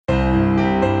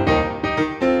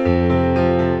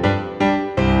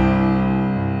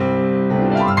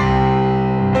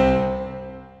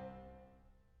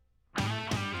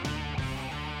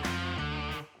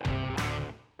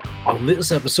On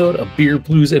this episode of Beer,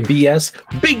 Blues, and BS,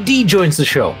 Big D joins the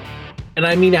show. And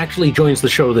I mean actually joins the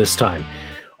show this time.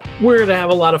 We're going to have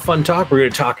a lot of fun talk. We're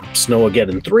going to talk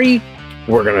Snowmageddon 3.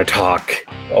 We're going to talk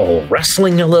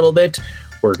wrestling a little bit.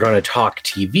 We're going to talk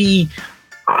TV.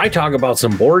 I talk about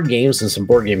some board games and some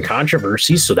board game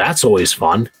controversies, so that's always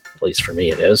fun. At least for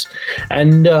me it is.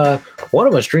 And one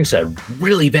of us drinks that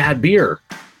really bad beer.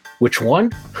 Which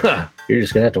one? You're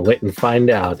just going to have to wait and find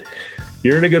out.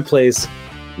 You're in a good place.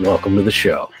 Welcome to the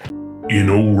show. In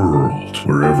a world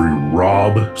where every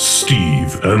Rob,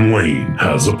 Steve, and Lane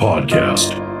has a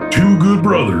podcast, two good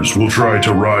brothers will try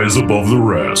to rise above the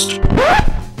rest.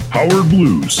 Howard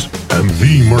Blues and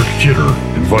the Mark Kidder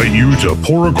invite you to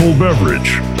pour a cold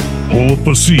beverage, pull up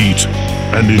a seat,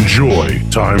 and enjoy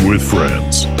time with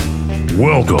friends.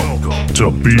 Welcome to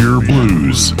Beer,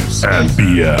 Blues, and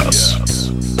BS.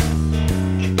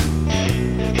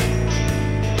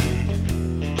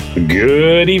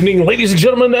 Good evening, ladies and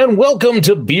gentlemen, and welcome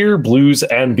to Beer, Blues,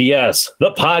 and BS,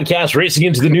 the podcast racing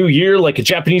into the new year like a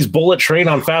Japanese bullet train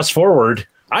on fast forward.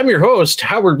 I'm your host,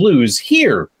 Howard Blues,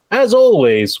 here, as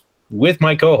always, with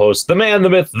my co-host, the man, the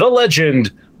myth, the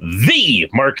legend, the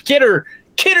Mark Kidder.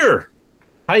 Kidder,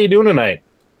 how you doing tonight?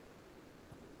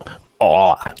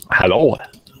 Oh, hello,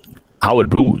 Howard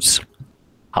Blues.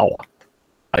 How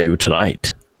are you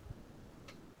tonight?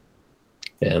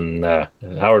 And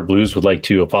Howard Blues would like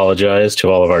to apologize to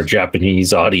all of our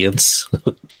Japanese audience.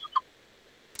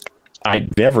 I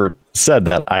never said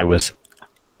that I was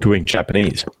doing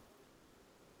Japanese.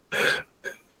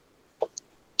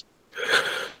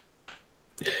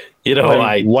 You know,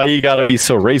 why you gotta be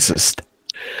so racist?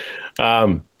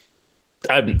 I'm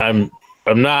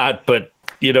not, but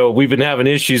you know, we've been having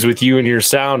issues with you and your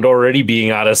sound already being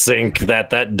out of sync.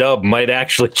 That dub might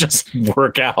actually just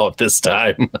work out this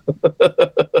time.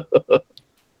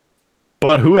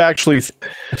 But who actually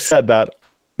said that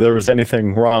there was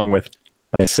anything wrong with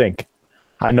my sync?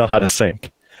 I know how to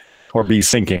sync or be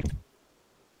syncing.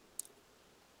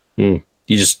 You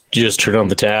just turn on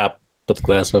the tap, put the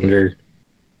glass under,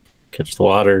 catch the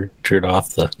water, turn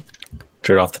off the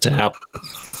tap.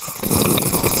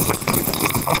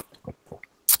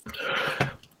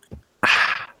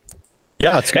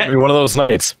 Yeah, it's gonna be one of those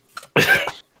nights.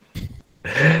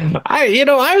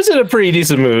 I was in a pretty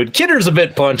decent mood. Kidder's a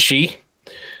bit punchy.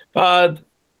 Maybe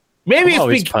it's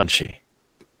always punchy.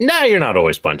 No, you're not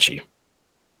always punchy.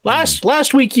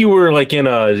 Last week you were like in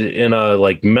a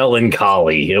like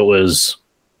melancholy. I was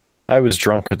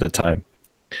drunk at the time.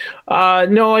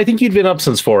 No, I think you'd been up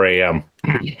since 4 a.m.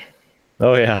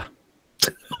 Oh yeah.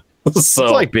 So it's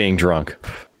like being drunk.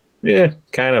 Yeah,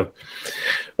 kind of.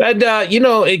 And,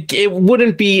 it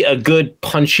wouldn't be a good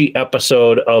punchy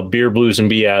episode of Beer, Blues, and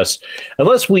BS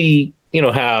unless we,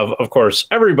 have, of course,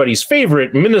 everybody's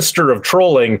favorite minister of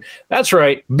trolling. That's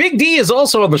right. Big D is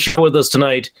also on the show with us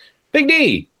tonight. Big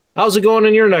D, how's it going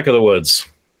in your neck of the woods?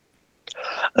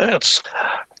 That's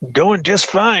going just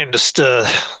fine. Just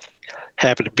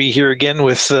happy to be here again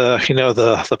with,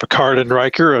 the Picard and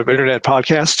Riker of Internet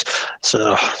Podcast.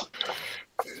 So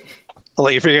I'll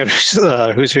let you figure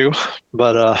out who's who,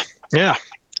 but yeah,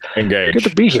 engaged. Good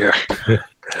to be here. I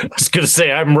was gonna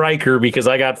say I'm Riker because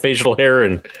I got facial hair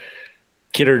and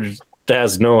Kidder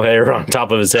has no hair on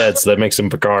top of his head, so that makes him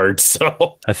Picard.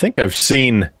 So I think I've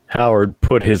seen Howard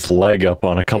put his leg up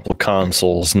on a couple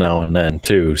consoles now and then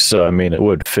too. So I mean, it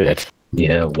would fit.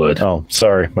 Yeah, it would. Oh,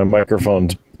 sorry, my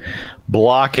microphone's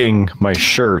blocking my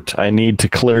shirt. I need to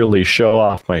clearly show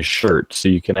off my shirt so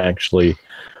you can actually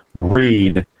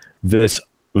read this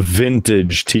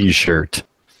vintage T-shirt.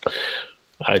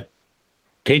 I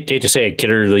hate to say it,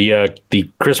 Kidder. The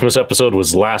Christmas episode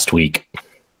was last week.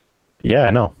 Yeah,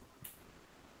 I know.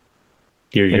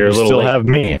 You're you a little still late. have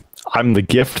me. I'm the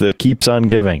gift that keeps on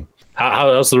giving.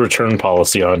 How's the return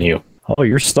policy on you? Oh,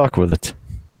 you're stuck with it.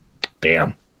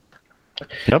 Damn.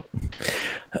 Yep.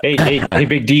 Hey,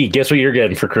 Big D. Guess what you're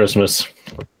getting for Christmas?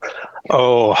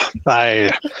 Oh,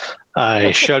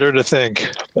 I shudder to think.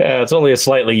 Yeah, it's only a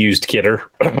slightly used Kidder.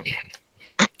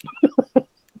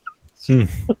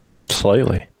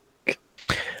 Slightly.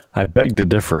 I beg to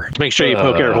differ. Make sure you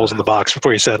poke air holes in the box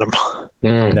before you send them.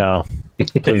 No,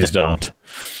 please don't.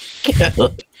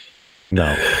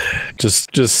 No,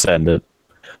 just send it.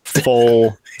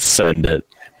 Full send it.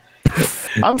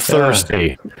 I'm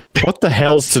thirsty. What the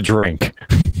hell's to drink?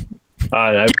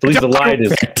 I believe the line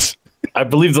is. I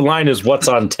believe the line is "What's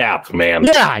on tap, man."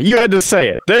 Yeah, you had to say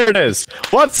it. There it is.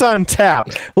 What's on tap?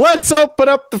 Let's open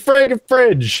up the friggin'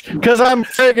 fridge because I'm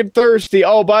friggin' thirsty.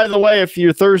 Oh, by the way, if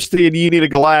you're thirsty and you need a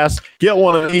glass, get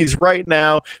one of these right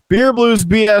now.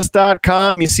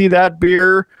 BeerBluesBS.com. You see that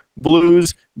beer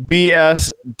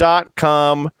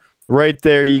PoweredBluesBS.com. Right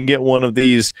there, you can get one of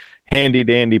these handy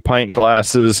dandy pint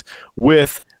glasses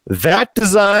with that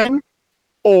design,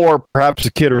 or perhaps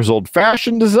a Kidder's Old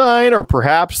Fashioned design, or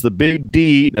perhaps the Big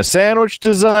D eating a sandwich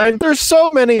design. There's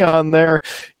so many on there.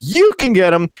 You can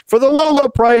get them for the low, low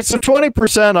price of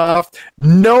 20% off.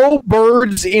 No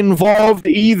birds involved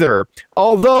either.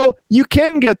 Although you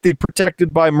can get the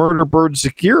Protected by Murder Bird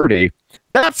Security.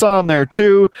 That's on there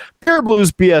too.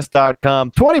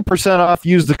 PoweredBluesBS.com. 20% off.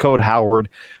 Use the code Howard.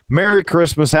 Merry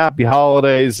Christmas, Happy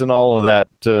Holidays, and all of that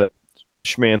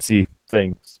schmancy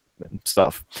things and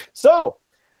stuff. So,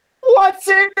 what's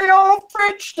in the old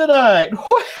fridge tonight?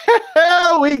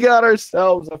 Well, we got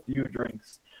ourselves a few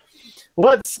drinks.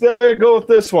 Let's go with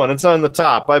this one. It's on the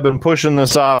top. I've been pushing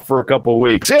this off for a couple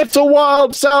weeks. It's a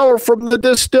wild sour from the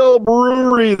Distill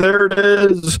Brewery. There it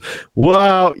is.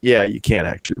 Wow. Yeah, you can't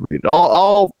actually read it.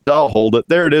 I'll hold it.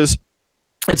 There it is.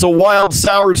 It's a wild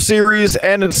sour series,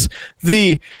 and it's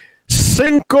the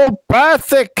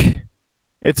Syncopathic.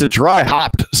 It's a dry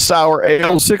hopped sour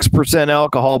ale, 6%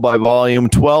 alcohol by volume,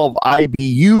 12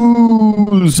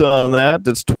 IBUs on that.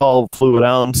 That's 12 fluid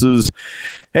ounces.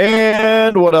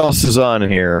 And what else is on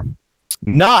here?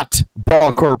 Not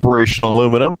Ball Corporation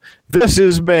aluminum. This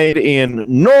is made in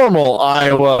Normal,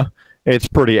 Iowa. It's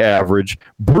pretty average.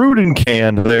 Brewed and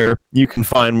canned there. You can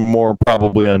find more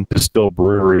probably on Distill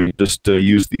Brewery. Just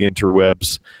use the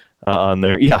interwebs on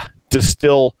there. Yeah,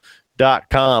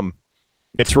 distill.com.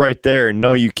 It's right there.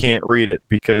 No, you can't read it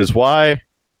because why?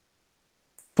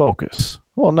 Focus.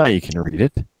 Well, now you can read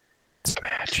it. It's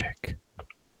magic.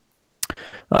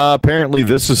 Apparently,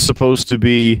 this is supposed to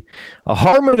be a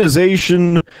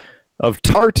harmonization of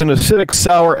tart and acidic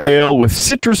sour ale with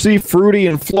citrusy, fruity,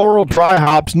 and floral dry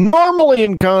hops, normally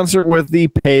in concert with the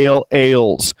pale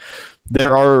ales.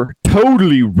 There are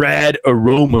totally rad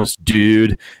aromas,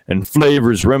 dude, and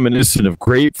flavors reminiscent of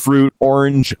grapefruit,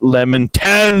 orange, lemon,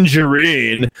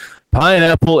 tangerine,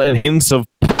 pineapple, and hints of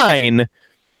pine.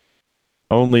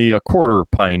 Only a quarter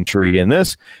pine tree in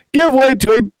this. Give way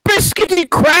to a biscuity,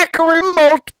 crackery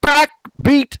malt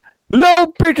backbeat, low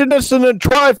bitterness, and a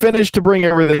dry finish to bring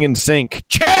everything in sync.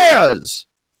 Cheers!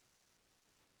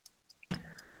 I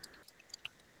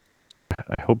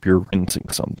hope you're rinsing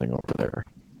something over there.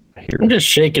 I'm just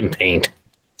shaking paint.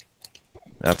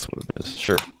 That's what it is.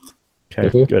 Sure.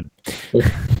 Okay, good.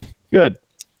 Good.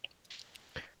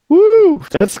 Woo!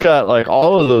 That's got like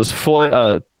all of those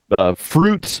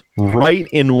fruits right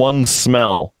in one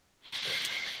smell.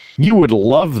 You would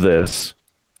love this.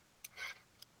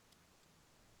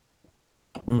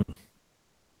 Mm.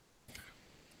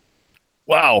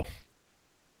 Wow.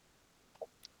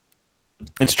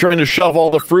 It's trying to shove all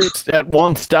the fruits at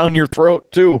once down your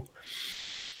throat, too.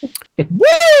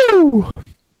 Woo!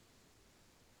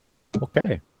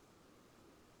 Okay.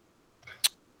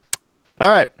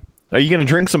 All right. Are you going to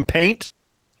drink some paint?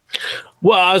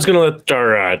 Well, I was going to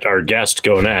let our guest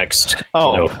go next.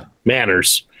 Oh.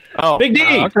 Manners. Oh, Big D,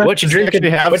 okay. what you drinking? Do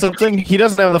you have something? He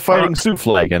doesn't have the fighting Sioux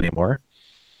flag anymore.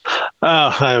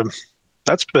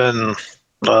 That's been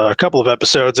a couple of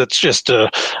episodes. It's just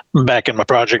back in my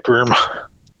project room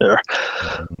there.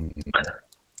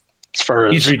 As far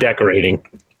as he's redecorating.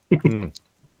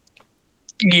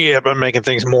 Yeah, but I'm making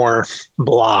things more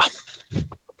blah,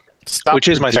 which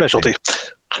is my specialty.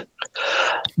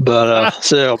 But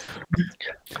so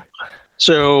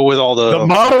with all the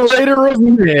moderator of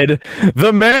mid,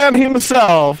 the man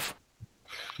himself,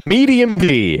 Medium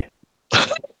D.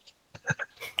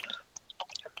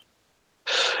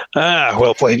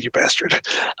 Well played, you bastard.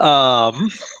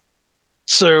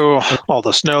 So all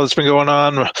the snow that's been going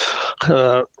on,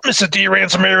 Mrs. D ran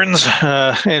some errands,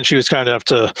 and she was kind enough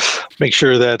to make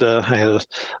sure that I had a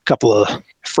couple of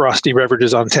frosty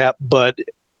beverages on tap. But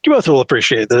you both will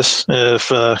appreciate this. If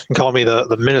you can call me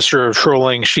the minister of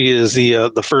trolling, she is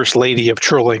the first lady of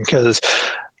trolling, because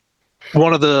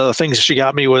one of the things she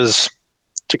got me was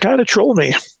to kind of troll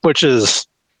me, which is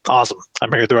awesome. I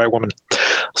married the right woman.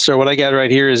 So what I got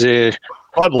right here is a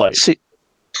Bud Light.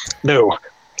 No,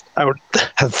 I would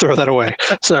throw that away.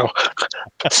 So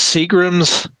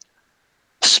Seagram's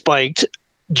Spiked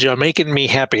Jamaican Me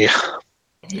Happy.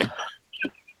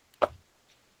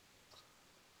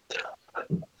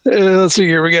 Let's see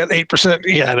here. We got 8%.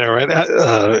 Yeah, I know, right?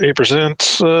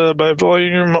 8% by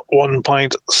volume,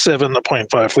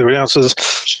 1.7.5 fluid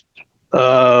ounces.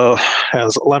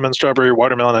 Has lemon, strawberry,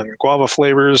 watermelon, and guava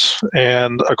flavors.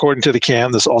 And according to the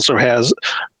can, this also has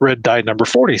red dye number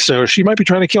 40. So she might be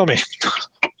trying to kill me.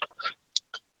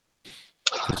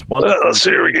 Let's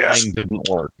see what we got. Didn't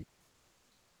work.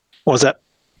 What was that?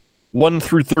 1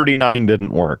 through 39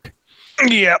 didn't work.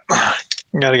 Yeah.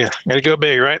 Gotta go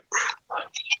big, right?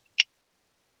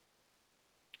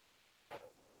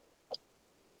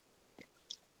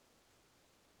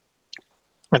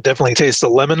 I definitely taste the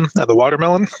lemon and the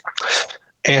watermelon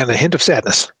and a hint of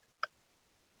sadness.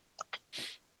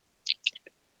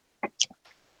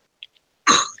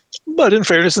 But in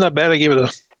fairness, it's not bad. I gave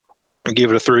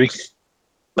it a 3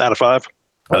 out of 5.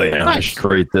 Oh yeah, I should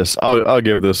rate this. I'll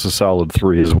give this a solid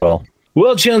 3 as well.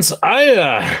 Well, gents,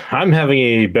 I'm having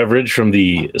a beverage from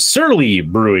the Surly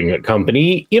Brewing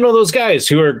Company. You know, those guys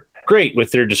who are great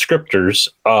with their descriptors.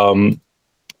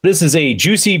 This is a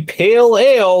juicy pale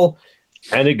ale,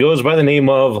 and it goes by the name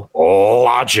of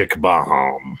Logic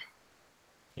Bomb.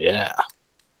 Yeah.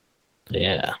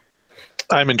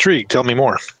 I'm intrigued. Tell me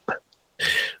more.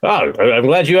 Oh, I'm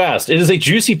glad you asked. It is a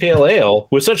juicy pale ale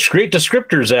with such great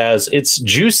descriptors as it's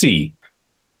juicy,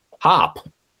 hop,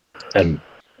 and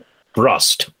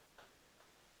rust.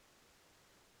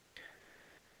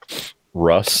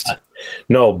 Rust?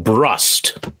 No,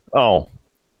 brust. Oh.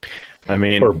 I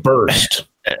mean... Or burst.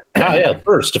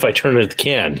 Burst if I turn it at the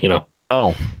can, you know.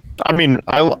 Oh. I mean,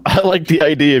 I like the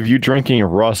idea of you drinking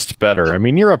rust better. I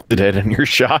mean, you're up to date on your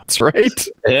shots, right?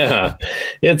 Yeah.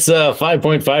 It's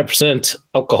 5.5%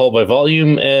 alcohol by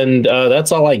volume, and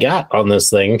that's all I got on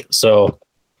this thing. So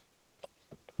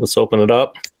let's open it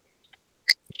up.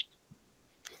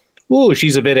 Ooh,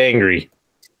 she's a bit angry.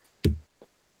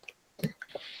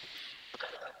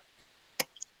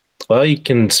 Well, you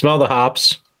can smell the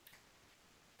hops.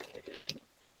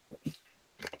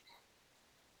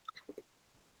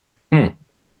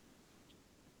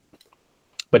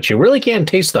 But you really can't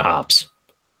taste the hops.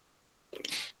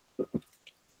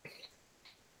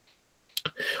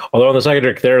 Although on the second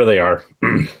drink, there they are.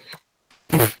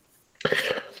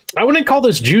 I wouldn't call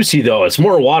this juicy, though. It's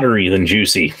more watery than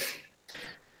juicy.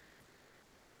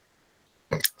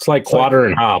 It's like water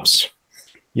and hops.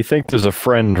 You think there's a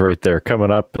friend right there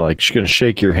coming up, like she's gonna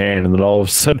shake your hand, and then all of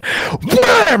a sudden,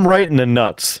 wham! Right in the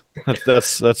nuts.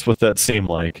 That's what that seemed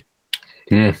like.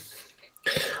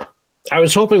 I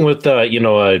was hoping with such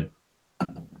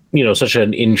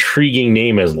an intriguing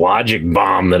name as Logic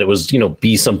Bomb that it was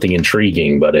be something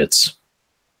intriguing, but it's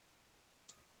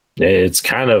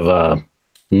kind of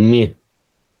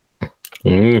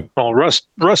Well,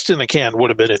 rust in a can would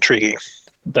have been intriguing.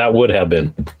 That would have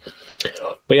been.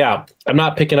 But yeah, I'm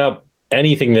not picking up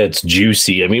anything that's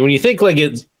juicy. I mean, when you think like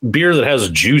it's beer that has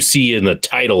juicy in the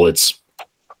title, it's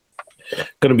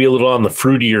going to be a little on the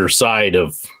fruitier side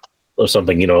of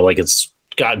something, like it's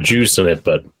got juice in it,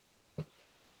 but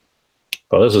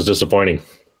this is disappointing.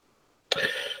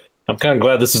 I'm kind of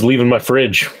glad this is leaving my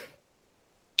fridge.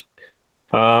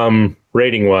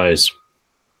 Rating wise,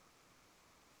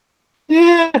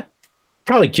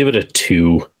 probably give it a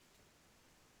 2.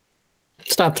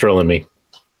 It's not thrilling me.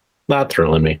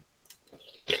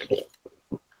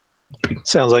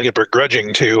 Sounds like a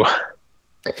begrudging 2.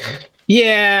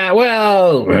 Yeah,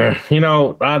 well,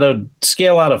 on a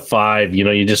scale out of 5,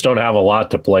 you just don't have a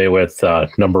lot to play with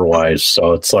number wise.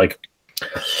 So it's like,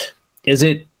 is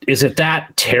it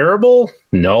that terrible?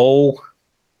 No,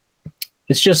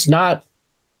 it's just not.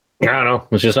 I don't know.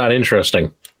 It's just not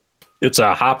interesting. It's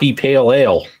a hoppy pale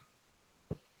ale.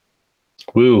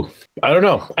 Woo. I don't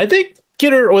know. I think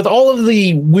Kidder, with all of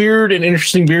the weird and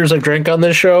interesting beers I've drank on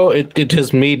this show, it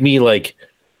has made me like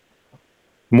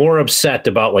more upset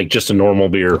about like just a normal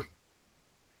beer.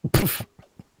 It's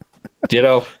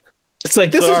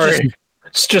like this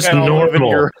it's just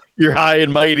normal. Your high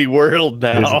and mighty world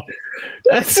now.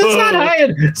 It's not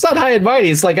high and mighty.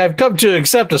 It's like I've come to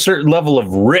accept a certain level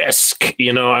of risk.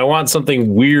 I want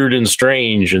something weird and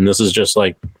strange, and this is just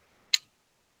like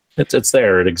it's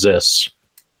there. It exists.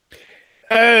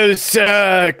 Oh,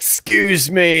 sir,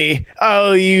 excuse me.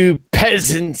 Oh, you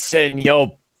peasants and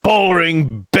your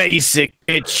boring basic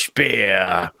bitch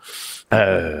beer.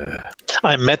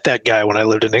 I met that guy when I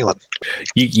lived in England.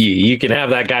 You can have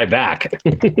that guy back.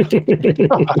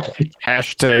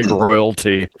 Hashtag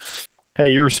royalty.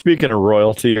 Hey, you were speaking of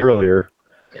royalty earlier.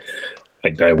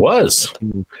 I was.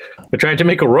 I tried to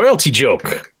make a royalty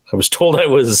joke. I was told I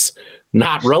was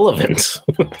not relevant.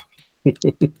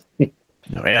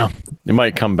 Oh, yeah, you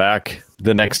might come back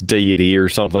the next deity or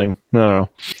something. I don't know.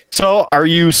 So, are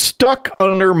you stuck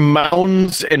under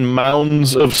mounds and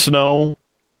mounds of snow?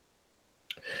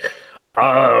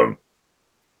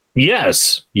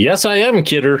 Yes, I am,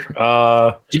 Kidder.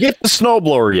 Did you get the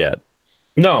snowblower yet?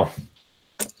 No.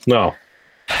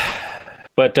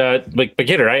 But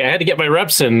Kidder, I had to get my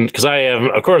reps in because I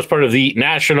am, of course, part of the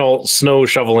National Snow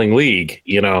Shoveling League.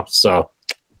 So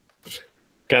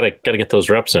gotta get those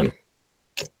reps in.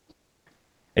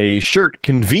 a shirt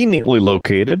conveniently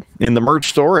located in the merch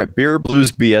store at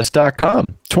beerbluesbs.com.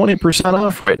 20%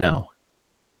 off right now.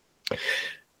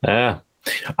 I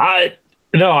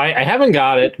haven't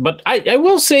got it, but I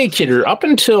will say, Kidder, up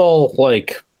until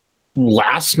like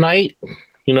last night,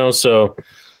 so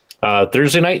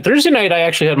Thursday night, I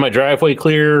actually had my driveway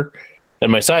clear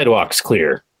and my sidewalks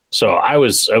clear. So I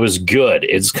was good.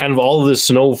 It's kind of all of this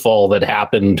snowfall that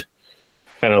happened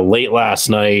kind of late last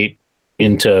night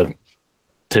into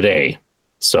today.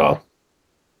 So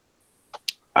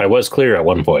I was clear at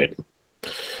one point.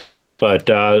 But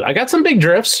I got some big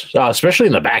drifts, especially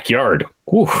in the backyard.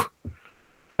 Whew.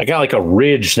 I got like a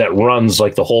ridge that runs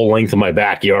like the whole length of my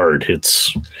backyard.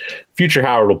 It's Future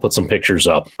Howard will put some pictures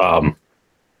up.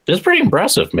 It's pretty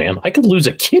impressive, man. I could lose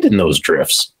a kid in those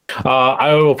drifts.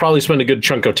 I will probably spend a good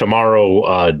chunk of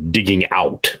tomorrow digging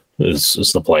out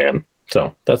is the plan.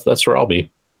 So that's where I'll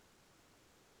be.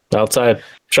 Outside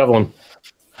shoveling.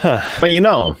 But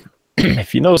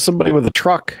if you know somebody with a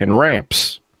truck and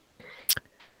ramps,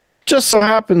 just so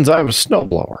happens I have a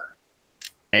snowblower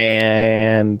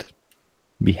and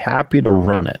be happy to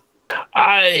run it.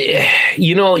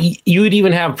 You would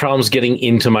even have problems getting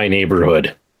into my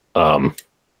neighborhood.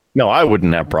 No, I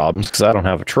wouldn't have problems because I don't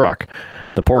have a truck.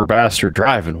 The poor bastard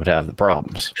driving would have the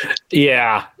problems.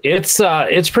 Yeah,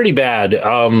 it's pretty bad.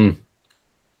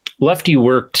 Lefty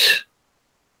worked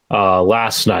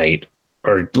last night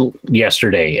or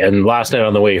yesterday, and last night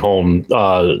on the way home,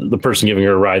 the person giving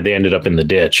her a ride, they ended up in the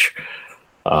ditch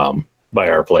by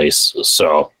our place.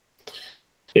 So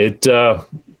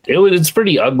it's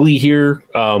pretty ugly here.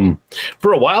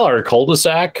 For a while, our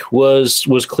cul-de-sac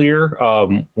was clear.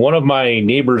 One of my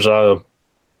neighbors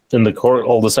in the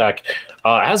cul-de-sac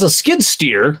has a skid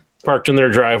steer parked in their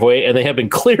driveway, and they have been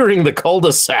clearing the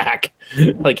cul-de-sac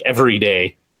like every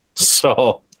day.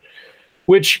 So,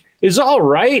 which is all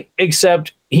right,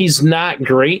 except he's not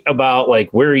great about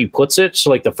like where he puts it. So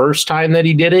like the first time that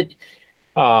he did it,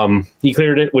 he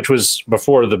cleared it, which was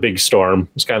before the big storm.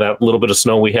 It's kind of a little bit of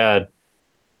snow we had,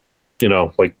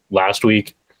 like last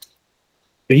week.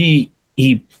 He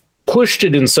pushed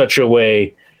it in such a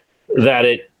way that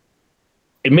it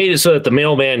made it so that the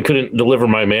mailman couldn't deliver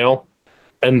my mail.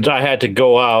 And I had to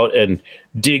go out and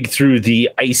dig through the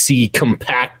icy,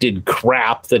 compacted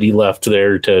crap that he left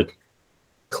there to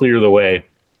clear the way.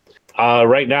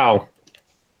 Right now,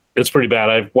 it's pretty bad.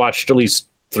 I've watched at least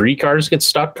 3 cars get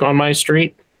stuck on my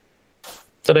street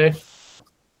today.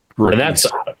 Right. And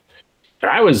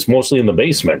I was mostly in the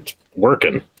basement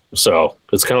working. So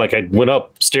it's kind of like I went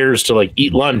upstairs to like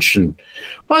eat lunch and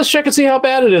let's check and see how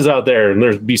bad it is out there. And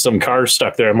there'd be some cars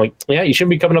stuck there. I'm like, yeah, you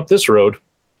shouldn't be coming up this road.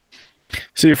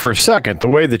 See, for a second, the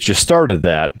way that you started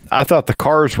that, I thought the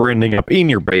cars were ending up in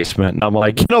your basement. And I'm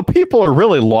like, people are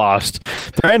really lost.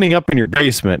 They're ending up in your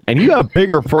basement. And you have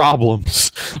bigger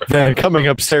problems than coming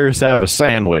upstairs to have a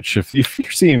sandwich. If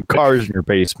you're seeing cars in your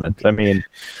basement. I mean,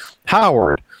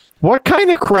 Howard, what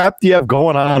kind of crap do you have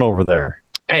going on over there?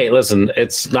 Hey, listen,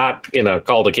 it's not,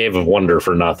 called a cave of wonder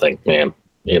for nothing, man.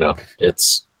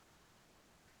 It's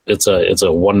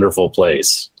a wonderful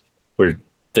place where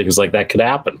things like that could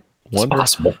happen. It's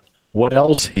possible. What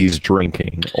else he's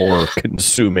drinking or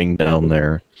consuming down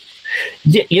there?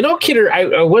 Yeah, Kidder,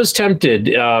 I was tempted,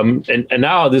 and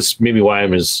now this may be why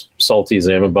I'm as salty as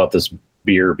I am about this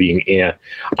beer being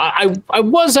I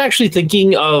was actually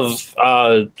thinking of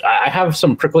I have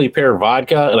some prickly pear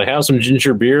vodka and I have some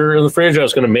ginger beer in the fridge. I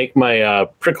was going to make my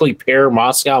prickly pear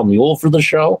Moscow Mule for the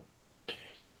show,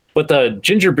 but the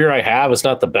ginger beer I have is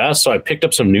not the best, so I picked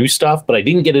up some new stuff, but I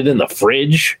didn't get it in the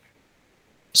fridge.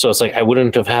 So it's like I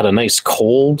wouldn't have had a nice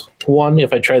cold one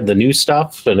if I tried the new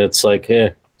stuff, and it's like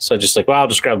so I just like, well, I'll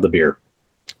just grab the beer.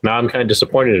 Now I'm kind of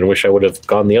disappointed and wish I would have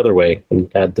gone the other way and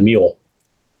had the mule.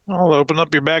 I'll open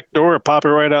up your back door, pop it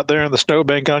right out there in the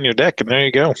snowbank on your deck, and there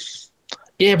you go.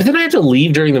 Yeah, but then I have to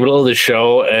leave during the middle of the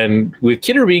show, and with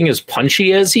Kidder being as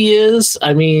punchy as he is,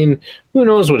 I mean, who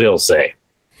knows what he'll say?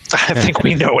 I think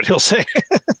we know what he'll say.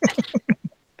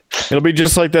 It'll be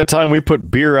just like that time we put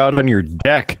beer out on your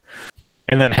deck,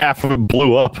 and then half of it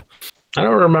blew up. I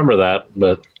don't remember that,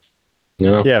 but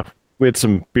yeah, we had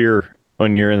some beer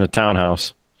when you're in the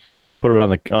townhouse. Put it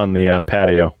on the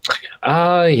patio.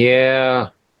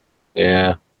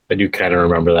 Yeah, I do kind of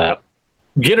remember that.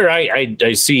 Gitter,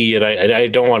 I see it. I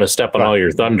don't want to step on all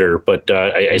your thunder, but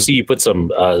I see you put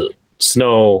some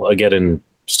snow again in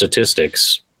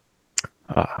statistics.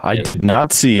 I did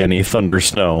not see any thunder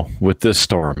snow with this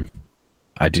storm.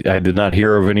 I did not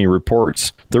hear of any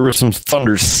reports. There was some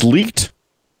thunder sleet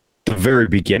at the very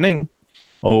beginning.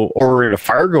 Oh, or in a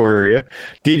Fargo area.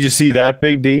 Did you see that,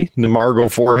 Big D? In the Margot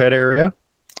Forehead area?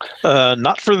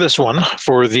 Not for this one.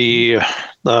 For the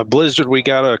blizzard we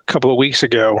got a couple of weeks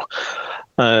ago,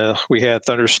 we had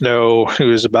thunder snow. It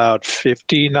was about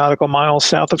 50 nautical miles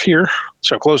south of here,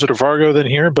 so closer to Fargo than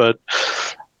here, but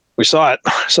we saw it.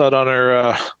 Saw it on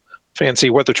our fancy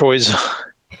weather toys,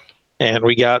 and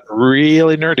we got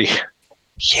really nerdy.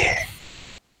 Yeah.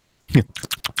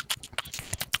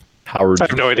 Howard. I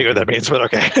have no idea what that means, but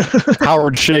okay.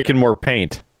 Howard shaking more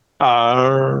paint.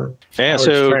 Yeah, Howard's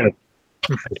so trying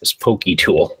to his pokey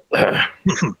tool.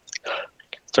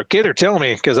 So, Kidder, tell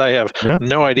me, because I have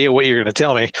no idea what you're going to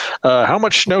tell me. How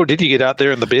much snow did you get out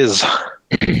there in the biz?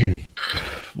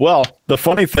 Well, the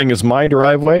funny thing is my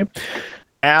driveway,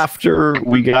 after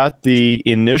we got the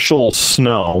initial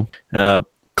snow,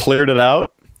 cleared it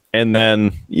out, and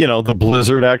then, the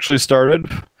blizzard actually started,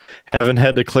 haven't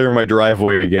had to clear my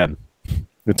driveway again.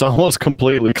 It's almost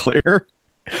completely clear,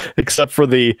 except for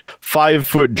the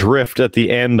 5-foot drift at the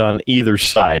end on either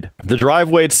side. The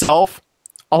driveway itself,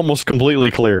 almost completely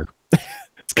clear.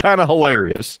 It's kind of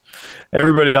hilarious.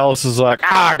 Everybody else is like,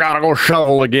 I gotta go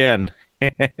shovel again.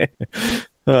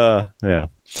 Yeah.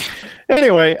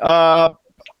 Anyway,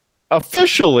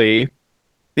 officially,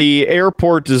 the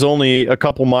airport is only a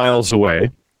couple miles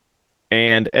away.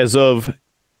 And as of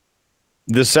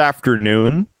this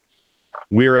afternoon,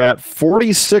 we're at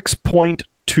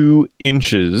 46.2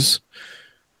 inches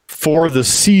for the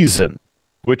season,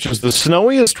 which is the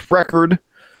snowiest record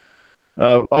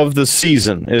of the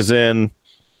season, is in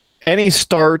any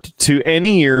start to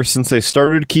any year since they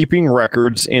started keeping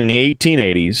records in the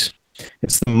 1880s.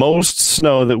 It's the most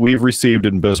snow that we've received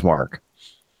in Bismarck.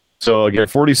 So again,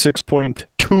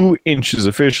 46.2 inches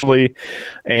officially.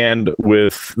 And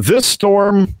with this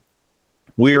storm,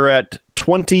 we're at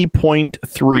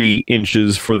 20.3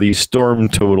 inches for the storm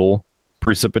total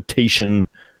precipitation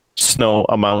snow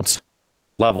amounts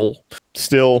level.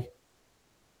 Still,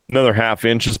 another half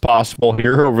inch is possible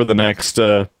here over the next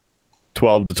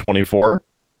 12 to 24.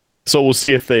 So we'll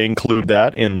see if they include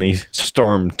that in the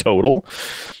storm total.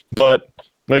 But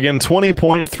again,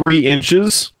 20.3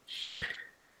 inches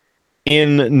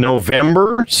in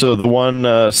November. So the one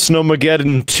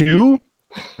Snowmageddon 2,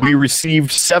 we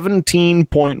received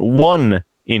 17.1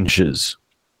 inches.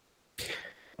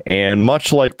 And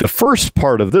much like the first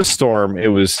part of this storm, it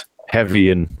was heavy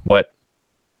and wet,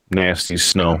 nasty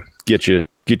snow. Get you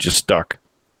stuck.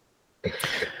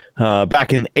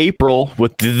 Back in April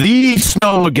with the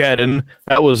Snowmageddon,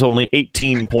 that was only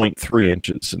 18.3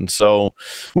 inches. And so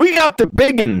we got the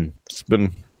big one. It's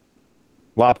been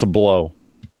lots of blow.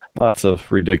 Lots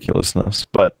of ridiculousness.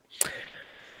 But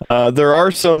there are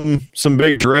some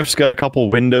big drifts. Got a couple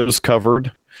windows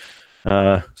covered.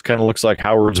 It kind of looks like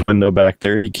Howard's window back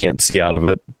there. You can't see out of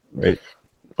it right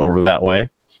over that way.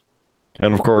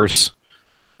 And of course,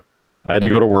 I had to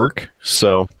go to work,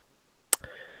 so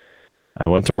I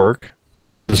went to work.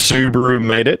 The Subaru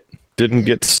made it. Didn't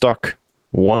get stuck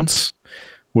once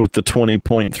with the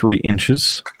 20.3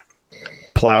 inches.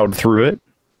 Plowed through it.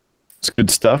 It's good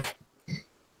stuff.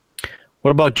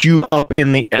 What about you up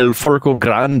in the El Forco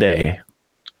Grande?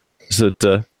 Is it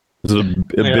a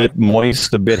bit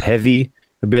moist, a bit heavy,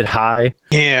 a bit high?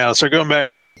 Yeah, so going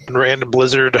back to random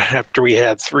blizzard after we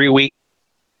had 3 weeks,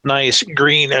 nice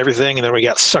green everything, and then we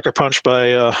got sucker punched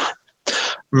by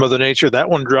Mother Nature. That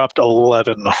one dropped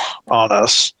 11 on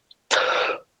us.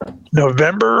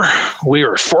 November, we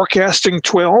were forecasting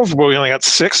 12, but we only got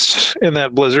 6 in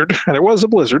that blizzard, and it was a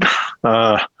blizzard,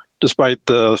 despite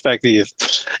the fact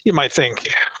that you might think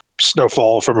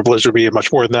snowfall from a blizzard would be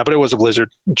much more than that, but it was a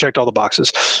blizzard. Checked all the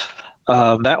boxes.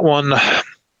 That one,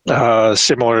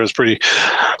 similar, is pretty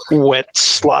wet,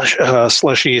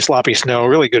 slushy, sloppy snow.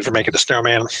 Really good for making a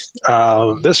snowman.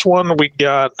 This one we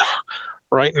got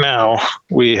right now.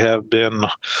 We have been,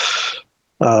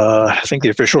 I think the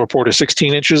official report is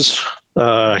 16 inches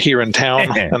here in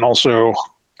town, and also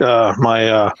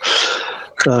my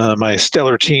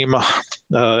stellar team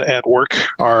at work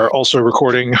are also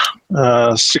recording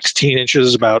 16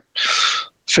 inches, about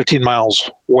 15 miles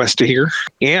west of here.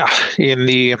 Yeah,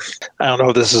 I don't know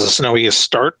if this is the snowiest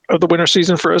start of the winter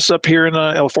season for us up here in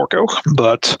El Forco,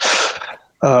 but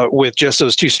with just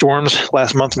those 2 storms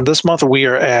last month and this month, we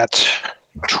are at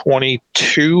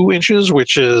 22 inches,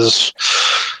 which is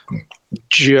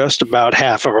just about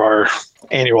half of our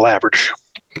annual average.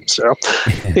 So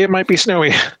it might be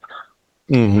snowy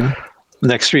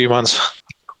next few months.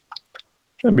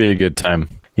 That'd be a good time.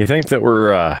 You think that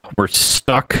we're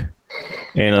stuck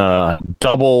in a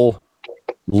double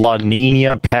La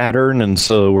Nina pattern, and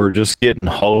so we're just getting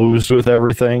hosed with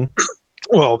everything?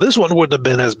 Well, this one wouldn't have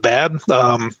been as bad.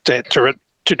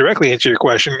 To directly answer your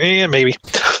question, maybe.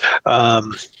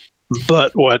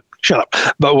 But what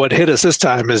hit us this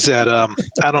time is that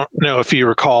I don't know if you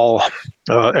recall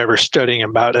ever studying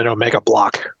about an omega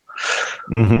block.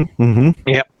 Mm-hmm, mm-hmm.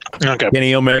 Yep. Okay.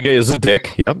 Kenny Omega is a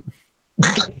dick. Yep.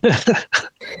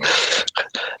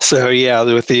 So yeah,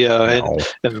 with the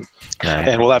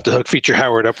and we'll have to hook Feature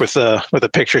Howard up with a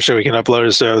picture so we can upload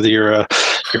it so that your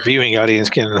viewing audience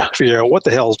can figure out what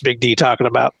the hell is Big D talking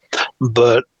about.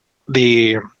 But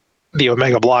the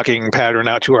omega blocking pattern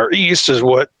out to our east is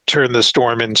what turned the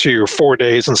storm into 4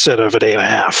 days instead of a day and a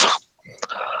half.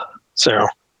 So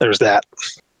there's that.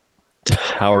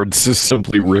 Howard's just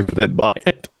simply riveted by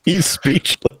it. He's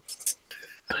speechless.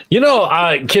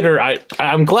 Kidder,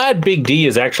 I'm glad Big D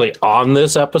is actually on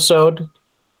this episode.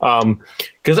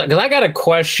 Because I got a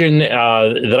question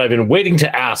that I've been waiting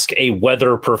to ask a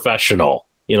weather professional.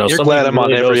 You're glad I'm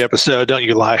on every episode, don't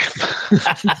you lie?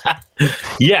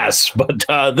 Yes, but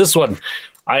this one,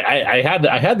 I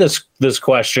had this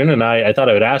question, and I thought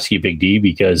I would ask you, Big D,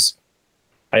 because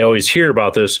I always hear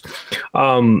about this.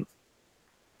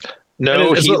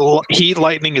 No, heat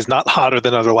lightning is not hotter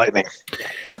than other lightning.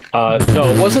 No,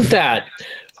 it wasn't that.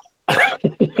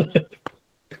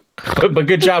 But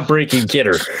good job breaking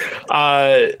Kidder.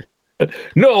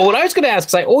 No, what I was going to ask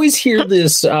is I always hear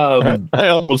this. I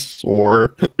almost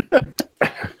swore.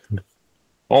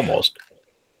 Almost.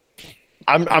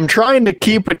 I'm trying to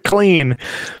keep it clean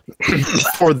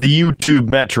for the YouTube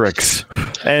metrics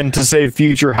and to save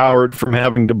Future Howard from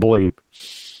having to bleep.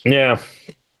 Yeah.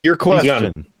 Your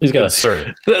question. He's got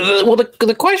it.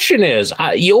 The question is,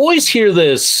 you always hear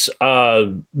this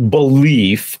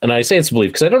belief, and I say it's a belief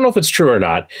because I don't know if it's true or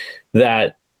not,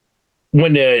 that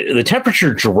when the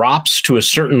temperature drops to a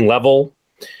certain level,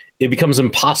 it becomes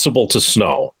impossible to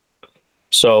snow.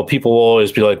 So people will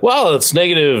always be like, well, it's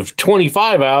negative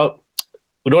 25 out.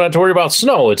 We don't have to worry about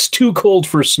snow. It's too cold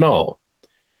for snow.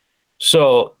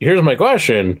 So here's my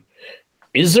question.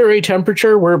 Is there a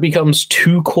temperature where it becomes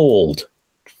too cold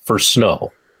for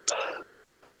snow?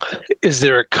 Is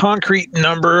there a concrete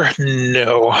number?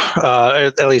 No.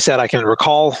 At least that I can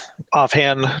recall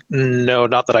offhand. No,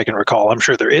 not that I can recall. I'm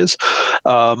sure there is.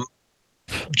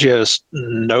 Just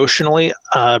notionally,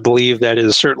 I believe that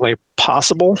is certainly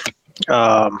possible.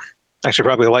 Actually,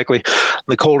 probably likely.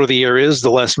 The colder the air is,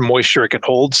 the less moisture it can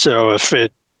hold. So if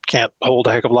it can't hold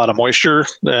a heck of a lot of moisture,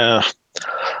 I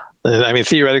mean,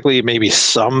 theoretically, maybe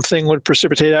something would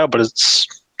precipitate out, but it's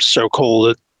so cold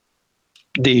that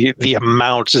the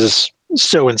amount is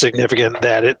so insignificant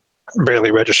that it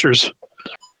barely registers.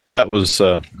 That was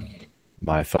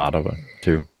my thought of it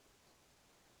too.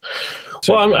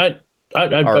 So, well,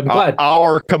 I'm glad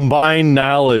our combined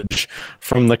knowledge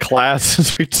from the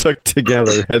classes we took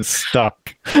together has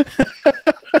stuck.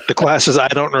 The classes I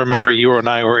don't remember you and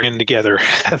I were in together.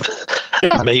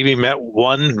 Maybe met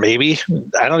one, maybe.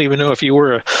 I don't even know if you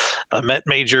were a Met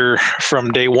major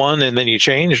from day one and then you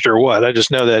changed or what. I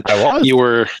just know that you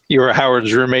were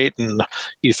Howard's roommate and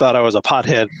you thought I was a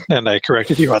pothead and I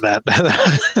corrected you on that.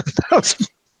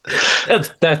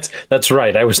 That's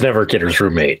right. I was never Kidder's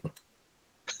roommate.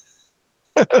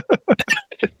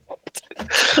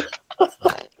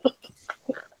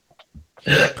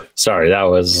 Sorry, that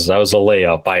was a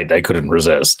layup. I couldn't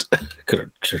resist.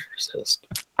 Couldn't resist.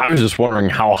 I was just wondering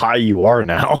how high you are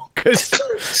now,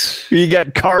 because you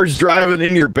got cars driving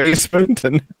in your basement,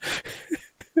 and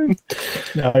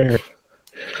now you're.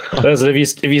 Listen,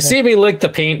 if you see me lick the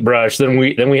paintbrush, then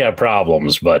we have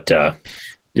problems. But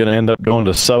gonna end up going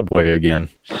to Subway again.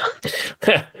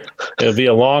 It'll be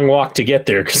a long walk to get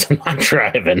there because I'm not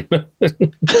driving.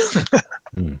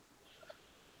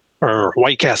 Or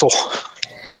White Castle.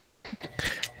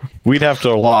 We'd have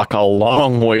to walk a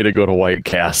long way to go to White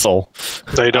Castle.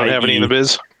 They don't have any in the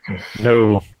biz?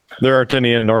 No, there aren't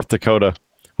any in North Dakota.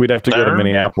 We'd have to go to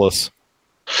Minneapolis.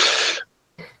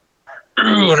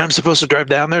 Ooh, and I'm supposed to drive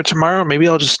down there tomorrow? Maybe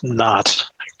I'll just not,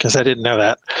 because I didn't know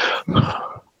that.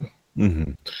 Mm-hmm.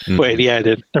 Mm-hmm. Wait, yeah, I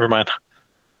did. Never mind.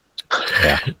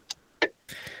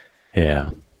 Yeah,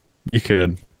 you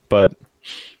could, but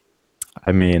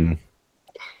I mean,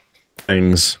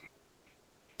 things,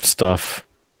 stuff,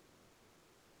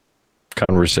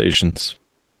 conversations,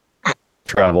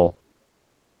 travel,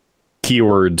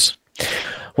 keywords.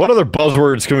 What other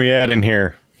buzzwords can we add in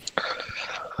here?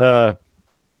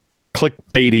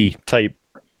 Clickbaity type.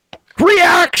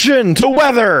 Reaction to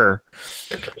weather.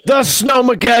 The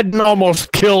Snowmageddon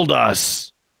almost killed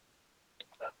us.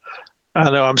 I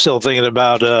know. I'm still thinking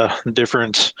about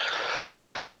different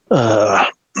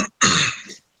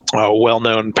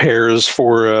well-known pairs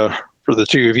for the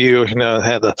two of you. You know,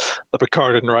 had the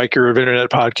Picard and Riker of internet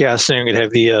podcasting. You'd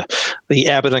have the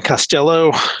Abbott and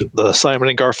Costello, the Simon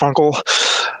and Garfunkel.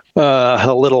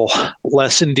 a little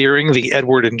less endearing, the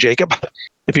Edward and Jacob.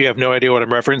 If you have no idea what I'm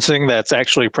referencing, that's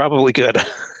actually probably good.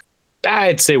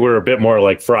 I'd say we're a bit more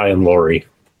like Fry and Laurie.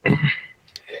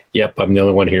 Yep, I'm the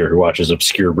only one here who watches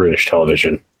obscure British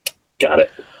television. Got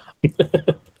it.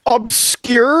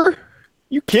 Obscure?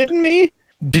 You kidding me?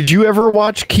 Did you ever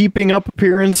watch Keeping Up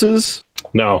Appearances?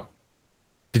 No.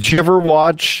 Did you ever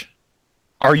watch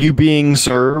Are You Being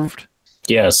Served?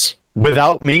 Yes.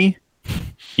 Without Me?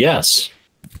 Yes.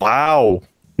 Wow.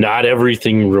 Not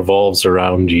everything revolves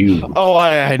around you. Oh,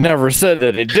 I never said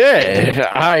that it did.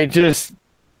 I just...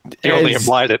 You only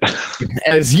implied it.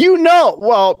 As you know,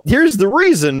 well, here's the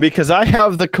reason, because I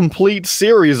have the complete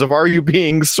series of Are You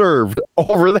Being Served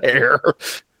over there.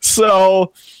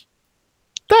 So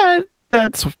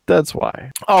that's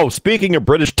why. Oh, speaking of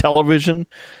British television,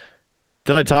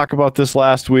 did I talk about this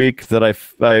last week that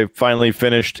I finally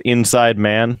finished Inside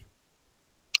Man?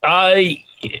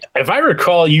 If I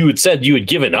recall, you had said you had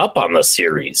given up on the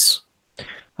series.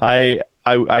 I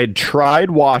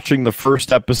tried watching the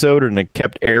first episode and it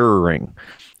kept erroring,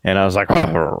 and I was like,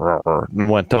 and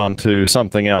went on to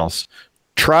something else.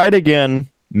 Tried again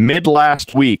mid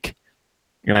last week,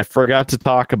 and I forgot to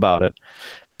talk about it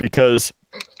because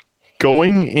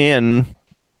going in,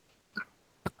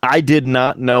 I did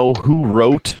not know who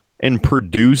wrote and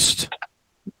produced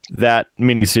that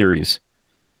miniseries.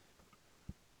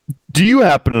 Do you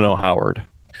happen to know, Howard?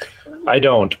 I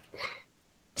don't.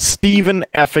 Stephen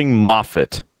effing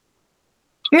Moffat.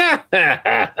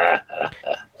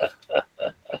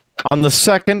 On the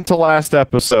second to last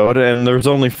episode, and there's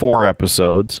only 4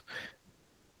 episodes,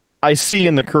 I see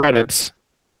in the credits,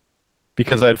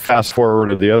 because I'd fast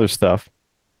forwarded the other stuff,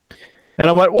 and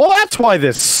I went, well, that's why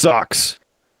this sucks.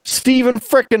 Stephen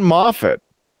frickin' Moffat.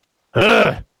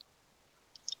 Ugh.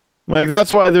 Like,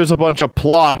 that's why there's a bunch of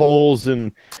plot holes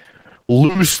and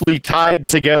loosely tied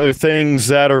together things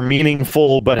that are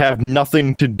meaningful but have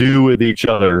nothing to do with each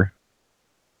other.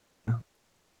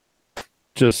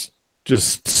 Just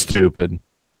stupid.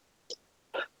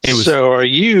 So are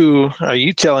you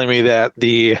telling me that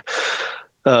the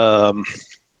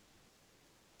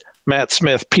Matt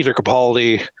Smith, Peter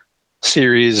Capaldi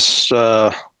series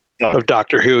of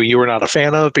Doctor Who you were not a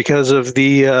fan of because of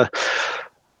the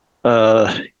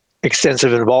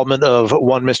extensive involvement of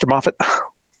one Mr. Moffat?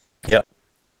 Yep.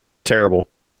 Terrible.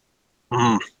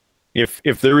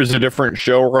 If there is a different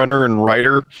showrunner and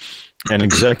writer and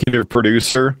executive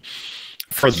producer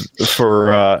for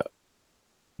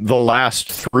the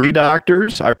last 3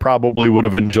 Doctors, I probably would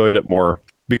have enjoyed it more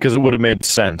because it would have made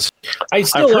sense. I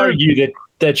still argue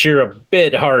that you're a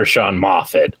bit harsh on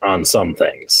Moffat on some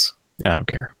things. I don't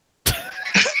care.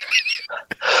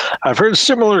 I've heard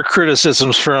similar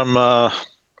criticisms from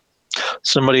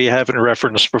somebody I haven't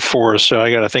referenced before, so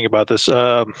I got to think about this.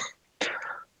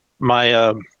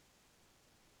 My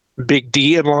big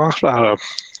D-in-law.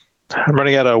 I'm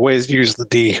running out of ways to use the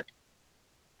D.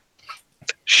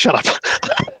 Shut up.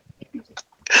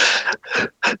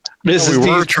 Mrs.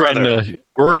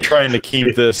 We're trying to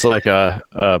keep this like a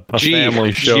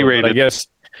family show. G-rated.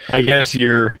 I guess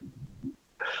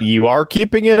you are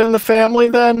keeping it in the family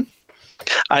then?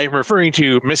 I am referring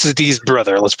to Mrs. D's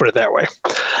brother. Let's put it that way.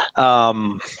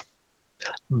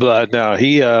 But no,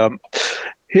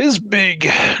 his big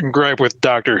gripe with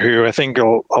Doctor Who, I think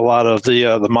a lot of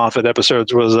the Moffat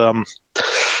episodes was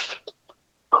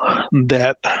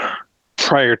that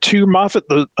prior to Moffat,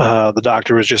 the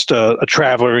Doctor was just a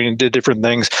traveler and did different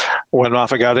things. When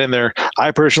Moffat got in there, I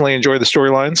personally enjoyed the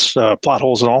storylines, plot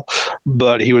holes and all,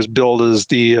 but he was billed as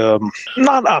the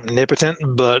not omnipotent,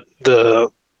 but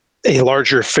a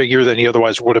larger figure than he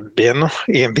otherwise would have been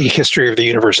in the history of the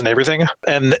universe and everything.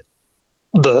 And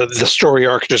the story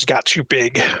arc just got too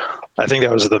big. I think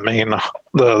that was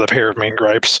the pair of main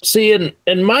gripes. See, and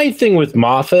my thing with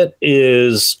Moffat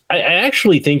is I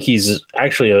actually think he's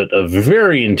actually a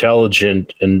very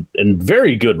intelligent and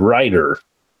very good writer.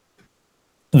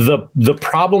 The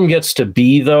problem gets to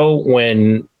be, though,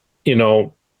 when, he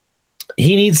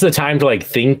needs the time to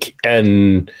think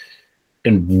and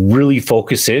really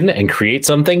focus in and create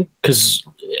something. Because,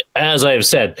 as I have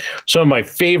said, some of my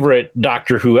favorite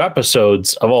Doctor Who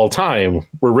episodes of all time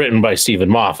were written by Stephen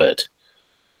Moffat.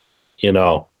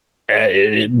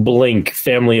 Blink,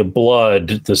 Family of Blood,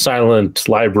 The Silent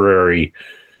Library.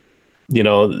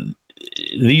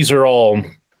 These are all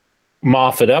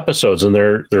Moffat episodes, and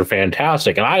they're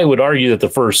fantastic. And I would argue that the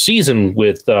first season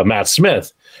with Matt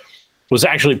Smith was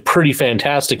actually pretty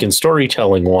fantastic in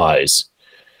storytelling wise.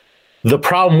 The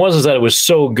problem was that it was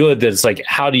so good that it's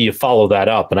how do you follow that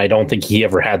up? And I don't think he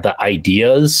ever had the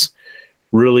ideas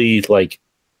really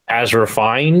as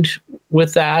refined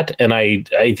with that, and I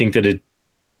think that it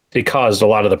caused a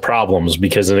lot of the problems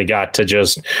because then it got to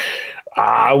just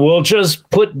we'll just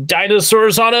put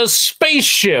dinosaurs on a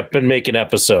spaceship and make an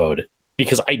episode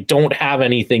because I don't have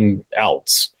anything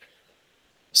else.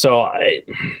 So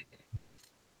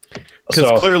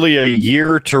clearly a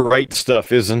year to write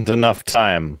stuff isn't enough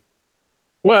time.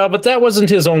 Well, but that wasn't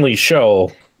his only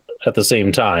show at the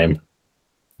same time.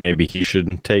 Maybe he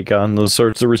shouldn't take on those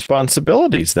sorts of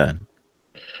responsibilities then.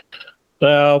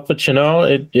 Well, but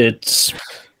it's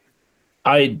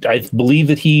I believe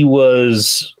that he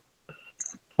was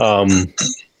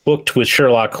booked with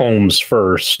Sherlock Holmes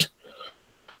first,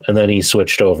 and then he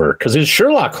switched over because his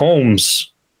Sherlock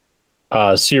Holmes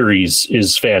series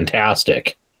is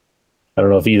fantastic. I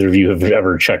don't know if either of you have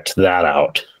ever checked that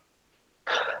out.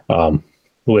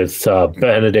 With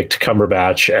Benedict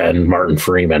Cumberbatch and Martin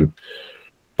Freeman,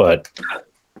 but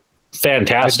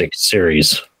fantastic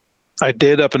series. I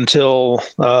did up until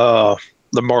the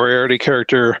Moriarty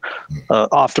character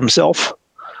offed himself.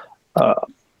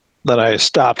 Then I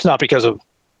stopped, not because of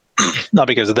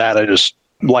that. I just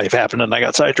life happened and I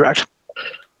got sidetracked.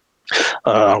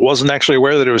 Wasn't actually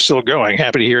aware that it was still going.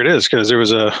 Happy to hear it is because it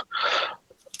was a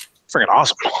freaking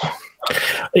awesome.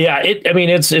 Yeah,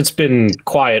 it's been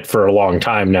quiet for a long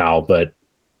time now, but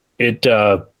it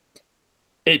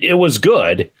was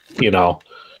good.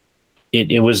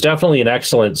 It was definitely an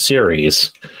excellent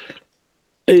series.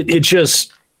 It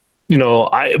just,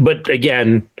 but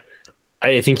again,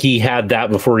 I think he had that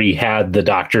before he had the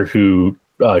Doctor Who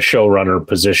showrunner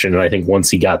position, and I think once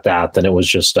he got that, then it was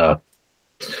just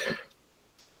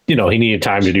he needed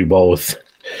time to do both.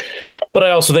 But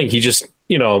I also think he just,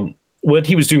 what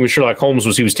he was doing with Sherlock Holmes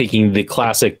was he was taking the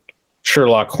classic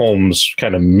Sherlock Holmes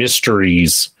kind of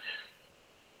mysteries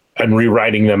and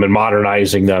rewriting them and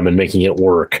modernizing them and making it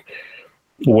work.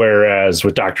 Whereas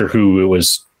with Doctor Who, it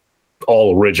was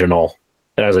all original.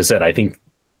 And as I said, I think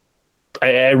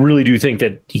I really do think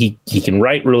that he can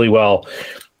write really well,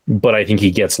 but I think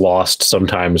he gets lost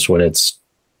sometimes when it's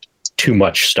too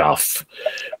much stuff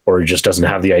or he just doesn't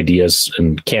have the ideas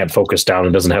and can't focus down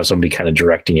and doesn't have somebody kind of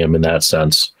directing him in that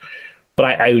sense. But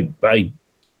I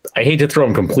hate to throw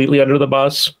him completely under the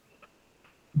bus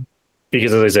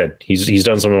because, as I said, he's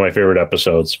done some of my favorite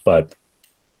episodes. But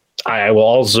I will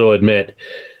also admit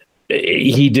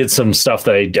he did some stuff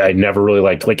that I never really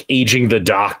liked, like aging the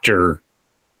Doctor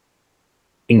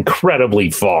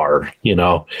incredibly far. He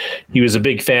was a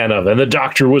big fan of, and the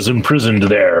Doctor was imprisoned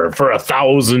there for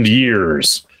 1,000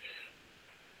 years.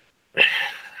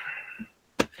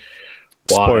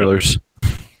 Spoilers.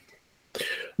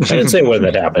 I didn't say when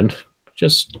that happened.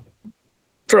 Just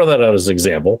throw that out as an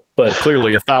example. But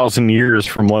clearly 1,000 years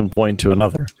from one point to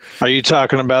another. Are you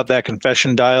talking about that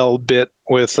confession dial bit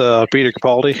with Peter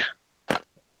Capaldi?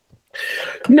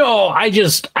 No, I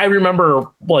remember,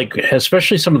 like,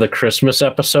 especially some of the Christmas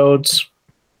episodes,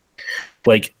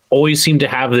 like, always seem to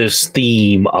have this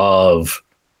theme of,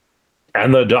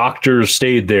 and the Doctor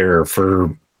stayed there for,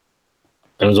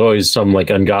 it was always some,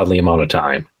 like, ungodly amount of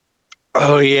time.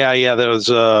 Oh, yeah, that was,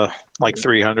 like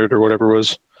 300 or whatever it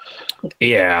was.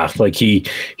 Yeah, like he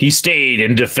stayed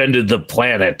and defended the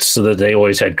planet so that they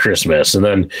always had Christmas. And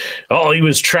then, he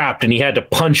was trapped and he had to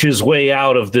punch his way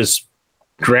out of this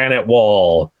granite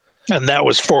wall. And that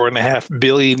was 4.5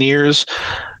 billion years.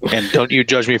 And don't you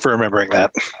judge me for remembering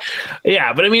that.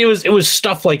 Yeah, but I mean, it was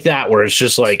stuff like that where it's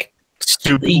just like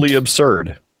stupidly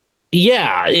absurd.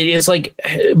 Yeah, it's like,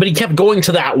 but he kept going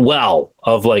to that well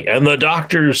of like, and the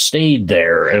Doctor stayed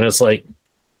there. And it's like,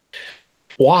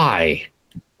 why?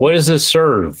 What does this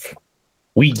serve?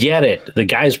 We get it. The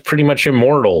guy's pretty much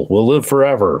immortal. We'll live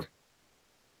forever.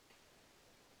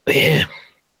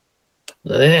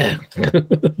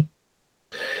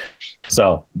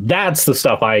 So that's the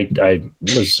stuff I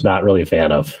was not really a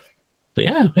fan of. But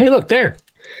yeah, hey, look there.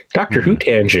 Doctor Who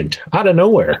tangent out of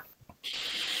nowhere.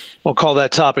 We'll call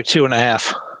that topic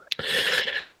 2.5.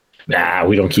 Nah,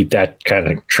 we don't keep that kind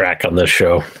of track on this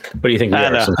show. What do you think we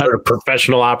are? Some sort of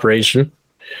professional operation?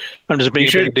 I'm just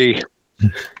being Big D.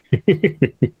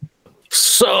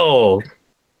 So,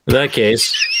 in that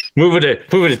case, moving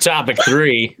to topic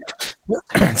 3.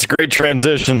 It's a great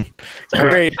transition.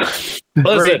 Great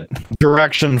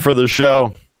direction for the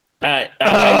show. Listen,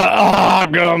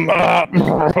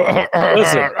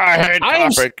 I hate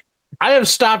topic. I have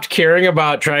stopped caring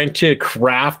about trying to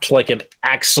craft like an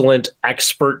excellent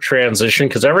expert transition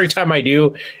because every time I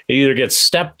do, it either gets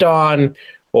stepped on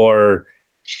or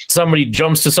somebody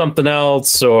jumps to something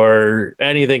else or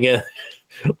anything.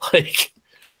 Like,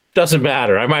 doesn't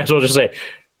matter. I might as well just say,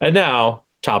 and now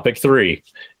topic 3.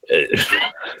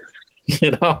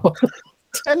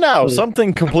 And now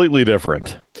something completely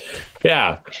different.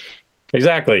 Yeah,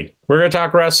 exactly. We're going to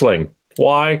talk wrestling.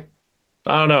 Why?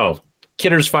 I don't know.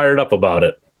 Kidder's fired up about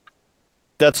it.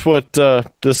 That's what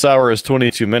this hour is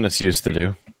 22 minutes used to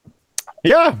do.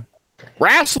 Yeah,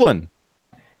 wrestling.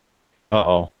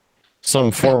 Uh-oh.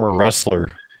 Some former wrestler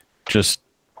just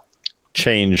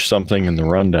changed something in the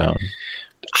rundown.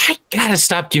 I got to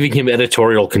stop giving him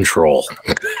editorial control.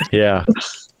 Yeah.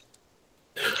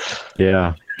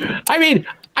 Yeah. I mean,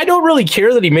 I don't really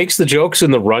care that he makes the jokes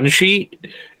in the run sheet.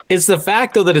 It's the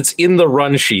fact, though, that it's in the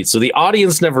run sheet, so the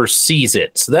audience never sees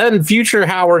it. So then future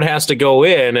Howard has to go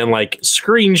in and, like,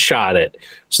 screenshot it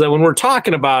so that when we're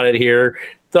talking about it here,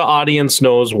 the audience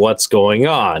knows what's going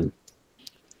on.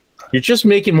 You're just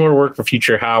making more work for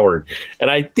future Howard.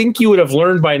 And I think you would have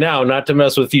learned by now not to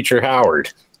mess with future Howard.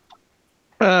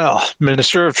 Well,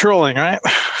 Minister of Trolling, right?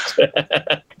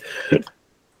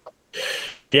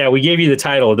 Yeah, we gave you the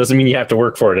title. It doesn't mean you have to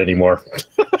work for it anymore.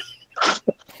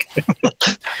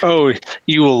 Oh,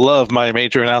 you will love my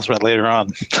major announcement later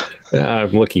on.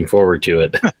 I'm looking forward to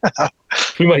it.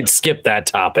 We might skip that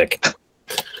topic.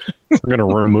 We're going to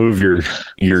remove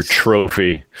your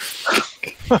trophy.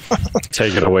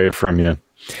 Take it away from you.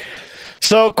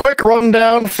 So, quick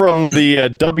rundown from the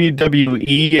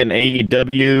WWE and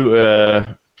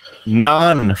AEW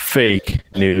non-fake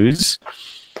news.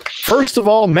 First of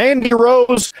all, Mandy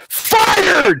Rose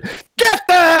fired! Get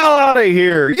the hell out of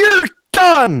here! You're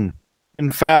done!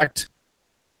 In fact,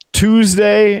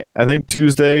 Tuesday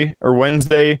or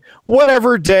Wednesday,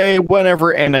 whatever day,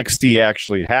 whenever NXT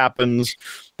actually happens,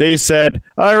 they said,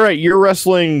 all right, you're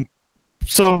wrestling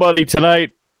somebody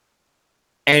tonight,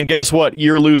 and guess what?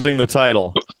 You're losing the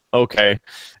title. Okay.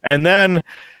 And then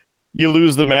you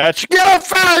lose the match. Get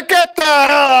the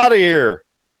hell out of here.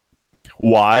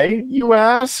 Why, you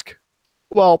ask?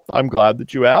 Well, I'm glad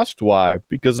that you asked why,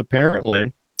 because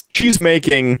apparently she's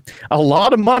making a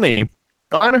lot of money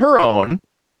on her own,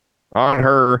 on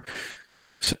her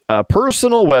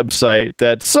personal website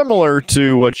that's similar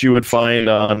to what you would find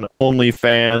on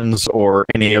OnlyFans or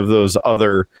any of those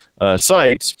other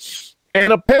sites.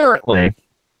 And apparently,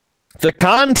 the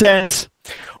content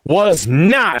was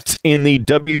not in the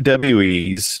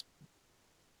WWE's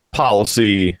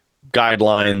policy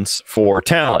guidelines for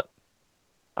talent,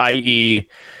 i.e.,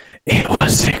 it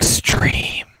was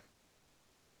extreme.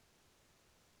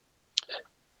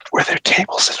 Were there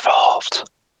tables involved?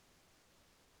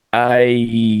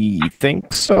 I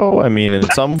think so. I mean, in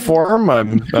some form,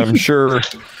 I'm sure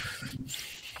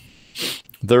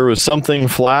there was something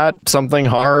flat, something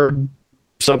hard,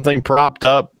 something propped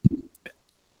up,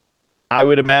 I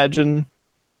would imagine.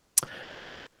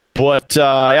 But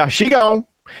yeah, she gone.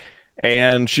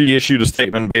 And she issued a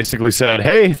statement, basically said,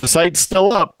 hey, the site's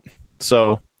still up.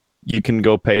 So you can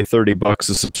go pay $30 a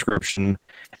subscription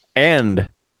and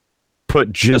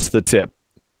put just the tip.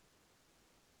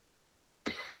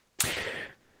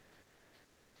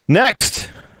 Next,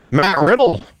 Matt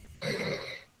Riddle.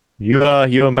 You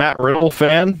a Matt Riddle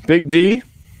fan, Big D?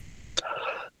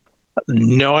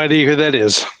 No idea who that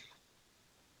is.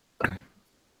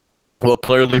 Well,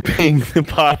 clearly being the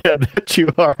pothead that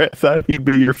you are, I thought he'd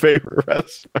be your favorite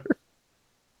wrestler.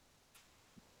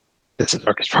 That's the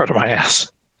darkest part of my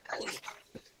ass.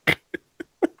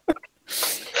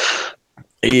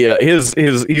 Yeah, he's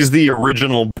the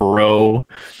original bro,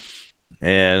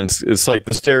 and it's like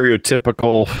the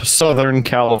stereotypical Southern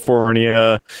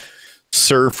California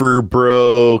surfer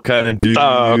bro kind of dude.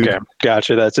 Oh, okay,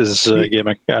 gotcha. That's his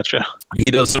gimmick. Gotcha. He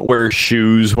doesn't wear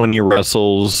shoes when he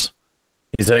wrestles.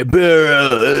 He's like,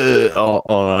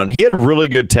 on. He had a really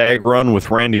good tag run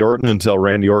with Randy Orton until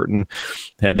Randy Orton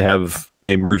had to have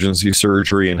emergency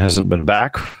surgery and hasn't been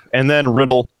back. And then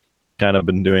Riddle kind of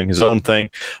been doing his own thing,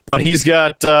 but he's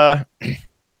got like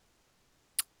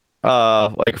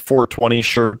a 420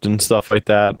 shirt and stuff like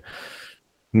that.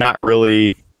 Not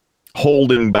really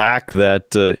holding back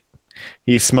that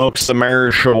he smokes some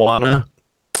marijuana,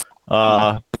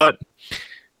 but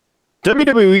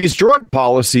WWE's drug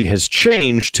policy has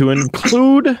changed to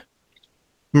include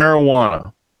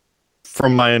marijuana,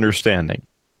 from my understanding.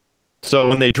 So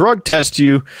when they drug test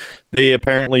you, they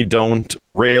apparently don't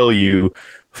rail you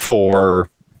for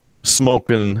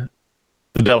smoking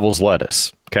the devil's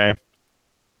lettuce, okay?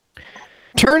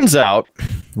 Turns out,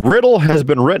 Riddle has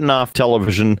been written off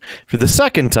television for the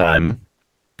second time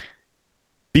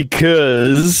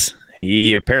because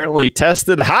he apparently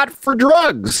tested hot for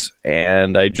drugs.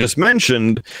 And I just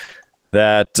mentioned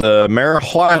that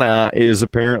marijuana is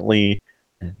apparently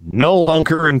no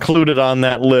longer included on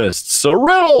that list. So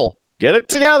Riddle, get it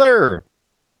together.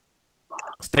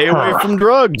 Stay away from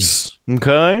drugs,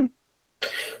 okay?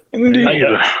 Indeed.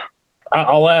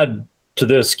 I'll add to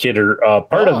this, Kidder.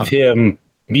 Part of him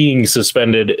being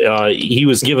suspended, he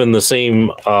was given the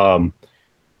same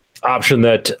option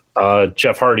that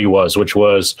Jeff Hardy was, which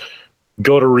was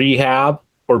go to rehab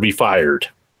or be fired.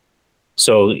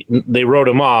 So they wrote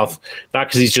him off, not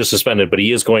because he's just suspended, but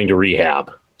he is going to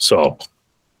rehab. So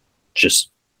just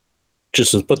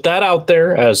to put that out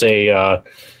there as a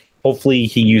hopefully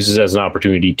he uses as an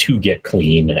opportunity to get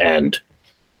clean and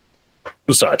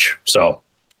such. So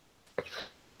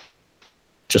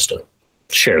just to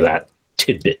share that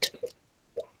tidbit.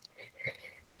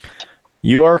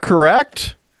 You are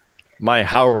correct, my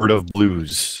Howard of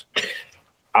Blues.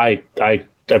 I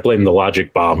blame the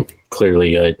logic bomb.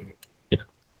 Clearly,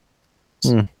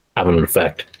 having an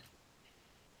effect.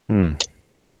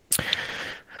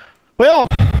 Well,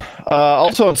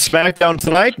 also on SmackDown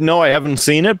tonight, no, I haven't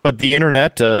seen it, but the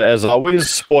internet, as always,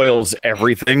 spoils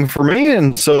everything for me,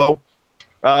 and so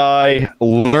I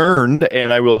learned,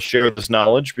 and I will share this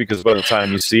knowledge, because by the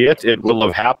time you see it, it will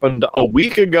have happened a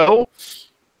week ago,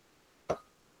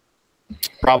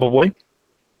 probably.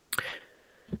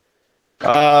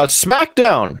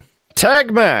 SmackDown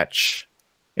tag match.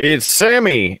 It's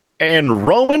Sammy and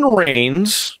Roman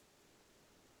Reigns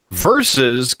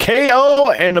versus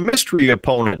KO and a mystery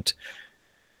opponent.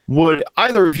 Would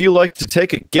either of you like to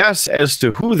take a guess as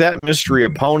to who that mystery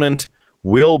opponent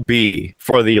will be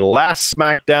for the last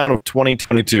SmackDown of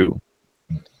 2022?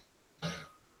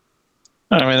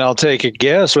 I mean, I'll take a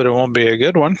guess, but it won't be a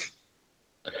good one.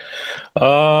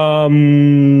 I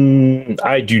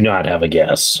do not have a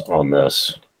guess on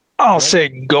this. I'll say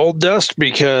Goldust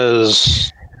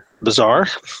because bizarre.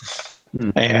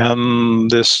 And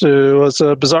this was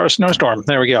a bizarre snowstorm.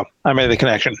 There we go. I made the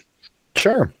connection.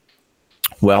 Sure.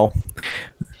 Well,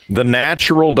 the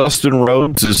natural Dustin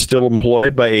Rhodes is still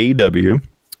employed by AEW,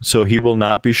 so he will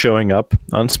not be showing up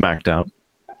on SmackDown.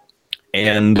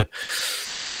 And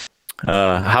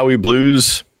Howie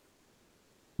Blues,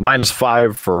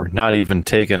 -5 for not even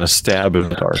taking a stab in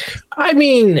the dark. I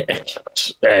mean,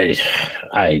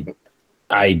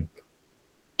 I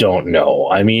don't know.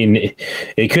 I mean,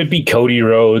 it could be Cody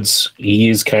Rhodes.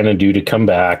 He's kind of due to come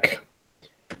back,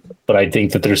 but I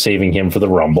think that they're saving him for the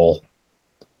Rumble.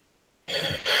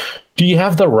 Do you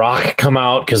have The Rock come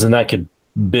out? Because then that could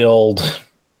build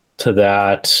to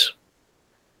that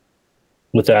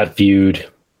with that feud.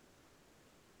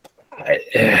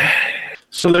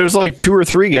 So there's like 2 or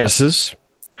 3 guesses,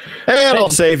 and I'll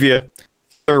save you.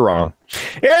 They're wrong.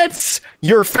 It's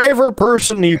your favorite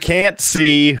person you can't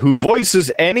see who voices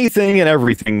anything and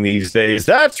everything these days.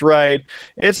 That's right.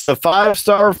 It's the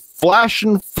 5-star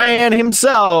flashing fan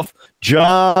himself,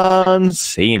 John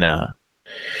Cena.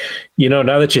 You know,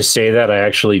 now that you say that, I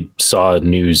actually saw a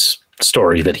news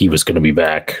story that he was going to be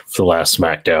back for the last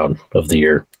SmackDown of the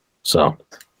year. So,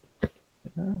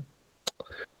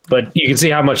 but you can see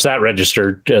how much that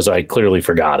registered, as I clearly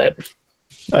forgot it.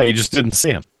 Oh, you just didn't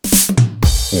see him.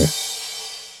 Yeah.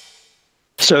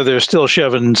 So they're still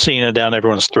shoving Cena down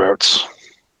everyone's throats.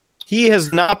 He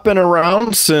has not been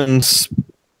around since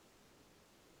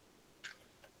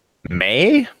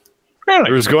May. Really?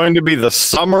 There was going to be the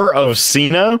summer of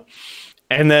Cena,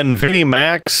 and then Vinnie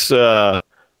Mac's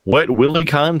Wet Willy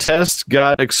contest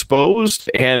got exposed,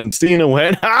 and Cena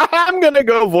went, I'm going to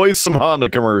go voice some Honda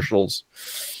commercials.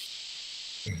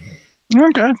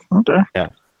 Okay. Yeah.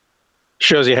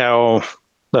 Shows you how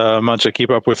much I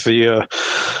keep up with the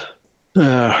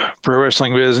pro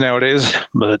wrestling biz nowadays.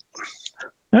 But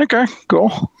okay,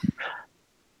 cool.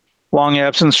 Long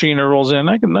absence, Cena rolls in.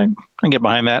 I can get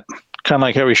behind that. Kind of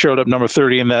like how he showed up number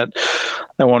 30 in that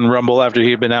one Rumble after he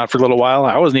had been out for a little while.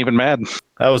 I wasn't even mad.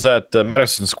 That was at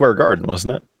Madison Square Garden,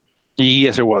 wasn't it?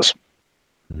 Yes, it was.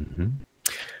 Mm-hmm.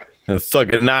 And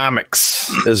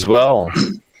Thugonomics as well.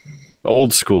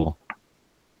 Old school.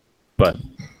 But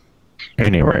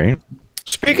anyway,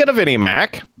 speaking of Vinnie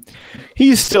Mac,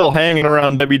 he's still hanging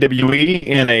around WWE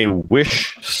in a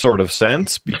wish sort of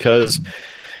sense because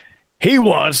he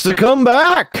wants to come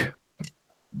back.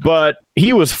 But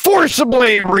he was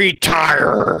forcibly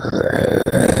retired.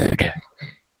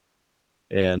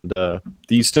 And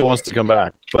he still wants to come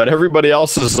back. But everybody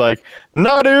else is like,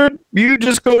 no, dude, you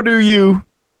just go do you.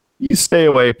 You stay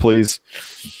away, please.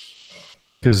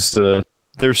 Because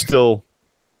they're still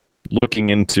looking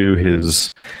into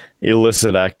his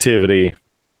illicit activity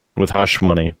with hush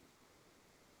money.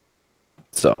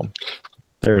 So,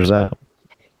 there's that.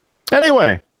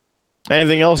 Anyway,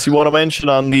 anything else you want to mention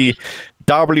on the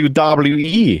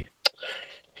WWE?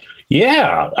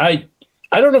 Yeah, I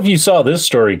don't know if you saw this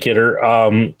story, Kidder,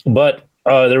 but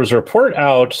there was a report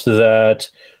out that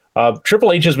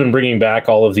Triple H has been bringing back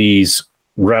all of these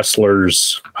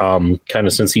wrestlers, kind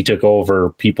of since he took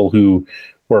over, people who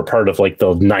were a part of like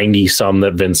the 90 some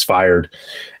that Vince fired.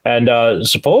 And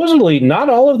supposedly not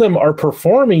all of them are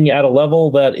performing at a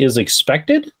level that is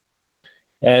expected.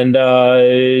 And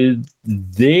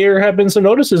there have been some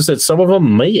notices that some of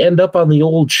them may end up on the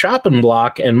old chopping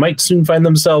block and might soon find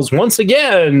themselves once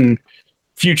again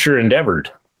future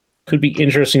endeavored. Could be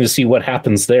interesting to see what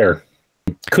happens there.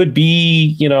 Could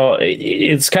be,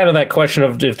 it's kind of that question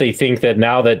of if they think that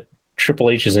now that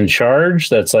Triple H is in charge,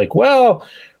 that's like, well,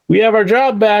 we have our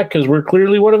job back because we're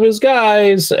clearly one of his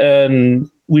guys and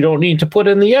we don't need to put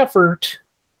in the effort.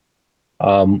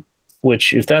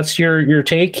 Which, if that's your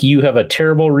take, you have a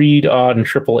terrible read on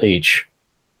Triple H.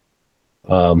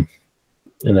 In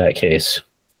that case,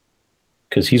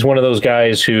 because he's one of those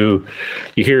guys who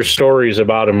you hear stories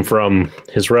about him from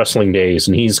his wrestling days,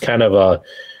 and he's kind of a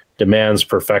demands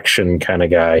perfection kind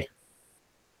of guy.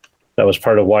 That was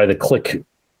part of why the Click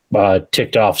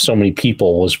ticked off so many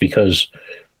people, was because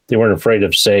they weren't afraid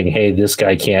of saying, hey, this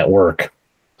guy can't work.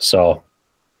 So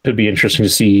could be interesting to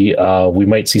see. We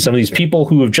might see some of these people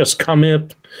who have just come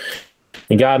up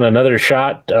and gotten another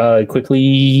shot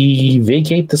quickly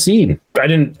vacate the scene. I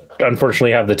didn't,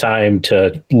 unfortunately, have the time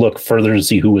to look further to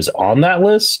see who was on that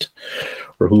list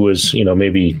or who was,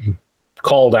 maybe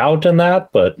called out in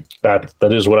that, but that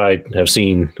is what I have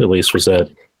seen, at least, was that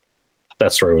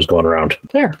story was going around.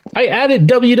 There. I added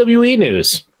WWE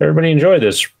news. Everybody enjoy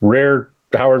this rare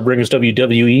Howard brings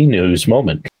WWE news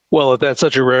moment. Well, if that's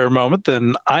such a rare moment,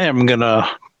 then I'm gonna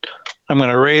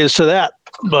raise to that.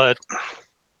 But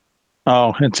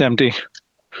it's empty.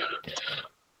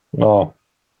 Oh,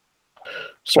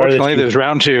 fortunately, there's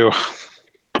round 2.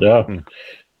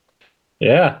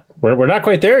 Yeah, we're not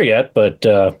quite there yet, but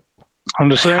I'm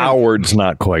just saying Howard's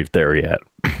not quite there yet.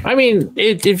 I mean,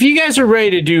 if you guys are ready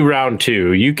to do round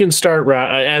 2, you can start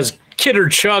as Kidder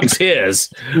chugs his.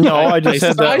 No, I just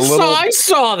had that I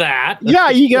saw that. Yeah,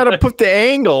 you got to put the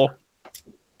angle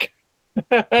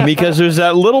because there's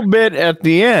that little bit at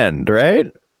the end,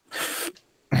 right?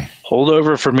 Hold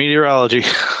over for meteorology.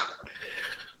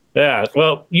 Yeah,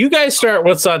 well, you guys start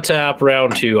what's on tap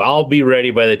round 2. I'll be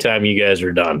ready by the time you guys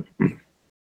are done.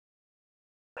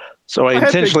 So I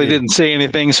intentionally didn't say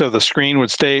anything so the screen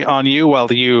would stay on you while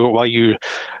you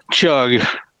chug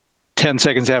 10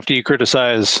 seconds after you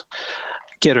criticize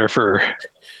Kidder for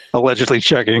allegedly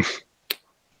checking.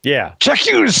 Yeah. Check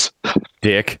yous!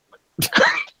 Dick.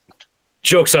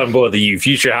 Joke's on both of you.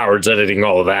 Future Howard's editing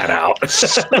all of that out.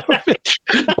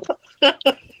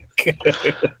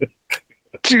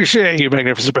 Touche, you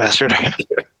magnificent bastard.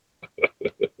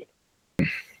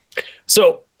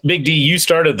 So, Big D, you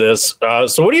started this.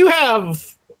 So what do you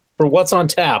have for what's on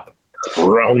tap?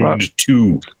 Round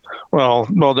 2. Well,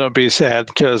 don't be sad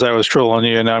because I was trolling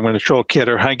you and now I'm going to troll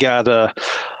Kidder. I got a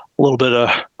little bit of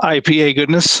IPA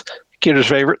goodness. Kidder's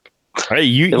favorite. Hey,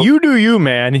 you do you,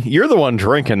 man. You're the one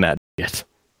drinking that shit.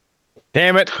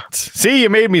 Damn it. See, you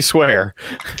made me swear.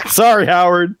 Sorry,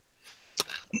 Howard.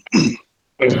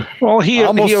 Well, he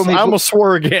almost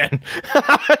swore again.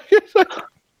 I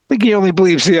think he only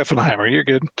believes the Effenheimer. You're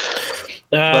good.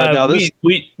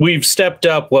 We've stepped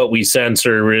up what we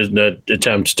censor in an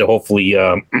attempt to hopefully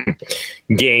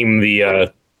game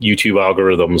the YouTube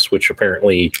algorithms, which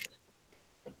apparently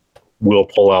will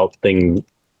pull out things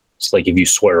like if you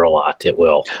swear a lot, it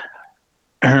will.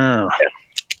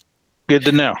 Good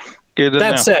to know.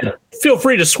 That said, feel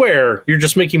free to swear. You're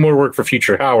just making more work for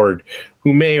future Howard,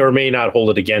 who may or may not hold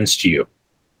it against you.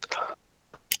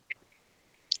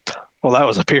 Well, that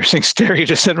was a piercing stare you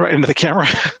just said right into the camera.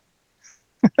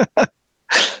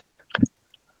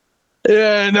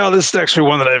 Yeah, no, this is actually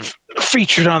one that I've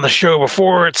featured on the show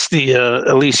before. It's the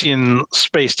Elysian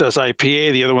Space Dust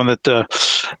IPA, the other one that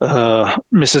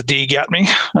Mrs. D got me.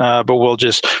 But we'll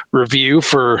just review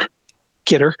for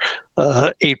Kidder.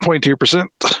 8.2%,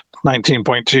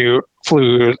 19.2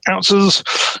 fluid ounces.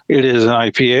 It is an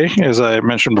IPA, as I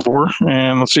mentioned before.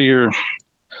 And let's see here.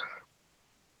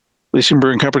 Elysian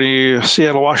Brewing Company,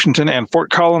 Seattle, Washington, and Fort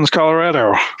Collins,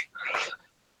 Colorado.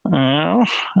 I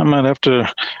might have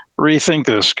to rethink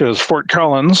this because Fort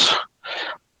Collins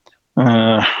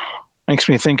makes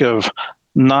me think of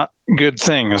not good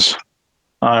things.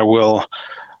 Well,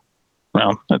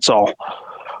 it's all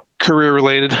career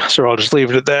related, so I'll just leave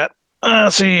it at that.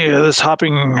 Let's see, the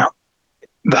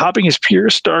hopping is pure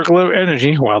Star Glow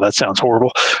energy. Wow, that sounds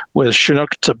horrible. With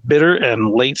Chinook to bitter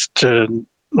and late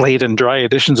and dry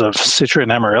additions of Citra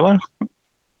and Amarillo.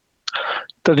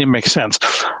 Doesn't even make sense.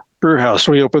 Brewhouse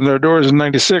reopened their doors in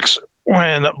 '96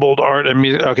 when bold art and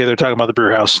music. Okay, they're talking about the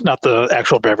brewhouse, not the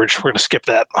actual beverage. We're going to skip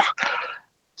that.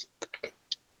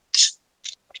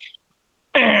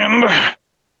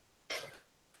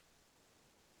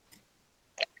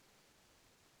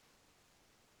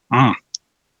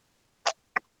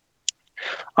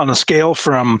 on a scale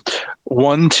from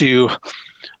 1 to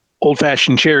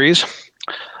old-fashioned cherries,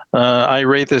 I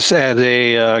rate this as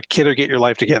a kidder, get your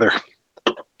life together.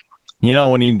 You know,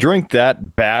 when you drink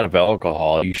that bad of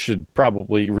alcohol, you should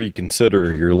probably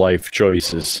reconsider your life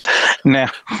choices. Nah.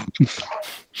 I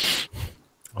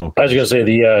was going to say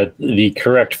the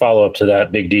correct follow up to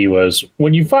that, Big D, was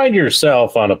when you find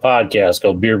yourself on a podcast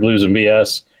called Beer Blues and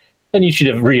BS, then you should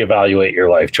reevaluate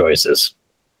your life choices.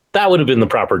 That would have been the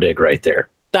proper dig right there.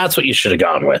 That's what you should have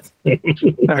gone with.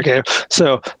 Okay,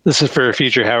 so this is for a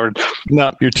future, Howard.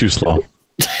 No, you're too slow.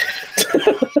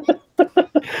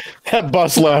 That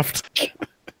bus left.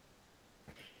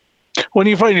 When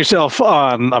you find yourself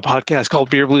on a podcast called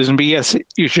Beer Blues and BS,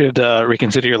 you should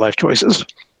reconsider your life choices.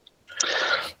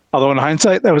 Although in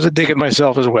hindsight, that was a dig at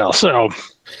myself as well. So,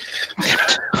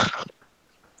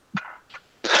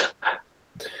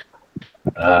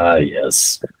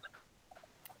 yes.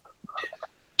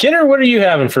 Kidder, what are you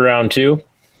having for round 2?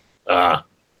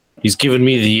 He's giving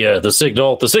me the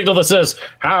signal that says,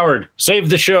 Howard, save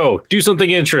the show, do something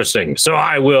interesting. So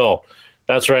I will.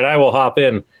 That's right, I will hop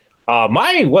in.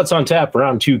 My What's on Tap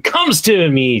round 2 comes to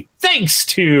me thanks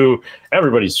to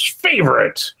everybody's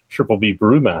favorite Triple B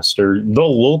Brewmaster, the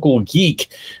local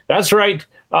geek. That's right.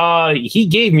 He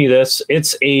gave me this.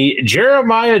 It's a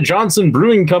Jeremiah Johnson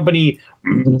Brewing Company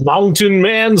Mountain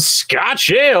Man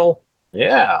Scotch Ale.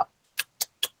 Yeah.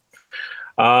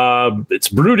 It's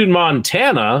brewed in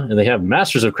Montana, and they have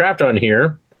Masters of Craft on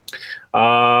here.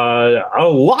 A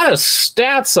lot of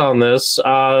stats on this.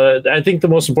 I think the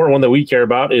most important one that we care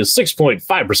about is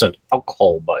 6.5%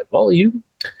 alcohol by volume.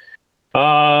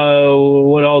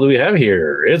 What all do we have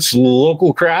here? It's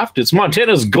local craft. It's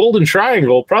Montana's Golden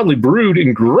Triangle, proudly brewed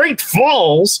in Great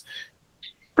Falls.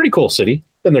 Pretty cool city.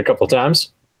 Been there a couple of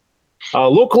times.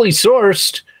 Locally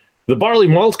sourced. The barley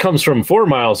malt comes from 4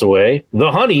 miles away.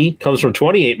 The honey comes from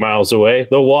 28 miles away.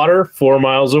 The water, 4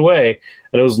 miles away.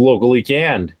 And it was locally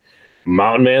canned.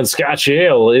 Mountain Man Scotch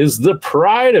Ale is the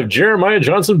pride of Jeremiah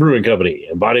Johnson Brewing Company,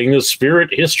 embodying the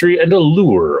spirit, history, and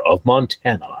allure of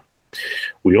Montana.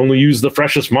 We only use the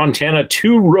freshest Montana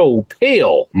 2-row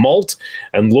pale malt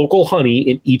and local honey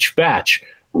in each batch.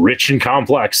 Rich and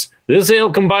complex, this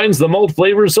ale combines the malt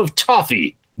flavors of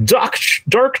toffee, dark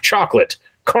chocolate,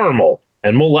 caramel,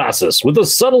 and molasses with a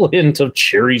subtle hint of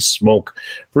cherry smoke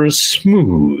for a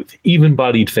smooth,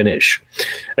 even-bodied finish.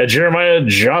 At Jeremiah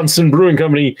Johnson Brewing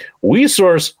Company, we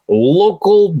source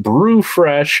local brew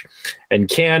fresh and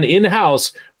can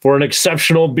in-house for an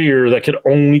exceptional beer that could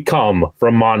only come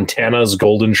from Montana's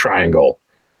Golden Triangle.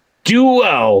 Do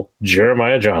well,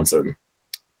 Jeremiah Johnson.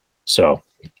 So,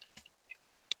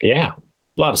 yeah,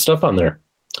 a lot of stuff on there.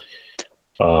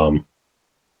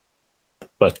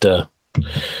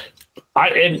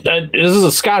 This is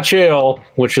a Scotch ale,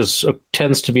 which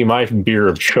tends to be my beer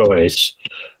of choice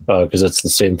because it's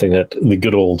the same thing that the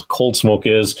good old Cold Smoke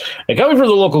is. And coming from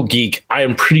the local geek, I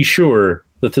am pretty sure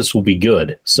that this will be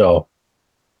good. So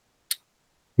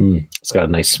it's got a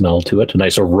nice smell to it, a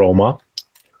nice aroma.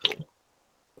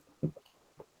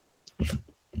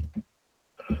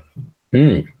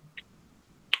 Oh,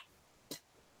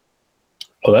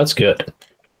 that's good.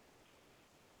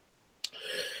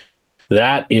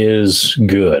 That is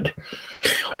good.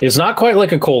 It's not quite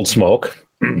like a Cold Smoke,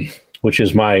 which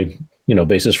is my,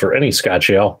 basis for any Scotch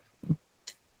ale.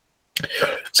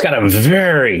 It's got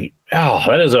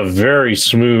that is a very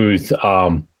smooth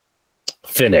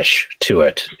finish to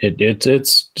it.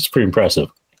 It's pretty impressive.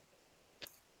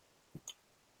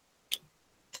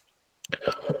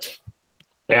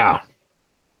 Yeah.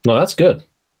 No, that's good.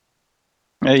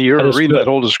 Hey, you're reading that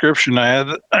whole description.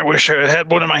 I wish I had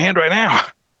one in my hand right now.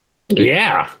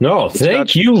 Yeah, no,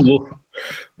 thank you.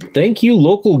 Thank you,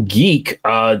 local geek.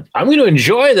 I'm going to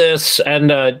enjoy this.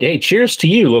 And hey, cheers to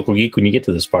you, local geek, when you get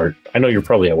to this part. I know you're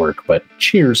probably at work, but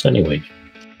cheers anyway.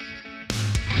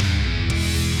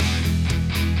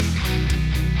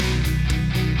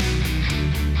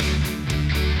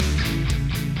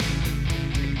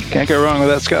 Can't go wrong with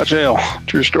that Scotch ale.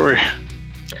 True story.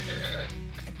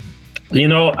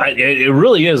 It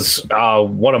really is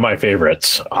one of my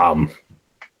favorites.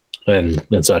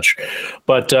 And such,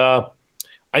 but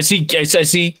I see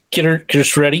Kidder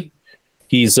just ready.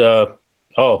 He's that's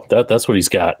what he's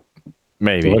got.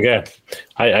 Maybe. Okay,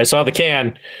 I saw the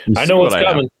can. I know what's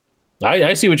coming.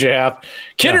 I see what you have,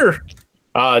 Kidder.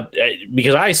 Yeah.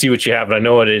 Because I see what you have, and I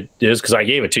know what it is because I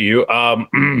gave it to you.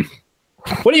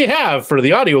 What do you have for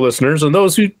the audio listeners and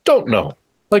those who don't know?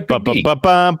 Like I don't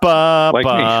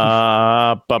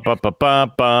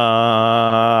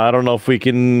know if we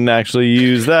can actually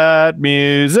use that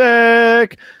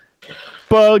music,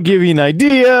 but I'll give you an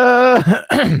idea.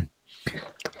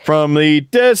 from the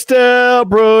Distill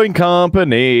Brewing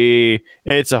Company.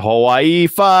 It's a Hawaii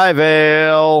 5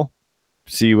 Ale.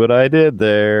 See what I did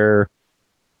there?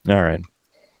 All right.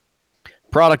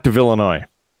 Product of Illinois.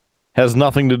 Has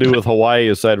nothing to do with Hawaii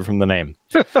aside from the name.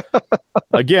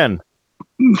 Again,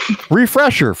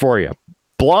 refresher for you.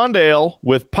 Blonde ale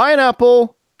with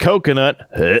pineapple,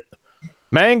 coconut,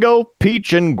 mango,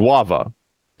 peach, and guava.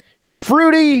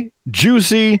 Fruity,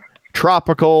 juicy,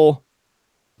 tropical,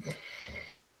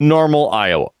 normal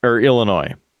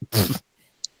Illinois.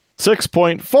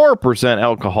 6.4%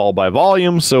 alcohol by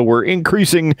volume, so we're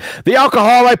increasing the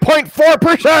alcohol by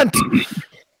 0.4%.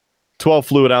 12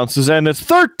 fluid ounces, and it's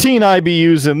 13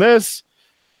 IBUs in this.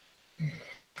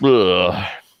 Ugh.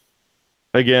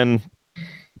 Again,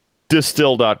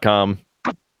 distill.com.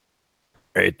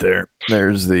 Right there.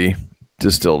 There's the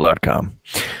distill.com.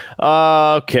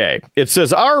 Okay. It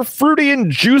says, our fruity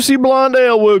and juicy blonde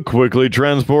ale will quickly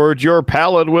transport your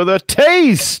palate with a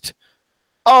taste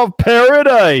of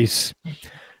paradise.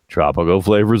 Tropical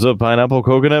flavors of pineapple,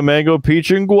 coconut, mango, peach,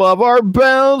 and guava are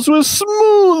balanced with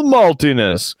smooth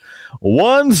maltiness.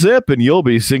 One sip and you'll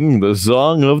be singing the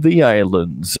song of the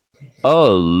islands.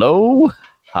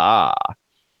 Aloha.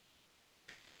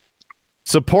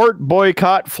 Support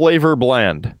boycott flavor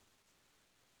blend.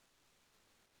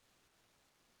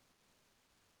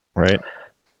 Right?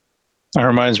 That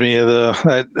reminds me of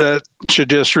that should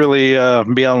just really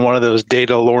be on one of those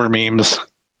data lore memes.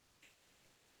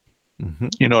 Mm-hmm.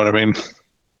 You know what I mean?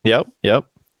 Yep.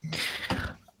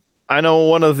 I know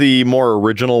one of the more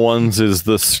original ones is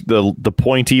the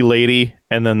pointy lady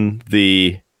and then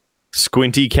the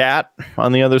squinty cat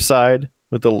on the other side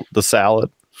with the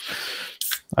salad.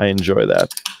 I enjoy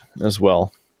that as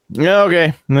well. Yeah,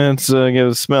 okay. Let's give it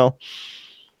a smell.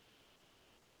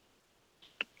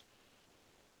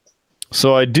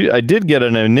 So I did get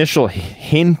an initial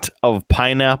hint of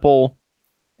pineapple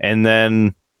and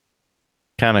then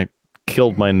kind of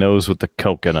killed my nose with the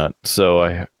coconut. So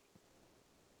I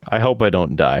hope I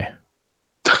don't die.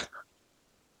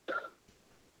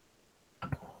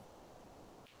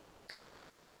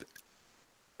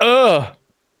 Ugh.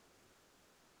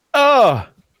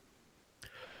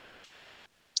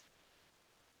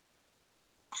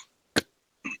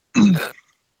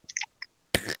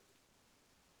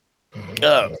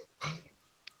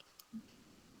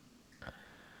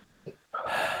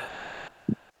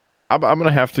 I'm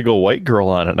gonna have to go white girl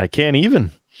on it. I can't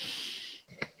even.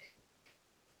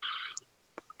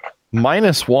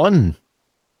 -1.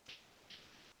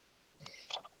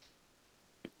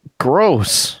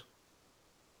 Gross.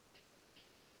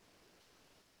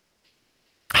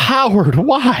 Howard,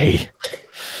 why?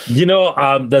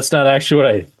 That's not actually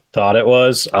what I thought it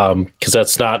was, because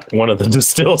that's not one of the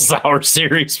Distill Sour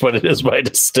series, but it is my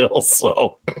Distill.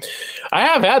 So I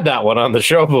have had that one on the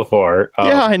show before.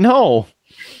 Yeah, I know.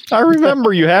 I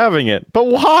remember you having it, but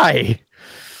why?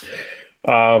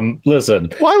 Listen.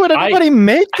 Why would anybody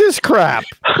make this crap?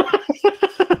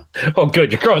 Oh,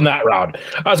 good. You're going that route.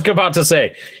 I was about to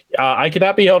say, I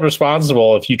cannot be held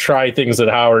responsible if you try things that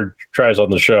Howard tries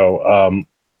on the show.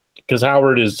 Because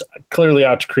Howard is clearly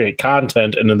out to create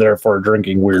content and then therefore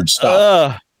drinking weird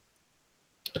stuff.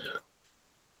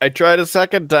 I tried a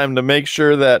second time to make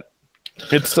sure that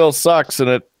it still sucks,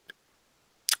 and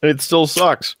it still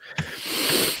sucks.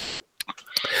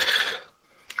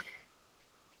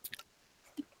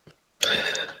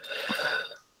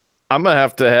 I'm gonna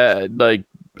have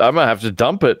to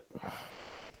dump it.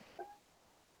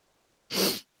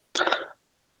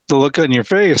 The look on your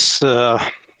face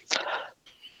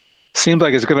seems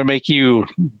like it's going to make you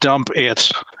dump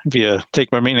it, if you take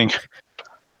my meaning.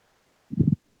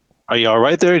 Are you all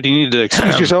right there? Do you need to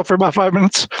excuse yourself for about 5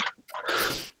 minutes?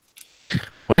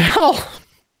 Well,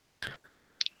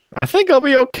 I think I'll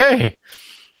be okay.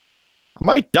 I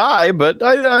might die, but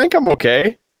I think I'm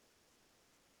okay.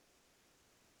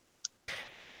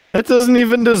 That doesn't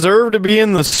even deserve to be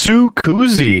in the Sue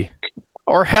Koozie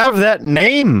or have that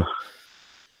name.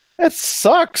 That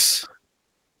sucks.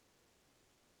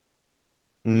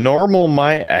 Normal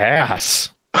my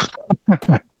ass.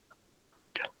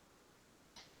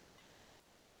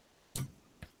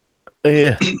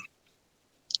 Yeah.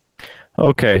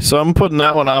 Okay, so I'm putting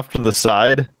that one off to the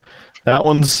side. That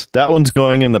one's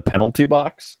going in the penalty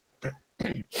box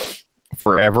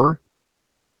forever.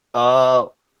 I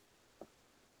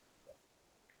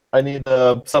need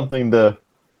something to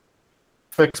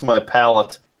fix my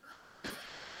palate.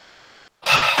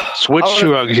 Switch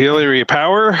to auxiliary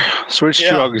power. Switch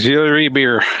to auxiliary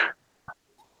beer.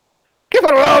 Give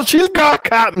it a whirl. She's got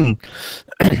cotton.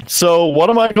 So what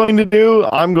am I going to do?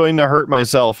 I'm going to hurt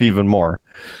myself even more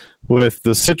with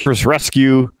the Citrus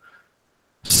Rescue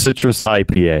citrus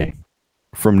IPA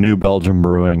from New Belgium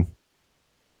Brewing.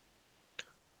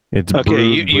 It's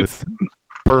brewed with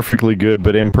perfectly good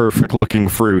but imperfect looking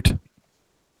fruit.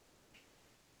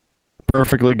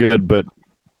 Perfectly good, but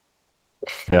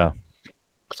yeah.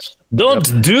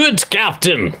 Don't do it,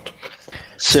 Captain.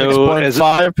 So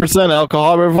 6.5%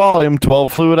 alcohol by volume,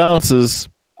 12 fluid ounces.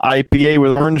 IPA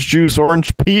with orange juice,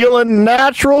 orange peel, and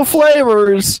natural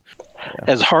flavors.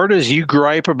 as hard as you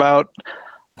gripe about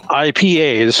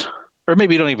IPAs, or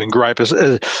maybe you don't even gripe,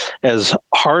 as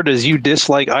hard as you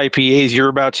dislike IPAs, you're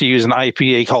about to use an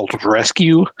IPA called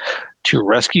Rescue to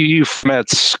rescue you from that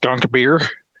skunk beer.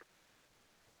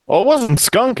 Well, it wasn't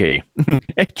skunky.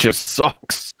 It just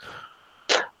sucks.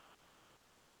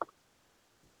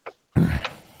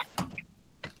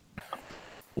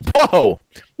 Whoa,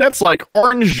 that's like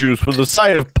orange juice with a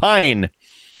side of pine.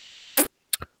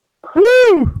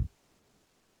 Woo!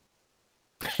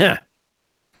 Yeah.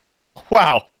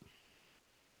 Wow.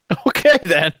 Okay,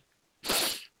 then.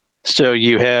 So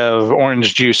you have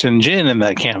orange juice and gin in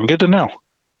that can. Good to know.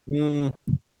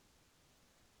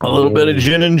 A little bit of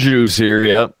gin and juice here,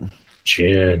 yep.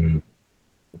 Gin.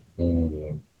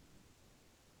 You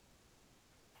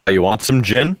want some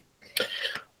gin?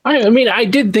 I mean, I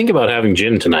did think about having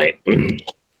gin tonight.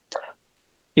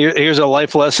 Here's a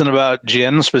life lesson about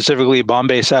gin, specifically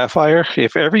Bombay Sapphire.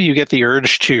 If ever you get the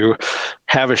urge to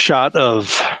have a shot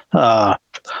of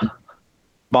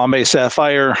Bombay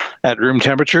Sapphire at room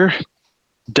temperature,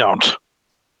 don't.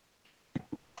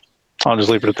 I'll just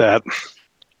leave it at that.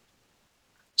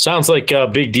 Sounds like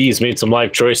Big D's made some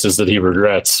life choices that he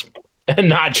regrets. And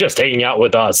not just hanging out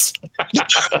with us.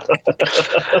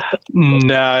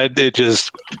 No, it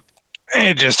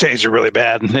just tastes really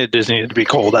bad. It just needed to be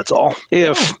cold. That's all.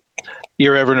 If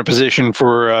you're ever in a position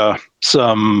for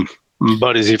some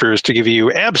buddies of yours to give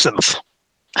you absinthe,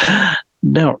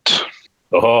 don't.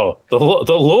 Oh, the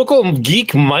local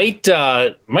geek might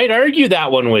argue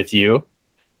that one with you.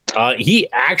 He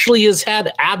actually has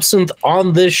had absinthe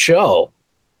on this show.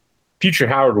 Future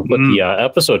Howard will put the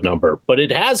episode number, but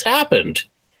it has happened.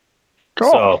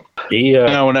 Cool. So he,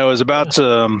 when I was about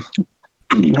to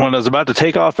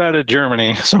take off out of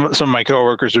Germany, some of my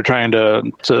coworkers were trying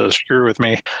to screw with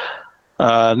me.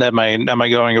 At my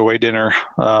going away dinner,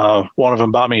 one of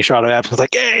them bought me a shot of absinthe.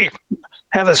 Like, hey,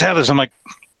 have this. I'm like,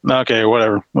 okay,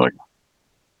 whatever. I'm like,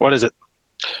 what is it?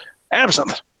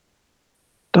 Absinthe.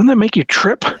 Doesn't that make you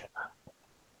trip?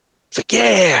 It's like,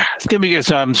 yeah, it's gonna be good.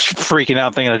 So I'm freaking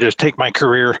out, thinking I'd just take my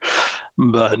career,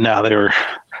 but no, it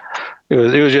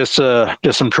was just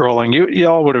some trolling.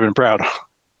 Y'all would have been proud.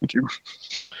 Thank you.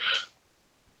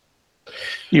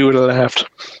 You would have laughed.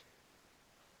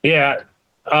 Yeah,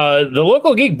 the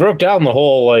local geek broke down the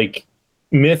whole like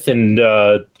myth and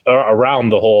around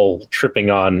the whole tripping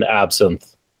on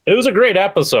absinthe. It was a great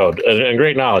episode and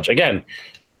great knowledge. Again,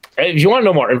 if you want to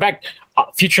know more, in fact,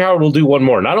 Future Howard will do one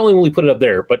more. Not only will he put it up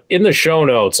there, but in the show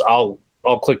notes, I'll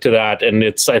click to that, and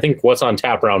it's I think What's on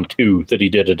Tap round 2 that he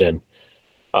did it in.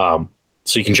 So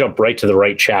you can jump right to the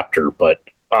right chapter. But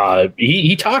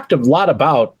he talked a lot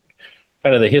about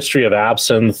kind of the history of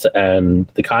absinthe and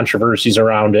the controversies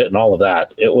around it and all of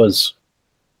that. It was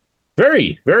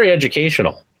very, very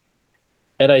educational.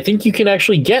 And I think you can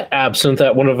actually get absinthe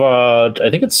at one of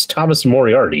I think it's Thomas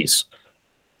Moriarty's.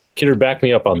 Kidder, back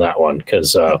me up on that one,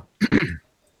 because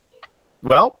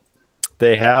well,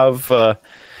 they have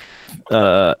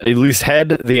at least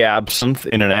had the absinthe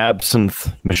in an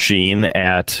absinthe machine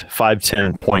at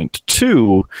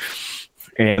 510.2,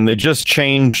 and they just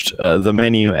changed the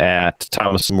menu at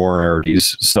Thomas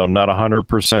Moriarty's, so I'm not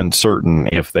 100% certain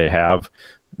if they have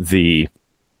the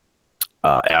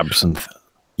absinthe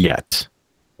yet.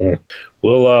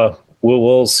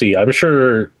 We'll see. I'm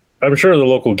sure the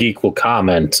local geek will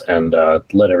comment and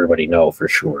let everybody know for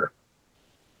sure.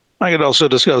 I could also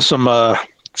discuss some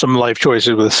life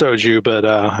choices with soju, but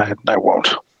I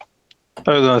won't.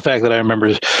 Other than the fact that I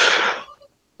remember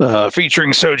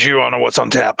featuring soju on a What's on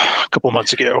Tap a couple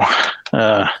months ago.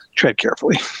 Tread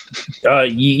carefully.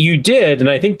 You did,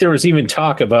 and I think there was even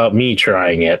talk about me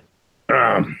trying it.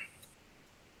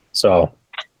 So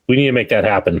we need to make that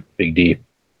happen, Big D.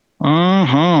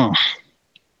 Mm-hmm.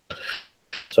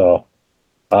 So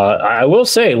I will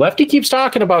say, Lefty keeps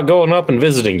talking about going up and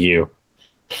visiting you.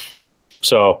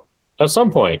 So at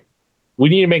some point, we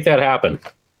need to make that happen.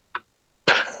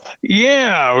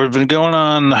 Yeah, we've been going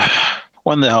on.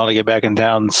 When the hell did I get back in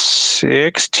town?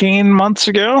 16 months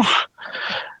ago.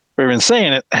 We've been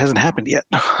saying it hasn't happened yet.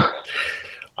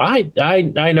 I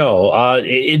know.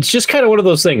 It's just kind of one of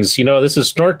those things. You know, this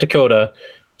is North Dakota,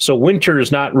 so winter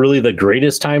is not really the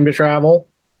greatest time to travel.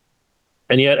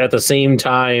 and yet at the same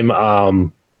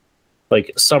time,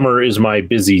 like summer is my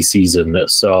busy season,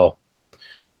 so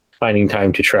finding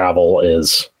time to travel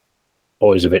is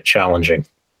always a bit challenging.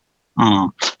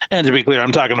 And to be clear,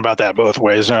 I'm talking about that both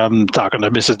ways. I'm talking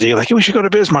to Mrs. D, like, we should go to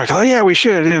Bismarck. Oh, yeah, we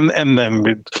should. And then,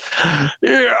 we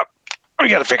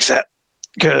got to fix that,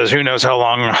 because who knows how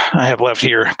long I have left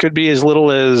here. Could be as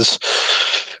little as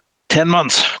 10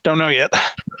 months. Don't know yet.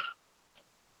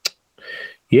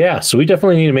 Yeah, so we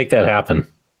definitely need to make that happen.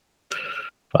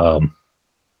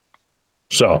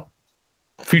 So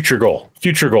future goal.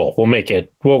 We'll make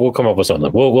it. We'll come up with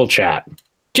something. We'll chat.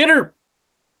 Kidder,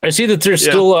 I see that there's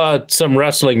still some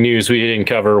wrestling news we didn't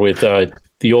cover with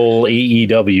the old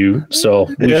AEW. So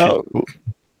we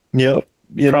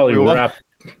should probably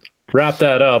wrap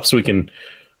that up so we can.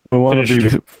 We want to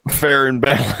be fair and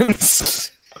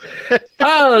balanced.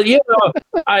 I'm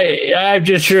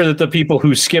just sure that the people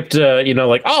who skipped,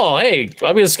 like, oh, hey,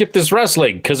 I'm going to skip this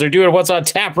wrestling because they're doing What's on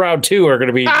Tap Round 2 are going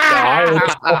to be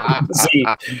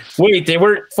wait, they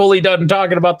weren't fully done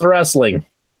talking about the wrestling.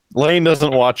 Lane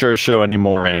doesn't watch our show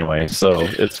anymore anyway, so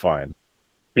it's fine.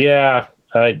 Yeah.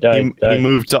 He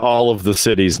moved to all of the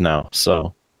cities now,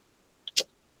 so.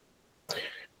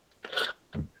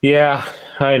 Yeah,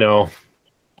 I know.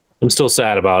 I'm still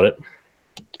sad about it.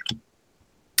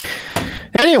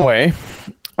 Anyway,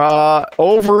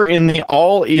 over in the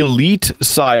all elite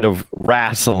side of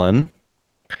wrestling,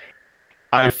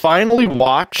 I finally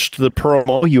watched the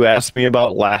promo you asked me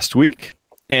about last week,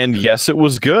 and yes, it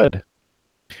was good.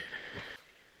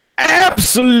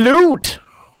 Absolute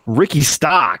Ricky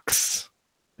Starks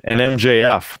and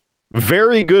MJF.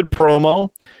 Very good promo.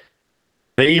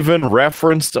 They even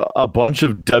referenced a bunch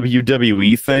of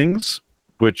WWE things,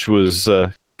 which was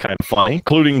kind of funny,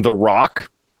 including The Rock.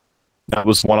 That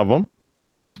was one of them.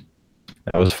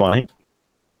 That was funny.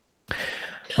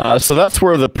 So that's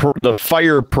where the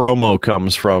fire promo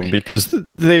comes from, because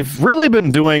they've really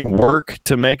been doing work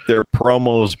to make their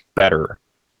promos better.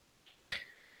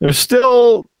 There's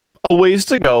still a ways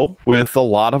to go with a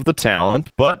lot of the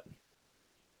talent, but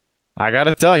I got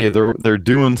to tell you, they're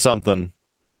doing something.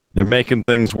 They're making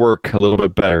things work a little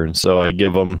bit better, and so I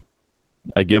give them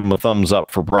a thumbs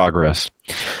up for progress.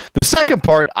 The second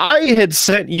part, I had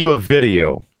sent you a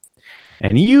video,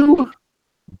 and you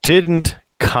didn't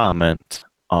comment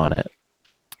on it.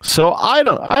 So I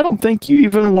don't think you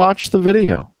even watched the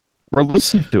video or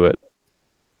listened to it.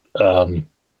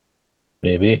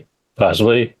 Maybe,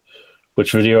 possibly.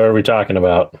 Which video are we talking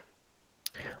about?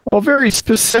 A very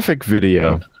specific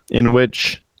video in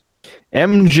which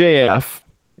MJF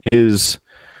is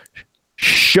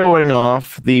showing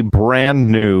off the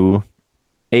brand new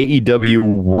AEW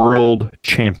World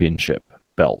Championship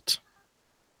belt.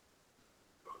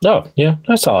 Oh, yeah,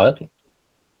 I saw it.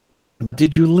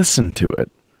 Did you listen to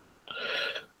it?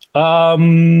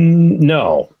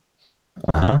 No.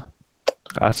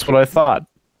 That's what I thought.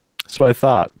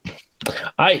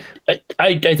 I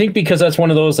think because that's one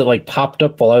of those that like popped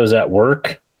up while I was at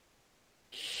work,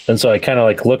 and so I kind of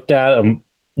like looked at it and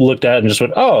just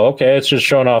went, "Oh, okay, it's just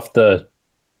showing off the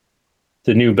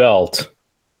new belt."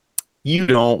 You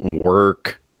don't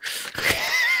work.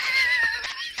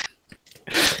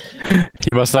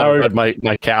 You must not have read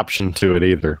my caption to it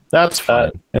either. That's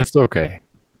fine. It's okay.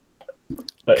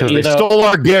 Because they stole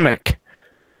our gimmick.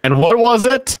 And what was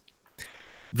it?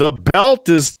 The belt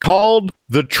is called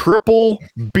the Triple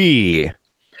B.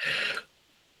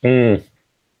 The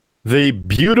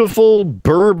beautiful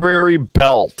Burberry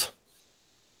belt.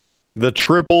 The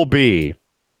Triple B.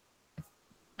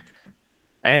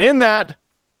 And in that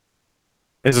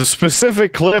is a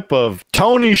specific clip of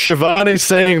Tony Schiavone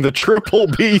saying the Triple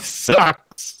B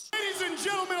sucks. Ladies and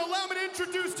gentlemen, allow me to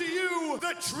introduce to you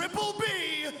the Triple B,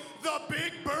 the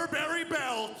big Burberry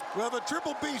belt. Well, the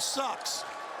Triple B sucks.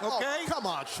 Okay? Oh, come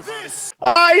on, Schiavone.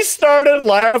 I started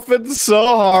laughing so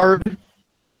hard.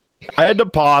 I had to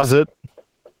pause it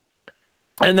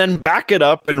and then back it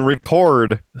up and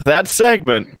record that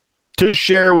segment to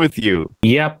share with you.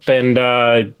 Yep,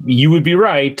 and you would be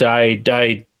right.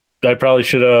 I probably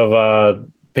should have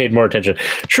paid more attention.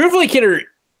 Truthfully, Kidder,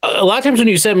 a lot of times when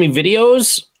you send me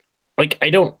videos, like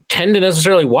I don't tend to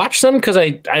necessarily watch them because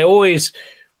I always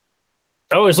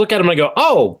look at them and I go,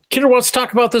 "Oh, Kidder wants to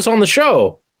talk about this on the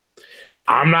show."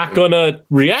 I'm not going to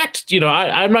react.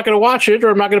 I'm not going to watch it,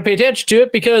 or I'm not going to pay attention to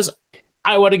it because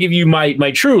I want to give you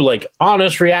my true, like,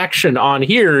 honest reaction on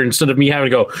here instead of me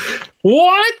having to go,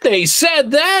 "What? They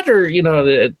said that?" Or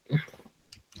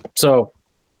so.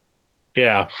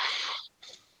 Yeah,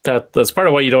 that's part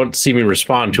of why you don't see me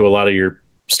respond to a lot of your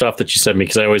stuff that you send me,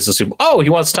 because I always assume, oh, he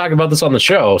wants to talk about this on the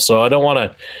show, so I don't want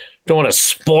to want to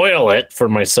spoil it for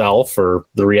myself or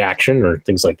the reaction or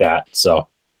things like that. So I'm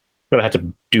gonna have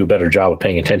to do a better job of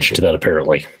paying attention to that.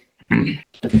 Apparently.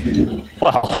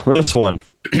 Well, this one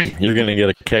you're gonna get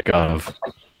a kick out of,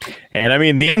 and I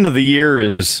mean the end of the year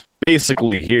is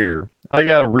basically here. I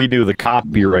gotta redo the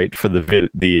copyright for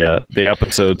the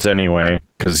episodes anyway,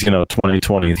 because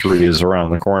 2023 is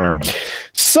around the corner.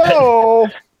 So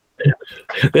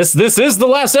this is the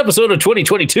last episode of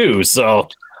 2022. So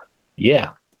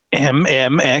yeah,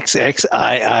 MMXXIII.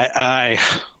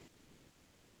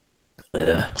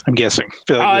 I'm guessing.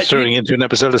 Feel like it's turning into an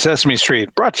episode of Sesame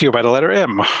Street, brought to you by the letter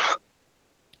M.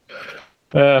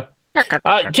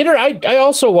 Kidder, I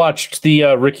also watched the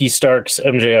Ricky Starks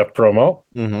MJF promo,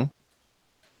 Mm-hmm.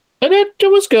 and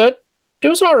it was good. It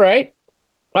was all right.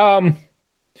 I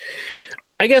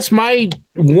guess my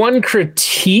one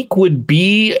critique would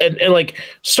be, and like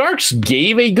Starks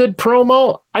gave a good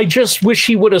promo. I just wish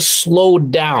he would have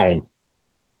slowed down.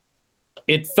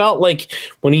 It felt like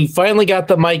when he finally got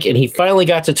the mic and he finally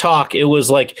got to talk, it was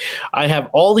like, I have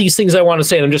all these things I want to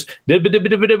say, and I'm just, and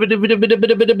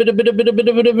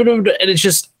it's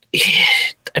just,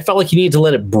 I felt like he needed to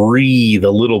let it breathe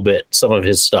a little bit, some of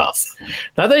his stuff.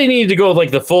 Not that he needed to go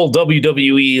like the full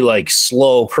WWE, like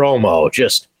slow promo,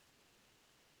 just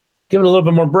give it a little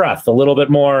bit more breath, a little bit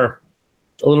more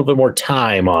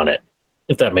time on it,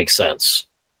 if that makes sense.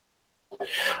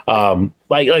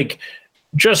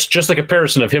 Just the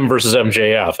comparison of him versus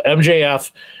MJF.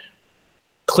 MJF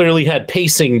clearly had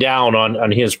pacing down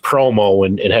on his promo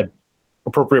and had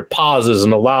appropriate pauses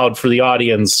and allowed for the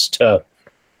audience to,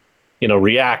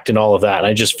 react and all of that. And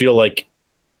I just feel like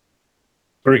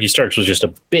Ricky Starks was just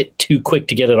a bit too quick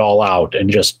to get it all out and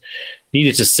just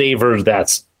needed to savor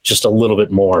that just a little bit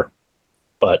more.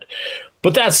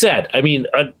 But that said, I mean,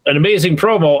 an amazing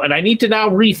promo, and I need to now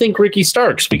rethink Ricky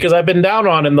Starks because I've been down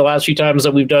on him the last few times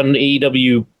that we've done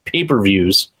AEW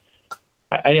pay-per-views.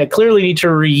 I clearly need to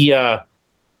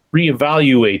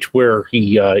reevaluate where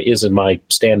he is in my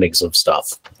standings of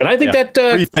stuff. And I think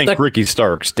rethink Ricky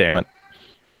Starks, damn it.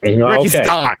 Ricky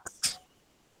Starks.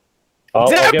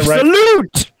 I'll get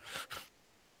right.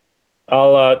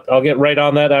 I'll get right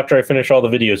on that after I finish all the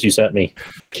videos you sent me.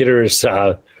 Kidder is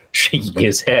shaking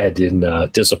his head in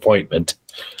disappointment.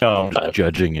 Oh, I'm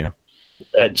judging you.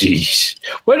 Geez,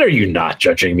 when are you not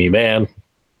judging me, man?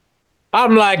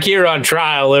 I'm like here on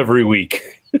trial every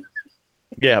week.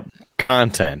 Yeah,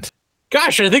 content.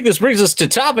 Gosh, I think this brings us to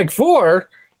topic 4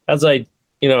 as I,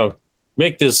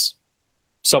 make this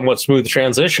somewhat smooth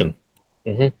transition.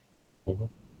 And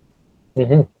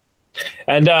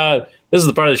this is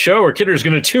the part of the show where Kidder's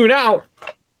going to tune out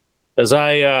as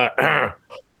I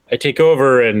take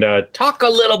over and talk a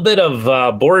little bit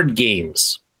of board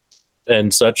games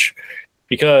and such,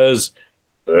 because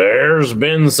there's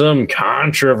been some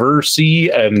controversy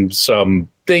and some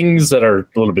things that are a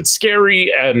little bit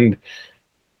scary, and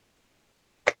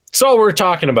it's all we're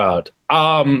talking about.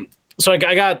 So I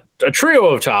got a trio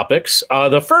of topics.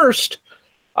 The first,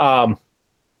 and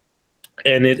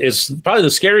it is probably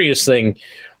the scariest thing.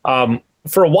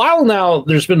 For a while now,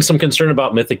 there's been some concern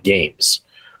about Mythic Games.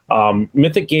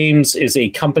 Mythic Games is a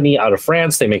company out of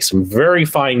France. They make some very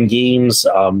fine games.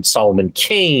 Solomon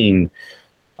Kane,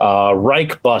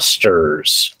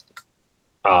 Reichbusters.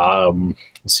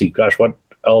 Let's see, gosh, what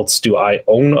else do I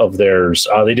own of theirs?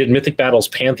 They did Mythic Battles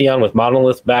Pantheon with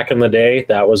Monolith back in the day.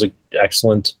 That was an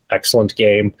excellent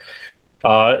game.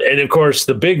 And of course,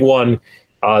 the big one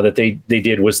that they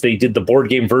did was they did the board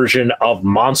game version of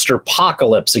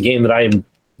Monsterpocalypse, a game that I am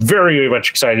very, very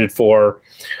much excited for.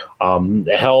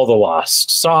 Hell, the Lost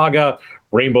Saga,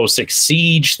 Rainbow Six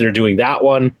Siege, they're doing that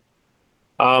one.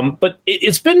 But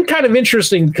it's been kind of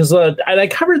interesting because I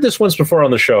covered this once before on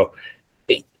the show.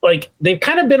 They've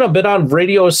kind of been a bit on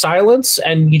radio silence,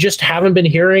 and you just haven't been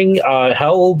hearing.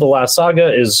 Hell, the Last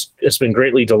Saga has been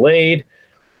greatly delayed.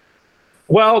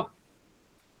 Well,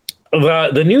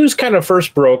 the news kind of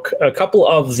first broke. A couple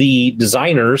of the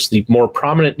designers, the more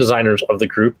prominent designers of the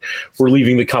group, were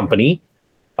leaving the company.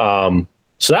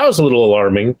 So that was a little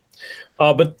alarming.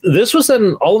 But this was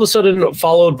then all of a sudden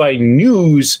followed by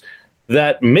news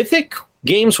that Mythic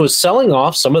Games was selling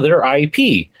off some of their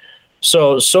IP.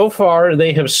 So far,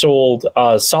 they have sold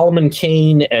Solomon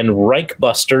Kane and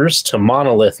Reichbusters to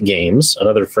Monolith Games,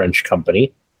 another French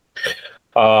company.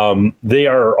 They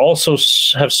are also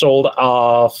have sold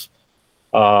off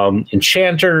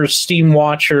Enchanters, Steam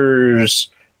Watchers,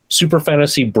 Super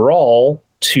Fantasy Brawl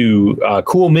to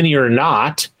Cool Mini or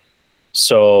Not,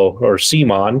 or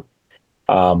CMON.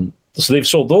 So they've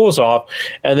sold those off,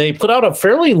 and they put out a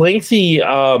fairly lengthy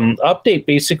update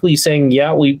basically saying,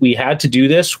 yeah, we had to do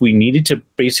this. We needed to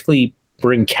basically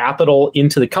bring capital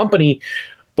into the company,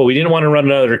 but we didn't want to run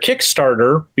another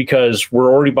Kickstarter because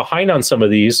we're already behind on some of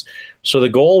these. So the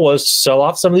goal was to sell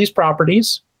off some of these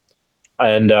properties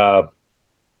and get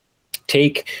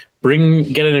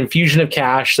an infusion of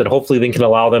cash that hopefully then can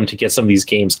allow them to get some of these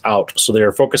games out. So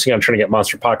they're focusing on trying to get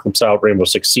Monster Apocalypse out, Rainbow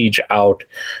Six Siege out,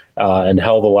 and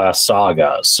Hell the Last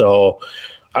Saga. So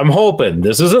I'm hoping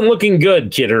this isn't looking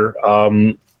good, Kidder.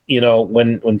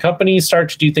 When companies start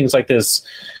to do things like this,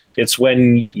 it's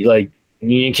when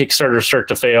Kickstarter start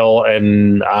to fail,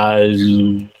 and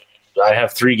I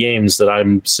have 3 games that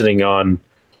I'm sitting on,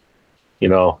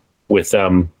 with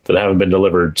them that haven't been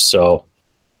delivered. So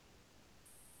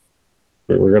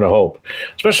we're gonna hope,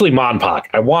 especially Monpok.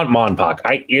 I want Monpok.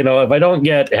 If I don't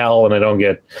get Hell and I don't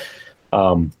get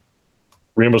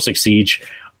Rainbow Six Siege,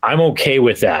 I'm okay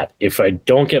with that. If I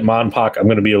don't get Monpok, I'm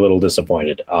going to be a little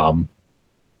disappointed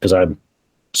because I'm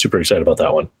super excited about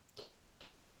that one.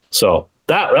 So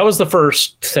that was the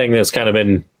first thing that's kind of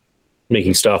been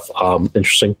making stuff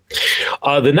interesting.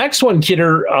 The next one,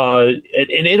 Kidder,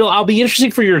 and I'll be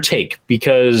interesting for your take,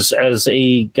 because as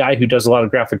a guy who does a lot of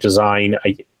graphic design,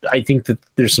 I think that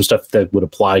there's some stuff that would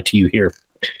apply to you here.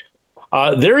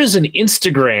 There is an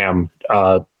Instagram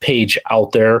page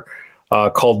out there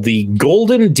called the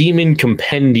Golden Demon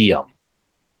Compendium.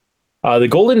 The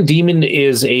Golden Demon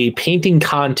is a painting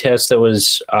contest that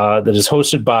is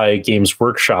hosted by Games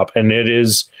Workshop, and it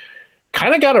is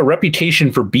kind of got a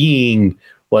reputation for being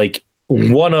like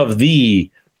one of the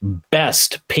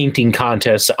best painting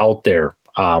contests out there.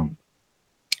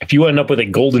 If you end up with a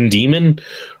Golden Demon,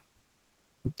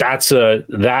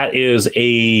 that is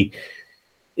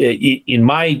in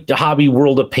my hobby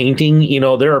world of painting,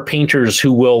 there are painters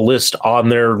who will list on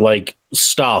their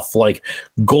stuff like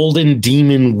Golden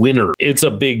Demon winner. It's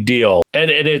a big deal, and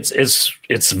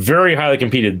it's very highly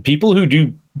competed. People who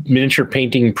do miniature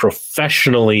painting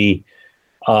professionally,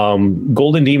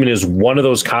 Golden Demon is one of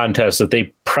those contests that they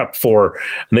prep for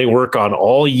and they work on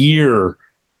all year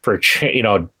for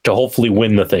to hopefully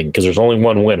win the thing, because there's only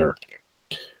one winner.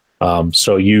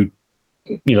 So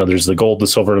there's the gold, the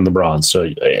silver, and the bronze.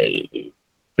 So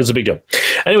it's a big deal.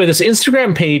 Anyway, this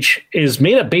Instagram page is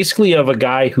made up basically of a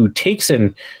guy who takes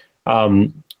in,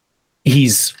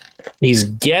 he's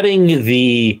getting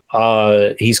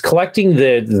he's collecting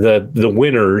the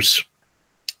winners,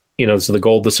 so the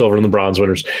gold, the silver, and the bronze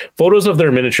winners, photos of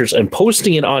their miniatures, and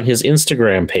posting it on his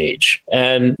Instagram page.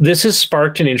 And this has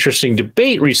sparked an interesting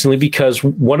debate recently, because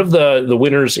one of the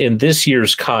winners in this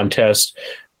year's contest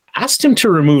asked him to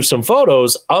remove some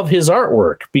photos of his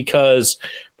artwork, because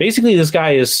basically this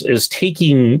guy is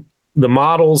taking the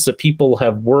models that people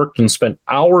have worked and spent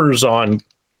hours on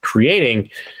creating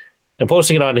and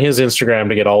posting it on his Instagram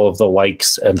to get all of the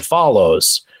likes and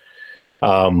follows,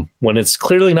 when it's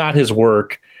clearly not his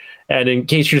work. And in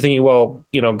case you're thinking, well,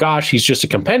 gosh, he's just a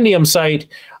compendium site,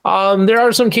 there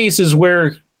are some cases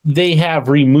where they have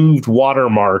removed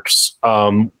watermarks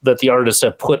that the artists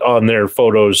have put on their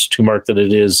photos to mark that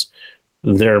it is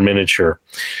their miniature.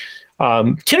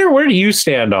 Kidder, where do you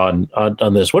stand on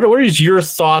this? What is your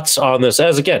thoughts on this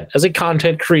as a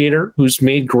content creator who's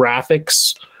made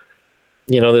graphics?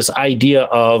 This idea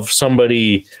of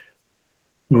somebody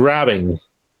grabbing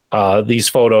these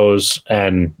photos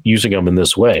and using them in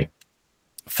this way.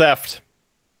 Theft.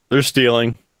 They're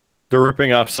stealing. They're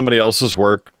ripping off somebody else's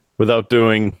work without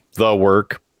doing the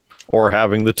work or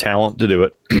having the talent to do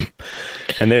it.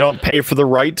 And they don't pay for the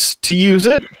rights to use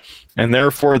it. And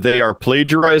therefore they are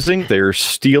plagiarizing. They're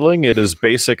stealing. It is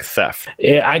basic theft.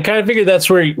 Yeah, I kind of figured that's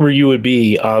where you would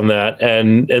be on that.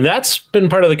 And that's been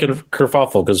part of the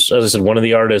kerfuffle, because, as I said, one of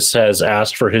the artists has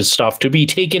asked for his stuff to be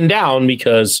taken down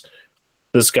because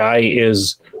this guy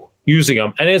is using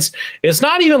them. And it's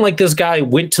not even like this guy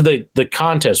went to the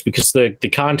contest, because the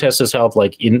contest is held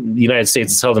in the United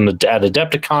States. It's held at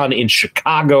Adepticon in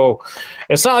Chicago.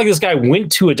 It's not like this guy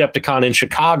went to Adepticon in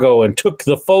Chicago and took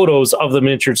the photos of the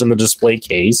miniatures in the display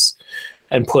case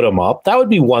and put them up. That would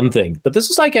be one thing. But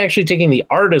this is actually taking the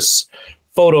artists'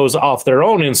 photos off their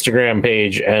own Instagram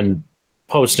page and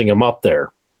posting them up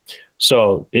there.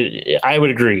 So I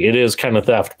would agree. It is kind of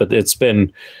theft, but it's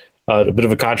been a bit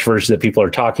of a controversy that people are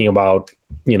talking about,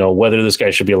 whether this guy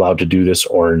should be allowed to do this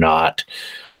or not.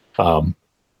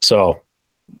 So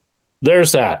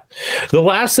there's that. The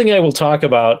last thing I will talk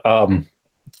about,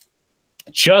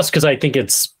 just because I think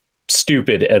it's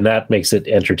stupid and that makes it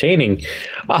entertaining,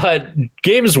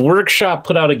 Games Workshop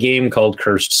put out a game called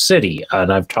Cursed City,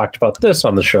 and I've talked about this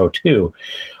on the show too.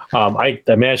 I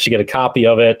managed to get a copy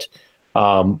of it.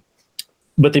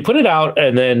 But they put it out,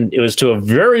 and then it was to a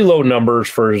very low numbers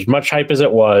for as much hype as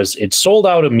it was. It sold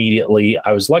out immediately.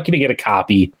 I was lucky to get a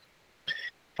copy.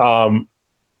 And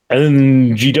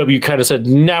then GW kind of said,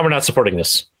 "No, we're not supporting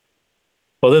this."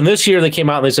 Well, then this year they came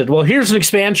out and they said, "Well, here's an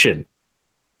expansion."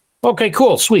 Okay,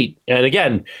 cool, sweet. And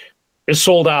again, it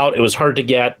sold out. It was hard to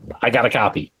get. I got a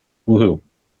copy. Woohoo!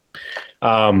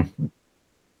 And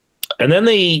then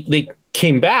they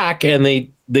came back and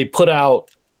they put out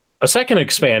a second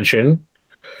expansion.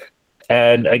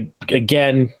 And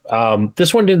again,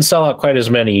 this one didn't sell out quite as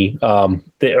many,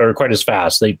 or quite as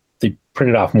fast. They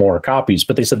printed off more copies,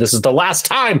 but they said this is the last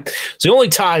time. It's the only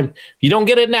time. If you don't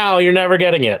get it now, you're never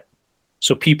getting it.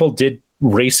 So people did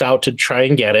race out to try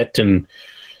and get it and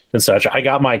such. I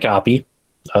got my copy.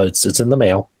 It's in the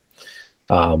mail.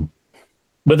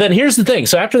 But then here's the thing.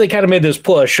 So after they kind of made this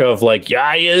push of like,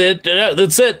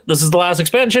 that's it. This is the last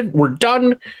expansion. We're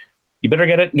done. You better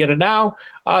get it now.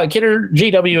 Kidder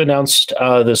GW announced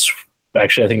this.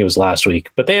 Actually, I think it was last week,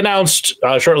 but they announced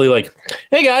shortly, like,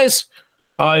 "Hey guys,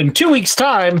 in 2 weeks'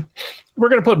 time, we're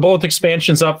going to put both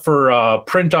expansions up for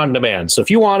print on demand. So if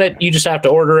you want it, you just have to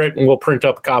order it, and we'll print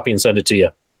up a copy and send it to you."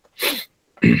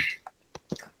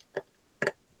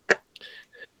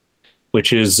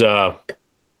 Which is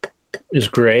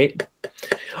great.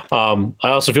 I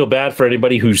also feel bad for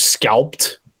anybody who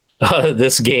scalped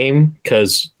this game,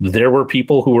 because there were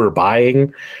people who were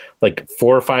buying like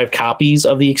 4 or 5 copies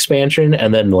of the expansion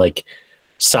and then like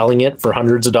selling it for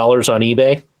hundreds of dollars on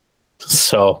eBay.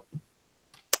 So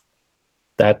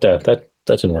that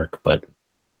didn't work, but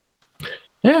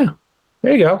yeah,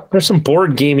 there you go. There's some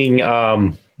board gaming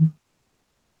kind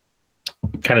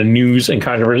of news and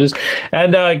controversies.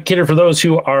 And Kidder, for those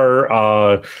who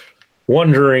are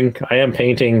wondering, I am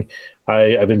painting.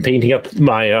 I've been painting up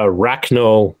my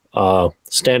Arachno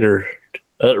standard,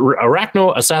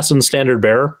 Arachno Assassin Standard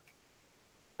Bearer,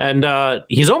 and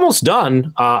he's almost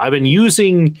done. I've been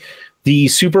using the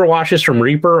super washes from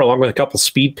Reaper along with a couple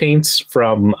speed paints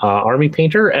from Army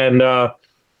Painter, and I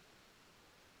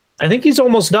think he's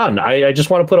almost done. I just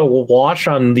want to put a wash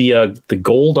on the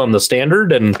gold on the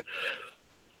standard, and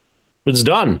it's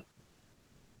done.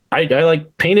 I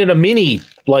like painted a mini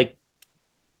like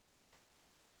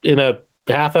in a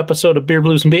half episode of Beer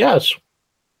Blues and BS.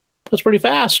 That's pretty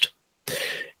fast.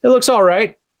 It looks all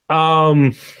right.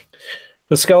 The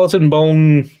skeleton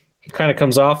bone kind of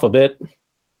comes off a bit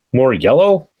more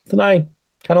yellow than I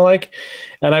kind of like.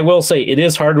 And I will say it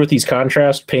is hard with these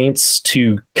contrast paints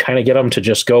to kind of get them to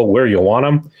just go where you want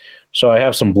them. So I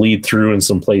have some bleed through in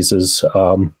some places.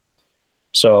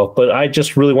 But I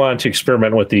just really wanted to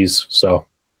experiment with these. So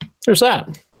there's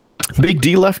that. Big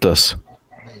D left us.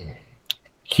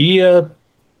 He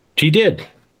did.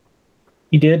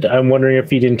 He did. I'm wondering if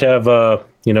he didn't have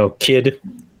kid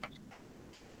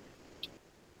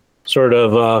sort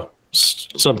of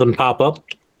something pop up.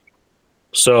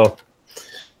 So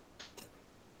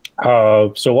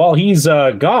while he's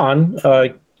gone,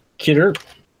 Kidder,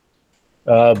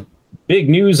 big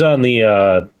news on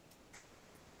the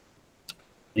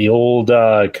old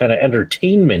kind of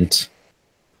entertainment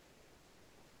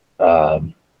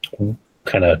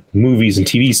kind of movies and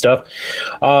TV stuff.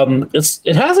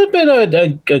 It hasn't been a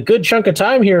good chunk of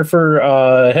time here for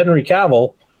Henry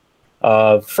Cavill.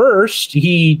 First,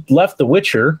 he left the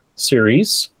Witcher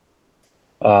series,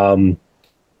 partially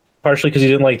because he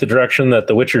didn't like the direction that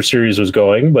the Witcher series was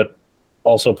going, but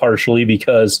also partially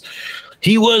because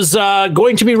he was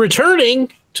going to be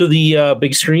returning to the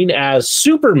big screen as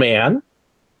Superman.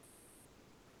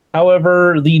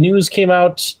 However, the news came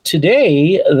out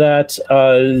today that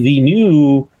the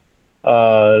new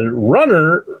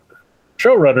showrunners,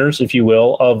 if you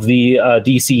will, of the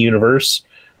DC universe,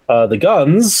 the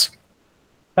Guns,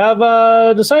 have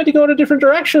decided to go in a different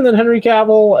direction than Henry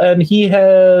Cavill, and he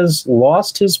has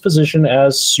lost his position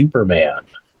as Superman.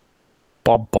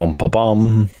 Bum, bum, bum,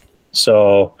 bum.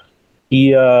 So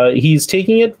he's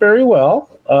taking it very well,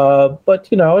 but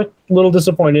a little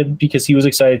disappointed because he was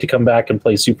excited to come back and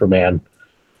play Superman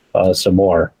some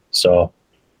more. So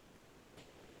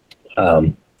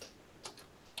kind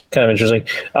of interesting.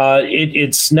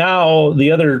 It's now the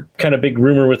other kind of big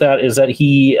rumor with that is that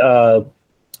he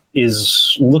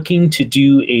is looking to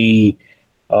do a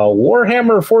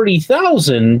Warhammer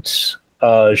 40,000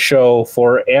 show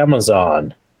for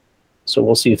Amazon. So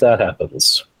we'll see if that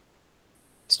happens.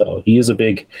 So he is a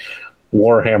big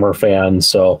Warhammer fan.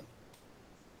 So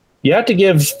you have to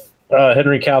give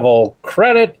Henry Cavill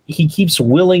credit. He keeps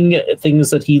willing things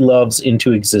that he loves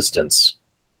into existence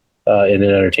in an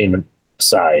entertainment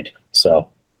side. So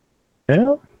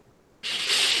yeah,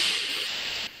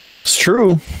 it's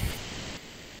true.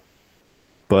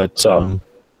 But I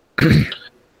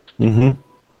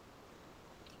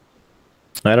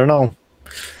don't know.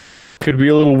 Could be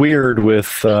a little weird with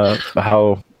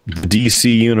how the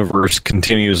DC universe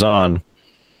continues on.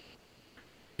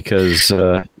 Because,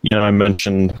 I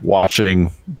mentioned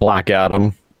watching Black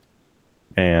Adam,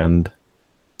 and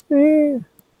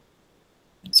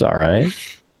it's all right.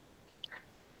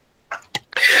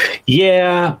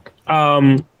 Yeah,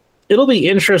 it'll be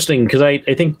interesting because I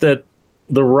think that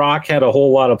The Rock had a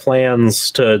whole lot of plans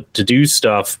to do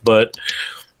stuff, but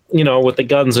with the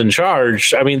guns in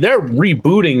charge, I mean, they're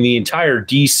rebooting the entire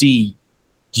DC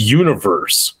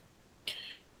universe.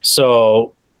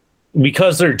 So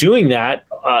because they're doing that,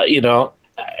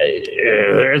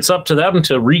 it's up to them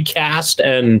to recast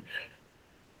and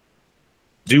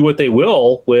do what they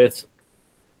will with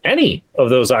any of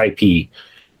those IP.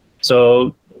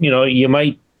 So, you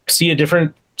might see a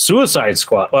different Suicide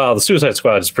Squad. Well, the Suicide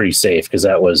Squad is pretty safe because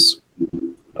that was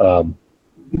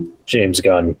James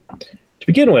Gunn to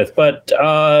begin with. But,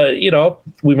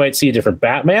 we might see a different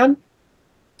Batman.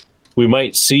 We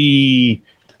might see,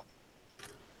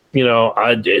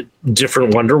 a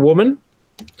different Wonder Woman.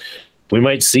 We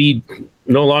might see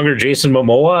no longer Jason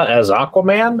Momoa as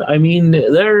Aquaman. I mean,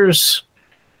 it'll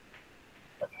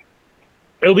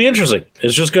be interesting.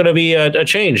 It's just going to be a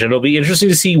change, and it'll be interesting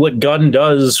to see what Gunn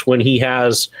does when he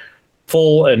has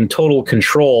full and total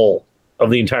control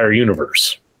of the entire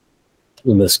universe.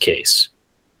 In this case,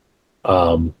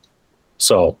 so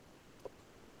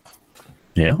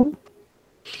yeah.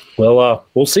 Well,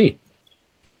 we'll see.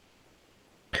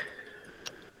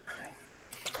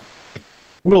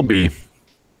 Will be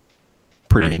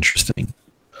pretty interesting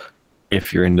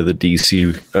if you're into the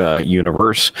DC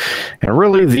universe. And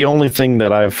really, the only thing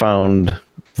that I've found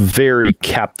very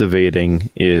captivating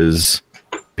is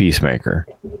Peacemaker.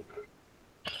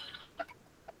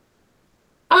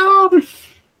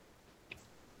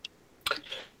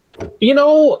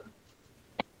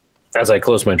 As I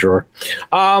close my drawer,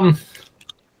 and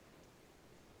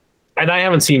I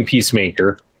haven't seen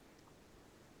Peacemaker.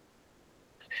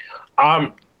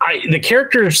 The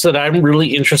characters that I'm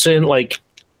really interested in, like,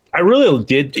 I really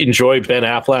did enjoy Ben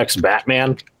Affleck's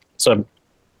Batman, so I'm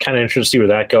kind of interested to see where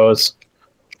that goes.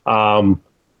 I'm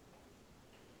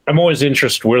always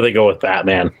interested where they go with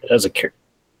Batman as a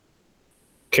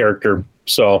character,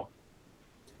 so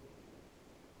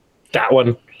that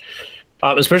one,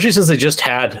 especially since they just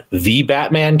had The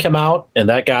Batman come out, and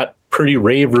that got pretty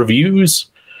rave reviews,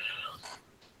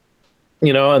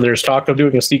 and there's talk of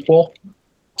doing a sequel.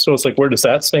 So it's like, where does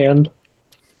that stand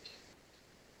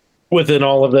within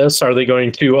all of this? Are they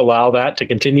going to allow that to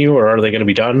continue, or are they going to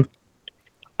be done?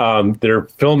 They're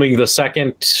filming the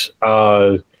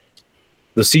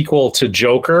sequel to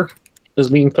Joker is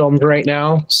being filmed right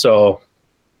now. So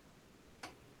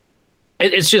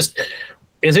it's interesting.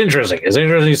 It's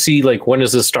interesting to see, like, when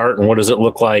does this start and what does it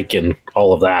look like and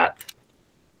all of that.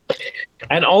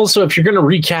 And also, if you're going to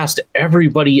recast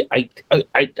everybody, I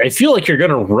feel like you're going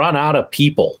to run out of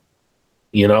people,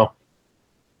 to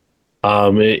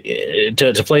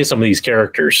play some of these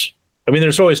characters. I mean,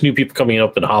 there's always new people coming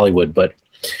up in Hollywood, but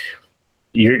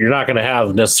you're not going to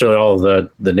have necessarily all of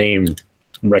the name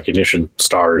recognition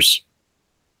stars.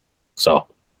 So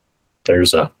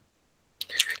there's that.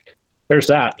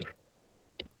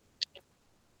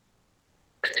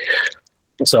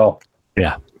 So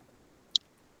yeah.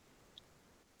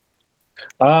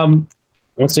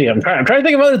 Let's see. I'm trying to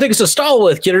think of other things to stall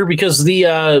with, Kidder, because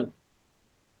the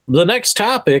next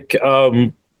topic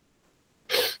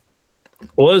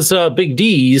was Big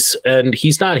D's, and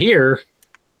he's not here.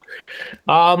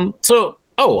 Here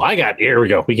we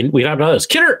go. We have another.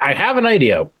 Kidder, I have an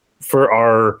idea for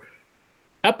our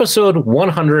episode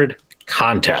 100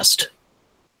 contest.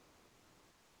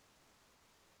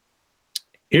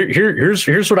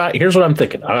 Here's what I'm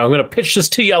thinking. I'm going to pitch this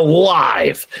to you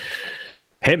live.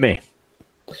 Hit me.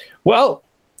 Well,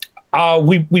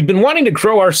 we've been wanting to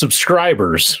grow our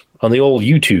subscribers on the old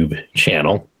YouTube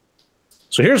channel.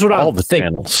 So here's what I'm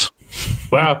thinking. Channels.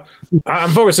 Well, I'm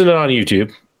focusing it on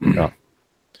YouTube. No.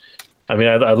 I mean,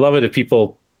 I'd love it if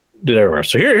people did everywhere.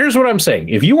 So here's what I'm saying.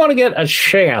 If you want to get a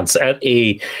chance at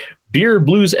a Beer,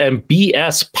 Blues, and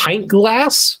BS pint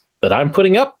glass that I'm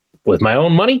putting up with my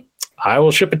own money, I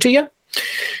will ship it to you.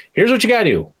 Here's what you got to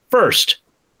do. First,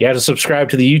 you have to subscribe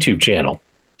to the YouTube channel.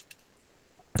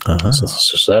 Uh-huh.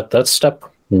 So that's step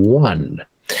one.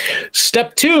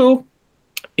 Step two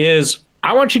is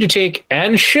I want you to take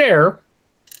and share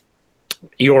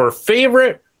your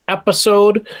favorite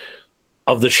episode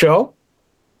of the show,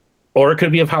 or it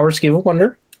could be of Howard's Game of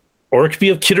Wonder, or it could be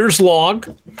of Kidder's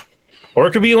Log, or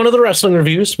it could be one of the wrestling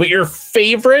reviews, but your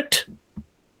favorite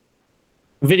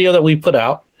video that we put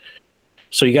out.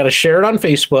 So you got to share it on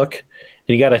Facebook, and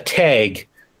you got to tag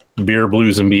Beer,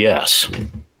 Blues, and BS.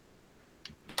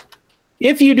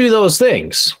 if you do those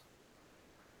things,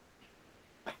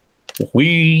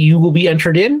 you will be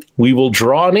entered in. We will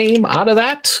draw a name out of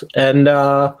that, and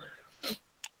that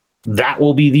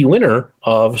will be the winner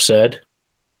of said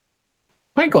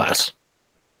pint glass.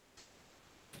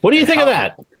 What do you think of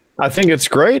that? I think it's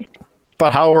great,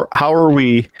 but how are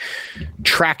we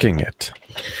tracking it?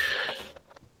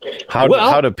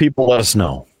 How do people let us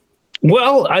know?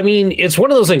 Well, I mean, it's one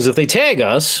of those things. If they tag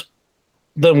us,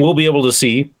 then we'll be able to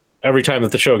see every time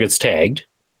that the show gets tagged.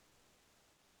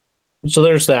 So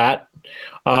there's that.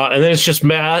 And then it's just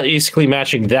basically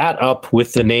matching that up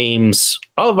with the names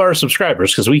of our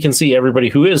subscribers, because we can see everybody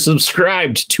who is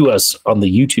subscribed to us on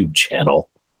the YouTube channel.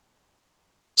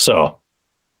 So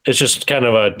it's just kind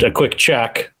of a quick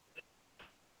check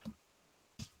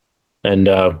and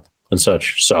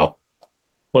such. So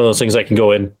one of those things I can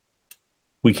go in.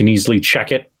 We can easily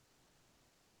check it,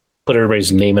 put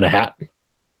everybody's name in a hat,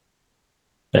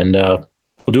 and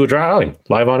we'll do a drawing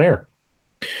live on air.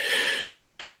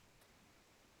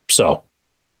 So,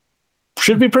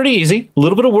 should be pretty easy. A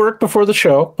little bit of work before the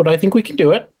show, but I think we can do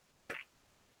it.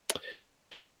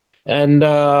 And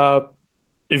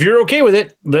if you're okay with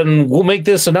it, then we'll make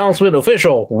this announcement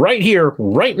official right here,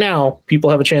 right now.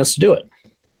 People have a chance to do it.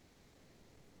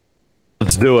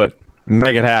 Let's do it.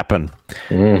 Make it happen.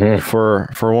 For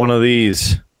one of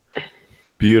these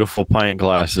beautiful pint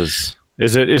glasses.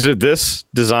 Is it this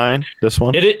design? This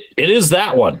one? It is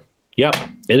that one. Yep.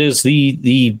 It is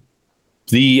the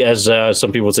as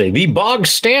some people would say, the bog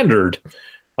standard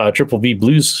Triple B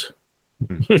Blues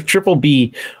Triple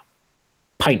B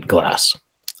pint glass.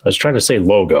 I was trying to say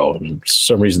logo, and for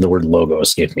some reason the word logo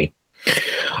escaped me.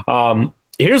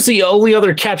 Here's the only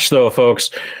other catch, though, folks.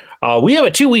 We have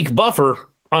a 2-week buffer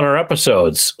on our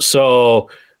episodes, so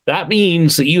that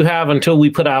means that you have until we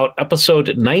put out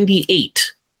episode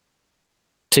 98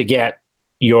 to get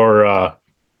your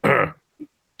to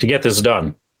get this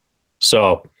done.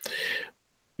 So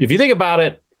if you think about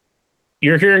it,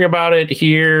 you're hearing about it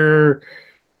here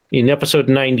in episode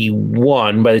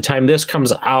 91. By the time this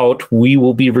comes out, we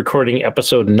will be recording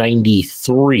episode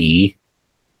 93.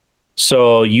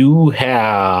 So you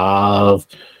have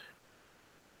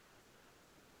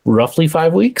roughly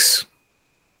 5 weeks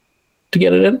to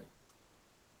get it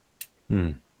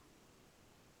in.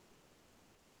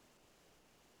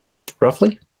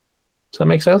 Roughly. Does that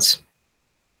make sense?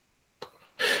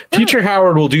 Future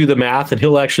Howard will do the math, and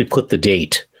he'll actually put the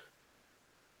date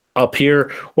up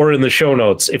here or in the show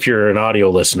notes if you're an audio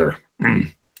listener.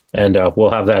 And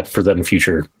we'll have that for then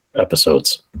future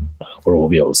episodes where we'll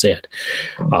be able to say it.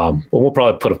 But we'll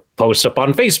probably put a post up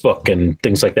on Facebook and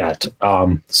things like that.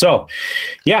 So,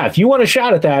 yeah, if you want a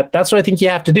shot at that, that's what I think you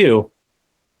have to do.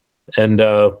 And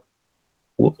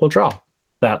we'll draw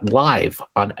that live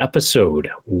on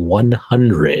episode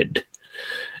 100.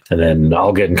 And then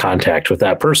I'll get in contact with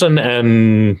that person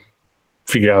and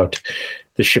figure out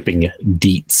the shipping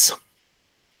deets.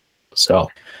 So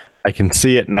I can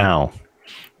see it now.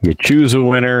 You choose a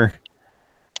winner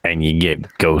and you get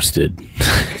ghosted.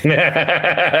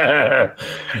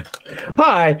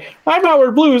 Hi, I'm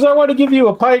Howard Blues. I want to give you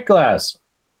a pint glass.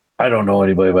 I don't know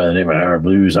anybody by the name of Howard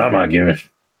Blues. I'm not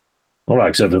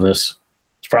accepting this.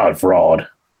 It's probably fraud.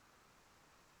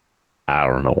 I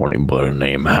don't know anybody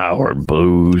named Howard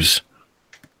Blues.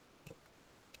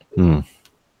 Big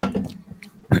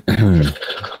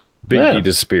Yeah. E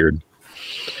disappeared.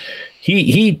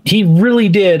 He really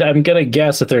did. I'm gonna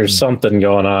guess that there's something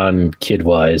going on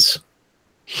kid-wise.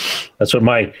 That's what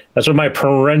my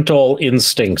parental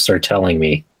instincts are telling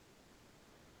me.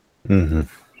 That's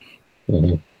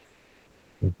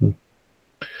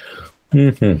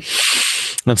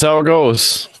how it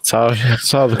goes.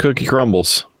 That's how the cookie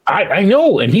crumbles. I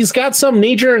know, and he's got some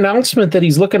major announcement that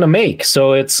he's looking to make.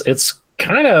 So it's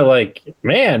kind of like,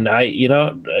 man, I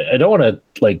don't want to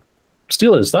like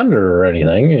steal his thunder or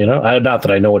anything, not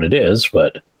that I know what it is,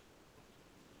 but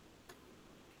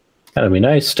it'd be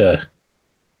nice to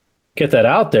get that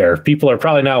out there. People are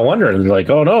probably now wondering, like,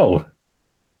 oh no,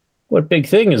 what big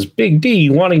thing is Big D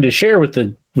wanting to share with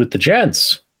the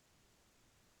gents?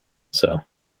 So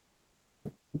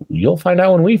you'll find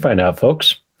out when we find out,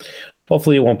 folks.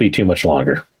 Hopefully it won't be too much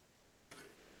longer.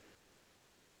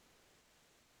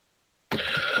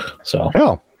 So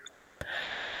Oh.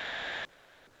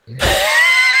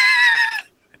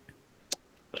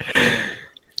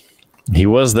 He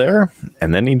was there,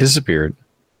 and then he disappeared.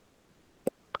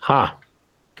 wow.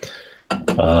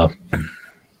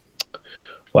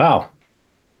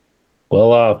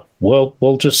 Well,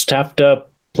 we'll just have to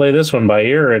play this one by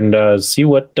ear and see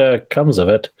what comes of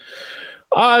it.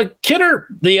 Kidder,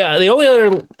 the only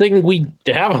other thing we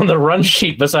have on the run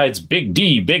sheet besides Big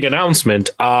D, big announcement,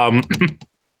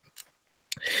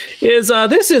 is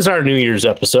this is our New Year's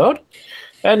episode.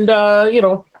 And,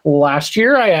 last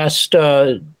year I asked,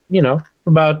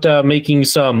 about making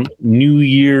some New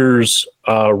Year's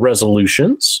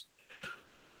resolutions.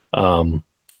 A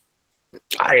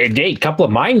couple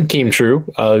of mine came true.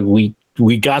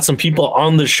 We got some people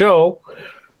on the show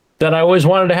that I always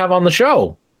wanted to have on the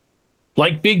show,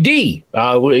 like Big D.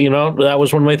 That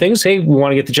was one of my things. Hey, we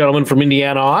want to get the gentleman from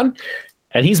Indiana on,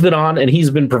 and he's been on, and he's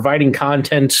been providing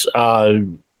content at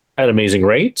amazing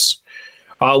rates.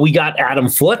 We got Adam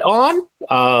Foote on,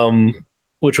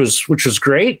 which was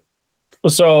great.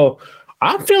 So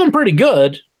I'm feeling pretty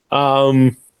good,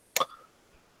 about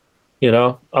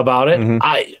it. Mm-hmm.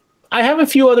 I have a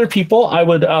few other people I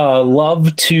would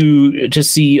love to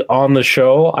see on the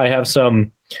show. I have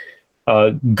some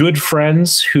good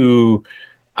friends who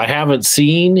I haven't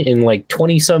seen in like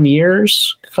 20 some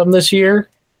years come this year.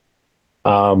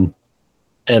 And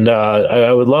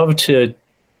I would love to,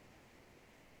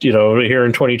 here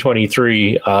in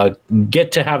 2023,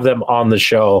 get to have them on the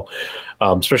show,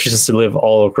 especially since they live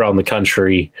all around the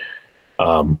country,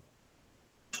 and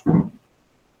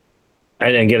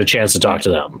get a chance to talk to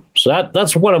them. So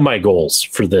that's one of my goals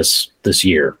for this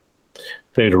year,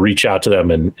 maybe to reach out to them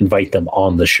and invite them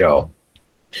on the show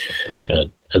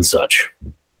and such.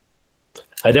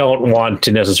 I don't want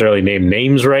to necessarily name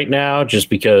names right now, just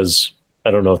because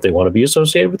I don't know if they want to be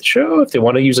associated with the show, if they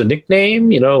want to use a nickname,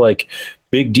 like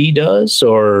Big D does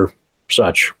or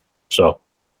such. So,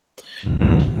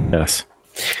 yes.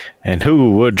 And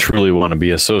who would truly want to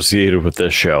be associated with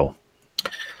this show?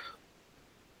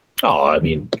 Oh, I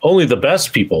mean, only the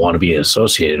best people want to be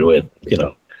associated with,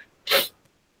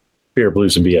 Beer,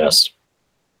 Blues, and BS.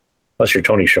 Unless you're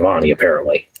Tony Schiavone,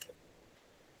 apparently.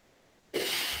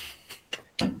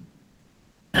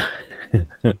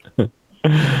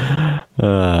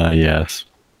 Yes.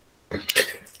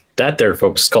 That there,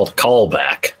 folks, is called a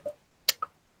callback.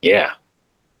 Yeah.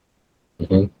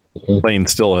 Mm-hmm. Lane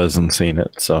still hasn't seen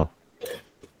it, so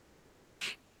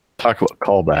talk about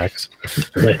callbacks.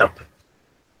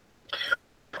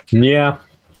 Yeah.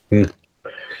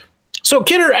 So,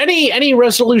 Kidder, any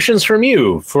resolutions from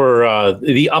you for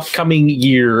the upcoming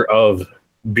year of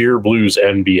Beer, Blues,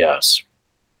 and BS?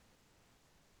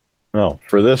 No,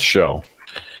 for this show.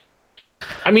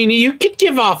 I mean, you could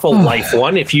give off a life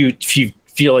one if you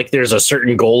feel like there's a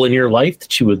certain goal in your life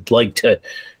that you would like to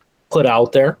put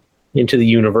out there into the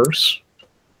universe.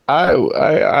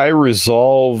 I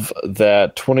resolve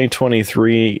that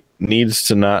 2023 needs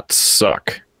to not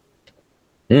suck.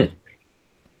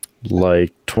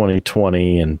 Like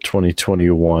 2020 and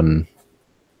 2021.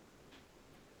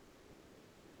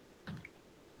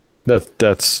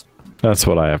 That's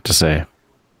what I have to say.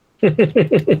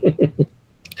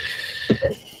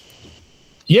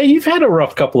 Yeah, you've had a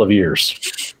rough couple of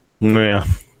years. Yeah.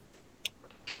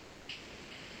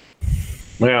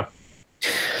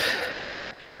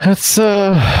 That's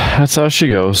how she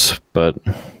goes, but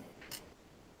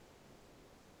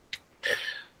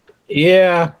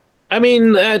yeah, I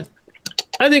mean, I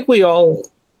think we all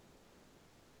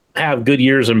have good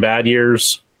years and bad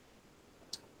years.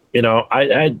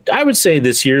 I would say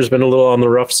this year's been a little on the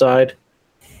rough side.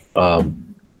 The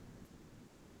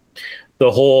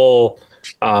whole,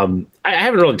 I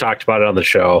haven't really talked about it on the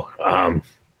show.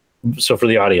 So for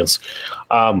the audience,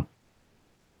 the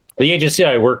agency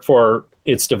I work for,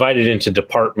 it's divided into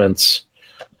departments,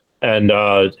 and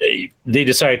they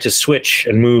decided to switch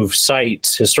and move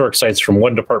historic sites from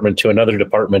one department to another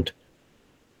department.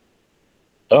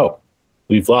 Oh,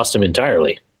 we've lost him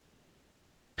entirely.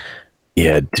 He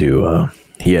had to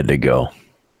go.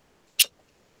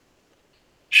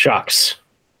 Shucks.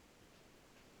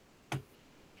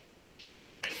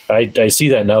 I see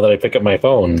that now that I pick up my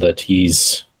phone, that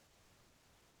he's...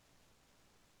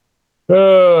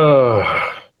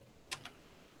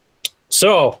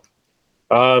 So,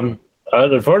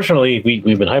 unfortunately,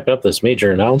 we've been hyping up this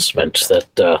major announcement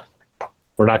that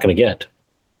we're not going to get.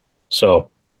 So,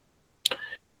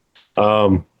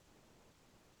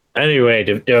 anyway,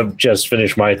 to just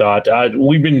finish my thought,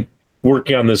 we've been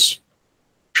working on this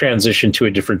transition to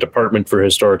a different department for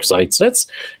historic sites. It's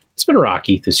been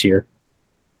rocky this year.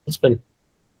 It's been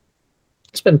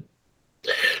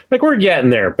like we're getting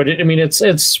there, but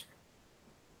it's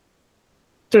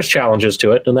there's challenges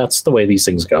to it, and that's the way these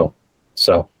things go.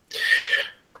 So,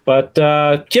 but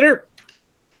Kidder,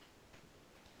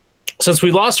 since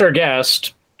we lost our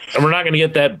guest and we're not going to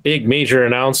get that big major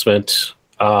announcement,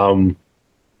 I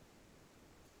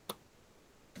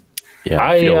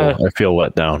feel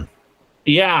let down.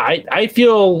 Yeah, I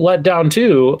feel let down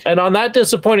too. And on that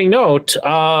disappointing note,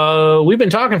 we've been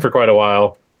talking for quite a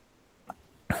while.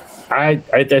 I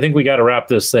think we got to wrap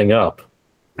this thing up.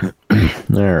 All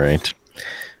right.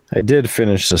 I did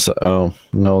finish this. Oh,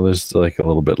 no, there's like a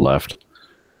little bit left.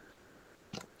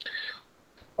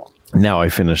 Now I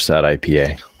finished that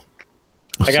IPA.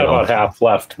 I got about half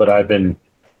left, but I've been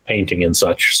painting and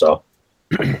such, so.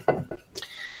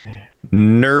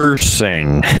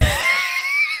 Nursing.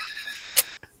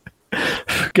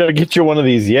 Gotta get you one of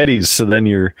these Yetis so then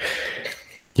your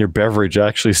beverage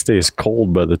actually stays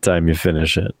cold by the time you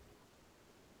finish it.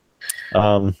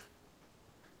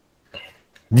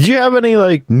 Did you have any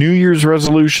like New Year's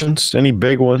resolutions? Any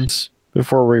big ones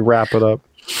before we wrap it up?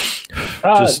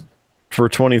 Just for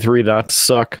 23 not to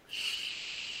suck.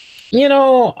 You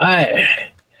know, I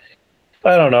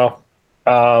don't know.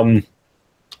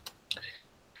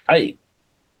 I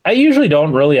usually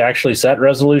don't really actually set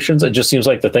resolutions. It just seems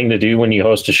like the thing to do when you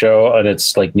host a show and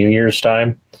it's like New Year's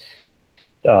time.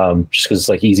 Just because it's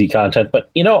like easy content. But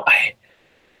you know,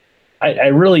 I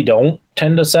really don't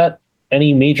tend to set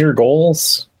any major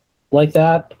goals like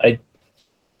that. I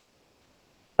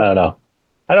don't know.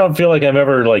 I don't feel like I'm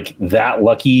ever like that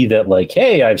lucky that like,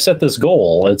 hey, I've set this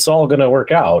goal. It's all going to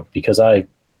work out because I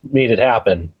made it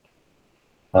happen.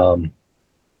 You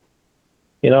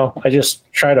know, I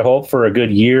just try to hope for a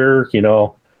good year, you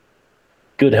know,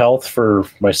 good health for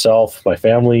myself, my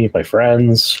family, my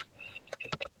friends.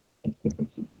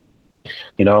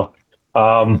 You know,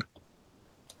 I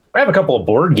have a couple of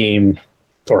board game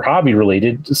or hobby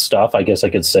related stuff, I guess I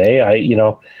could say.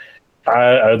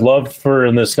 I'd love for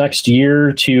in this next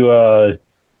year to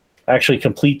actually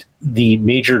complete the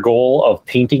major goal of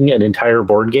painting an entire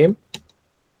board game.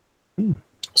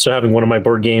 So having one of my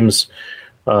board games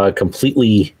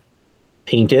completely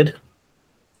painted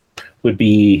would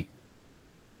be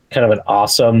kind of an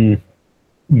awesome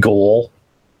goal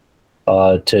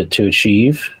to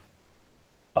achieve.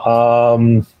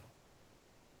 God,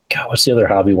 what's the other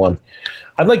hobby one?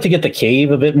 I'd like to get the cave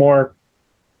a bit more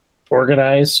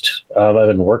organized. I've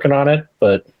been working on it,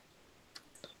 but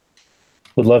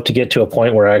would love to get to a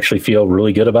point where I actually feel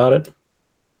really good about it.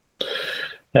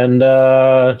 And,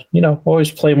 you know, always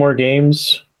play more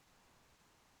games.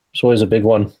 It's always a big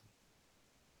one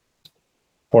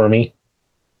for me.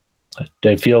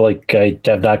 I feel like I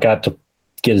have not got to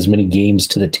get as many games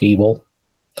to the table.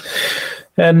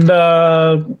 And,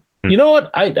 you know what?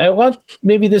 I want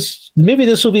maybe this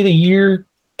will be the year,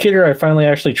 Kidder, I finally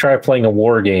actually try playing a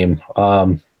war game.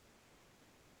 I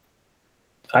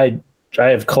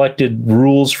have collected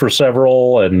rules for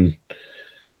several and,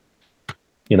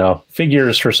 you know,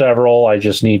 figures for several. I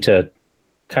just need to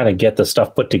kind of get the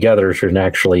stuff put together so I can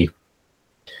actually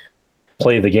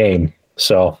play the game.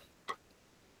 So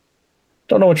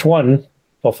don't know which one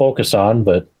I'll focus on,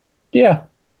 but yeah.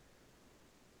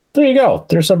 There you go.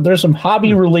 There's some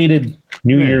hobby related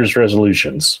New Year's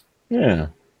resolutions. Yeah.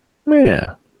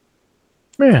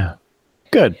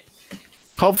 Good.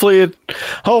 Hopefully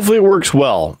it works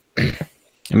well. And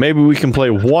maybe we can play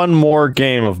one more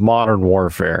game of Modern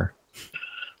Warfare.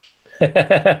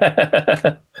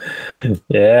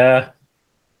 Yeah.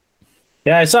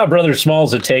 I saw Brother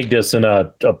Smalls had tagged us in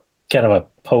a kind of a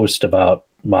post about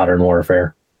Modern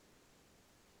Warfare.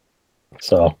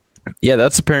 So yeah,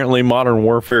 that's apparently Modern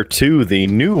Warfare 2, the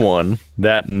new one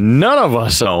that none of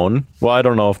us own. Well, I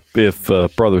don't know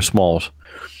if Brother Smalls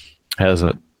has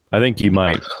it. I think he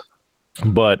might.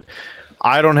 But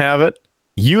I don't have it.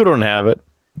 You don't have it.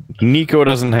 Nico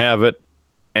doesn't have it.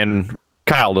 And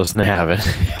Kyle doesn't have it.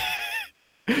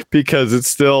 Because it's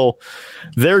still...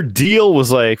 Their deal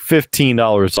was like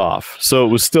 $15 off. So it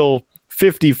was still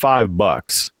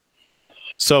 $55.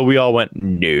 So we all went,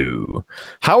 no.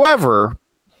 However...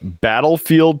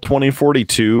 Battlefield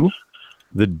 2042,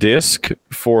 the disc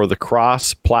for the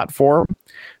cross platform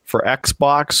for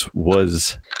Xbox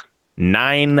was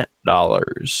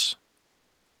 $9.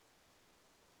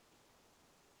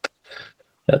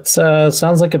 That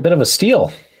sounds like a bit of a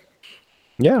steal.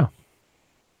 Yeah.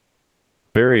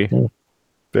 Very,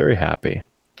 very happy.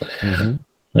 Mm-hmm.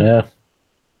 Yeah.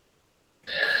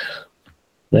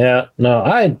 Yeah. No,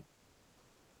 I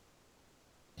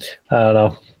don't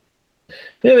know.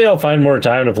 Maybe I'll find more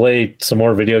time to play some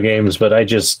more video games, but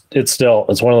it's one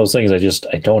of those things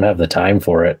I don't have the time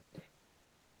for it.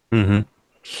 Mm-hmm.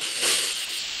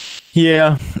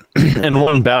 Yeah. And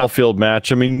one Battlefield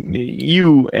match. I mean,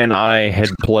 you and I had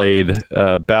played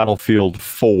Battlefield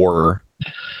 4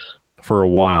 for a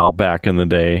while back in the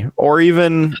day, or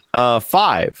even 5.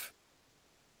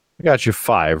 I got you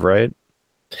 5, right?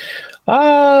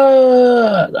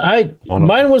 Mine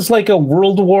was like a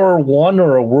World War One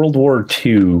or a World War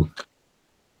Two,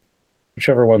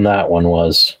 whichever one that one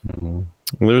was.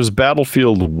 There's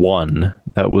Battlefield 1.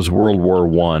 That was World War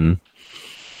 1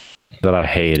 that I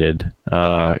hated.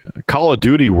 Call of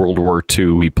Duty World War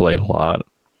 2 we played a lot.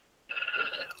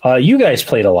 You guys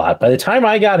played a lot. By the time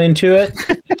I got into it,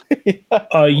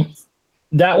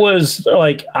 that was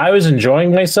like I was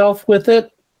enjoying myself with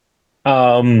it.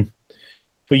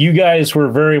 But you guys were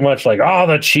very much like, oh,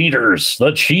 the cheaters.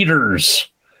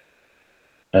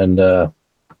 And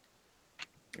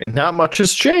not much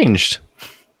has changed.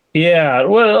 yeah,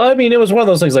 well, I mean, it was one of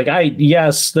those things like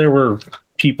yes, there were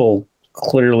people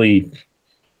clearly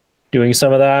doing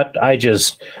some of that. I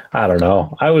don't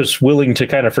know. I was willing to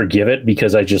kind of forgive it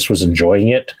because I just was enjoying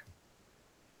it,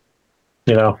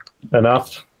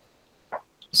 enough.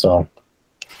 So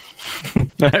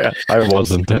I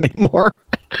wasn't anymore.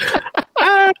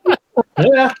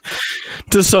 yeah,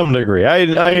 To some degree.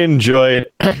 I enjoyed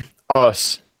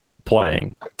us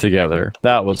playing together.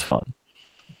 That was fun.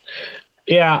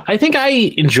 yeah. I think I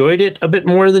enjoyed it a bit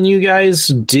more than you guys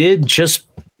did. Just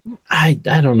I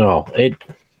don't know it.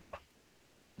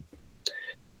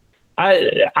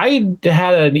 I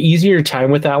had an easier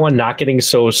time with that one, not getting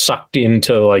so sucked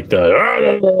into like the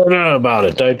about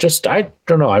it. I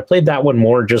don't know. I played that one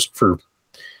more just for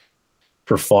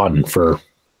fun, for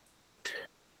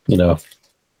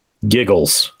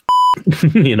giggles.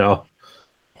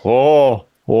 Oh,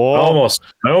 I almost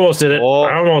did it. Oh.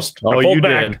 I you pulled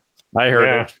back. did. I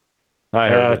heard it. I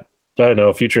heard it. I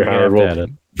know. Future Howard will.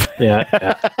 It.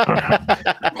 Yeah.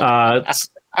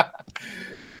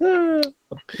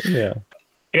 Yeah.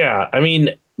 Yeah. I mean,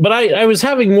 but I was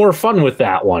having more fun with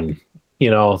that one,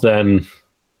 than,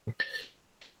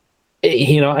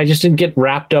 I just didn't get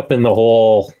wrapped up in the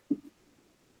whole,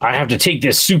 I have to take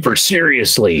this super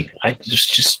seriously. I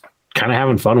just kind of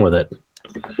having fun with it.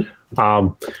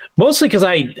 Mostly because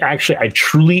I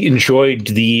truly enjoyed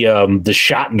the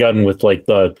shotgun with like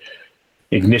the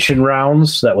ignition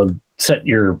rounds that would set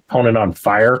your opponent on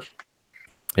fire.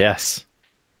 Yes.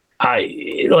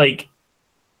 I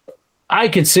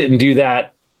could sit and do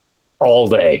that all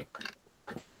day.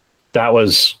 That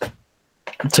was,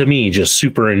 to me, just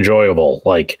super enjoyable.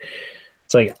 Like,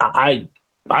 it's like I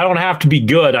don't have to be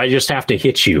good. I just have to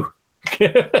hit you.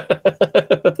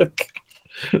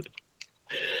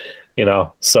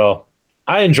 So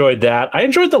I enjoyed that. I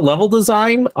enjoyed the level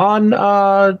design on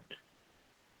that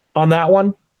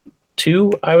one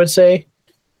too, I would say.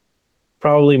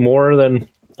 Probably more than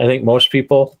I think most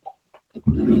people.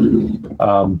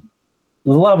 The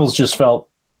levels just felt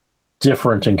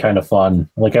different and kind of fun.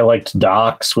 Like I liked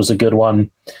Docks was a good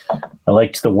one. I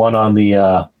liked the one on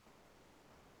the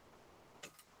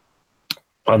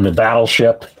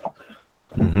battleship.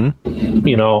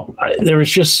 Mm-hmm. There was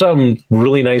just some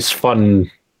really nice, fun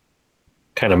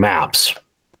kind of maps,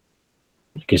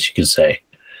 I guess you could say.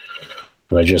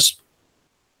 And I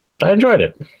enjoyed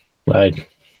it. But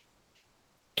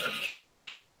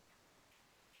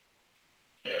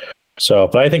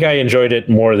I think I enjoyed it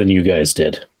more than you guys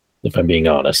did, if I'm being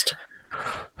honest.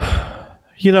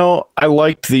 I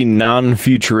liked the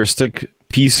non-futuristic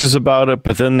pieces about it,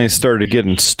 but then they started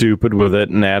getting stupid with it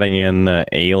and adding in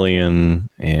alien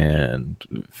and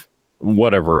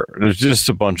whatever. There's just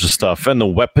a bunch of stuff. And the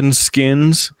weapon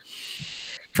skins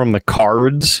from the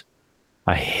cards.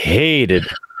 I hated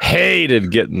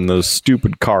getting those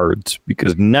stupid cards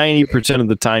because 90% of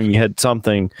the time you had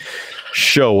something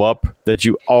show up that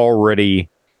you already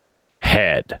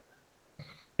had.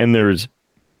 And there's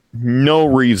no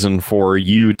reason for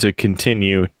you to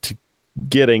continue to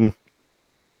getting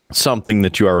something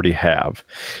that you already have.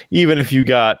 Even if you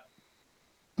got,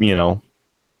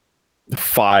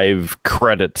 5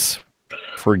 credits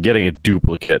for getting a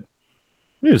duplicate.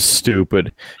 It is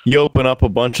stupid. You open up a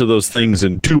bunch of those things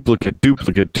and duplicate. And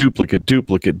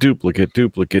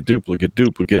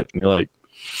you're like,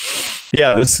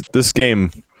 yeah, this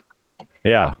game,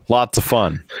 yeah, lots of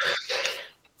fun.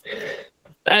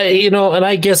 And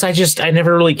I guess I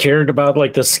never really cared about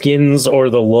like the skins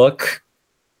or the look.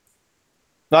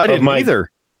 I didn't either.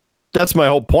 That's my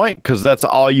whole point, because that's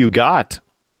all you got.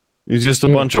 It's just a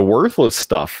bunch of worthless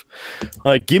stuff.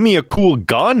 Like, give me a cool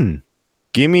gun.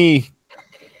 Give me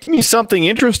something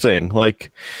interesting. Like,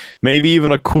 maybe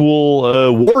even a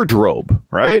cool wardrobe,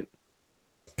 right?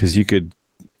 Because you could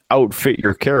outfit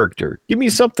your character. Give me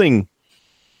something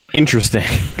interesting.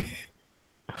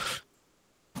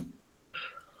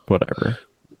 Whatever.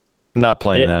 Not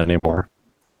playing that anymore.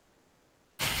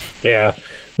 Yeah.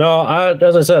 No,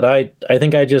 as I said, I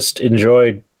think I just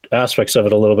enjoyed aspects of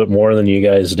it a little bit more than you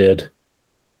guys did.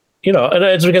 you know, and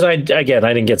it's because I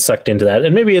didn't get sucked into that,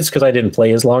 and maybe it's because I didn't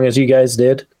play as long as you guys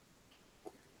did.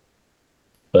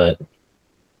 But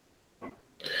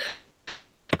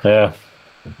yeah,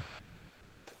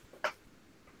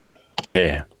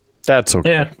 that's okay.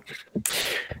 yeah.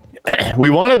 We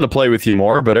wanted to play with you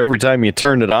more, but every time you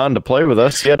turned it on to play with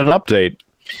us, you had an update.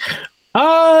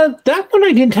 That one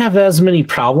I didn't have as many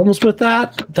problems with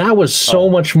that. That was so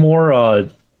much more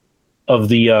of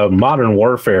the Modern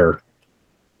Warfare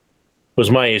was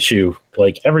my issue.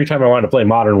 Like every time I wanted to play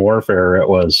Modern Warfare, it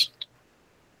was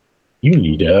you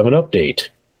need to have an update.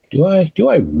 Do I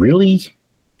really?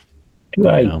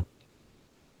 You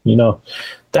know,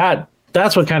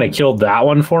 that's what kind of killed that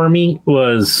one for me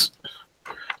was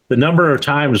the number of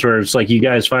times where it's like you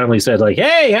guys finally said like,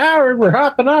 "Hey, Howard, we're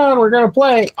hopping on. We're gonna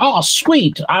play." Oh,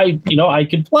 sweet! I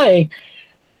could play,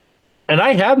 and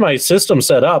I had my system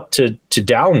set up to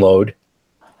download,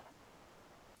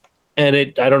 and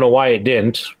I don't know why it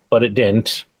didn't, but it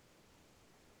didn't,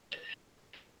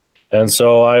 and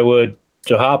so I would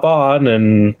to hop on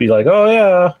and be like, "Oh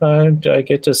yeah, I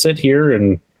get to sit here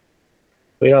and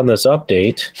wait on this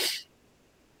update,"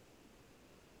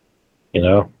 you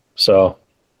know, so.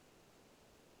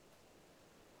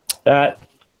 But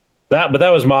that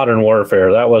was Modern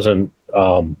Warfare. That wasn't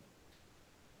the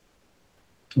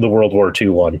World War II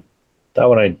one. That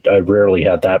one I rarely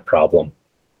had that problem.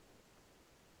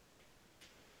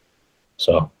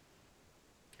 So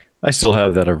I still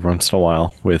have that every once in a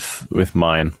while with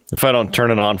mine. If I don't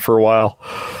turn it on for a while,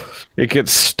 it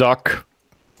gets stuck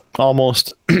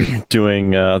almost doing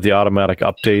the automatic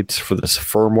updates for this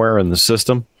firmware in the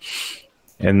system,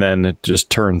 and then it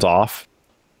just turns off.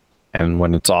 And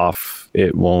when it's off,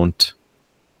 it won't,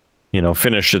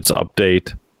 finish its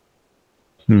update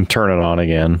and turn it on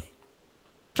again.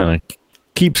 And it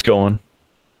keeps going.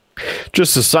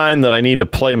 Just a sign that I need to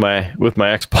play with my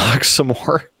Xbox some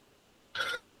more.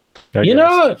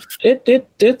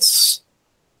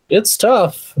 It's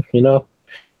tough,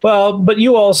 Well, but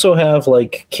you also have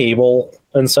like cable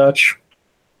and such,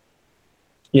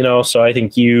 so I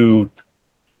think you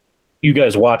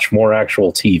guys watch more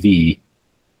actual TV.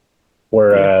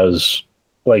 Whereas,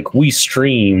 like, we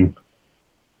stream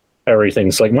everything.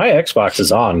 So, like, my Xbox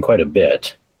is on quite a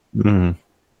bit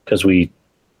because we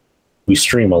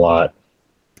stream a lot.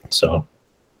 So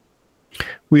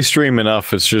we stream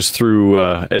enough. It's just through,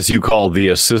 as you call the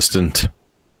assistant.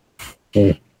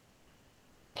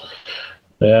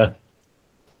 Yeah,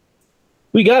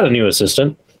 we got a new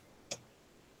assistant.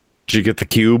 Did you get the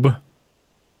Cube?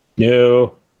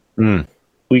 No,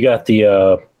 we got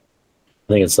the.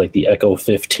 I think it's like the Echo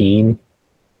 15.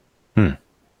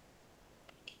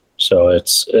 So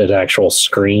it's an actual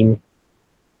screen.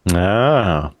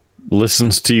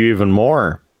 Listens to you even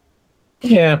more.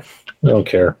 Yeah, I don't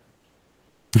care.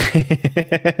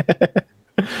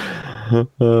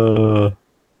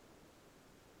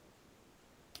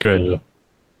 Good.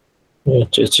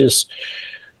 It's just,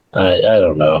 I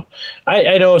don't know.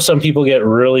 I know some people get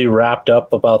really wrapped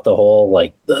up about the whole,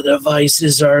 like, the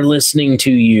devices are listening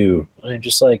to you. I'm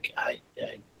just like,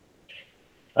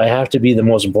 I have to be the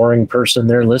most boring person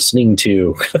they're listening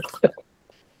to.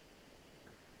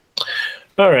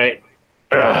 All right.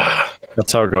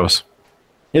 That's how it goes.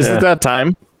 Is it that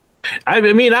time? I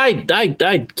mean,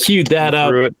 I queued that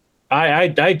up.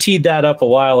 I teed that up a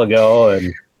while ago,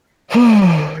 and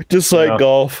just like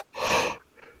golf.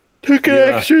 Took an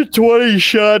extra 20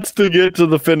 shots to get to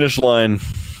the finish line.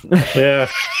 Yeah,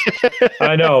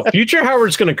 I know. Future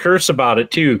Howard's going to curse about it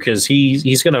too, because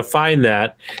he's going to find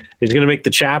that he's going to make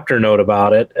the chapter note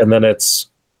about it, and then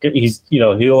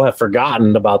he'll have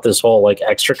forgotten about this whole like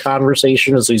extra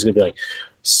conversation, and so he's going to be like,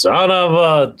 "Son of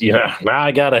a, now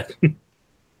I got it."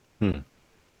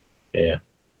 Yeah,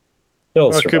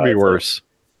 it could be worse.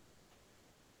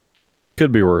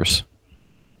 Could be worse,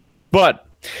 but.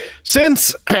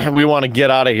 Since we want to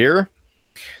get out of here,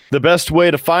 the best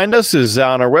way to find us is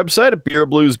on our website at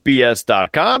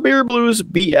beerbluesbs.com,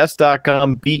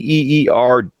 beerbluesbs.com,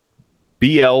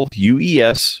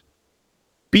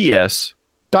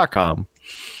 beerbluesbs.com.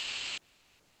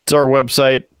 It's our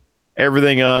website,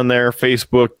 everything on there,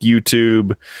 Facebook,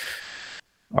 YouTube,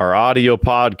 our audio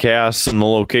podcasts and the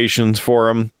locations for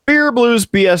them,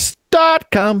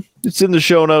 beerbluesbs.com. It's in the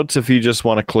show notes if you just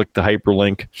want to click the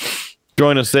hyperlink.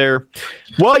 Join us there.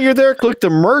 While you're there, click the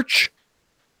merch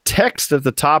text at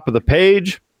the top of the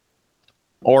page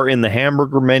or in the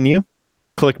hamburger menu.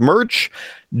 Click merch.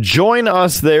 Join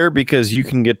us there because you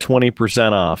can get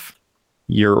 20% off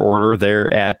your order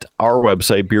there at our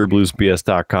website,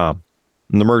 beerbluesbs.com,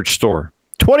 in the merch store.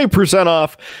 20%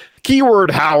 off. Keyword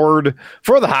Howard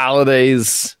for the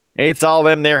holidays. It's all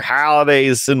them there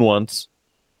holidays in once.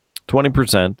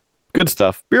 20%. Good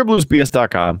stuff.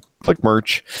 BeerBluesBS.com. Click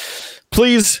merch.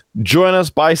 Please join us,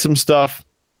 buy some stuff,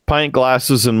 pint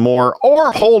glasses and more,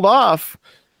 or hold off.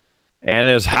 And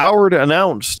as Howard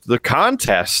announced, the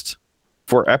contest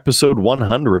for episode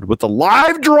 100 with the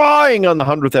live drawing on the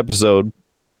 100th episode,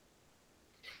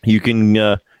 you can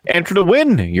enter to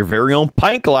win your very own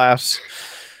pint glass.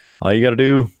 All you got to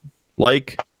do,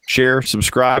 like, share,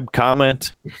 subscribe,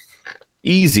 comment.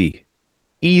 Easy.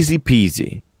 Easy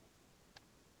peasy.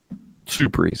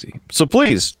 Super easy. So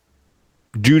please,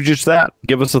 do just that.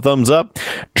 Give us a thumbs up.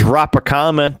 Drop a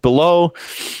comment below.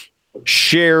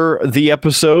 Share the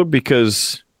episode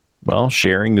because, well,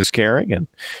 sharing is caring and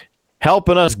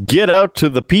helping us get out to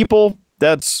the people.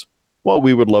 That's what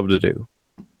we would love to do.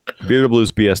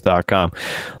 BeerBluesBS.com.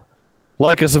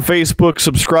 Like us on Facebook,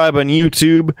 subscribe on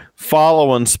YouTube,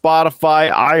 follow on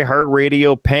Spotify,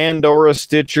 iHeartRadio, Pandora,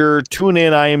 Stitcher,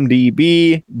 TuneIn,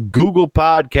 IMDb, Google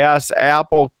Podcasts,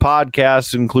 Apple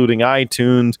Podcasts, including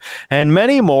iTunes, and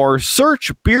many more.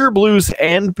 Search Beer Blues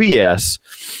and BS.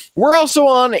 We're also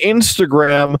on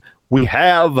Instagram. We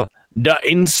have the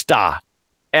Insta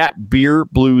at Beer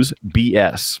Blues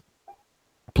BS.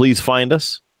 Please find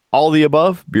us. All the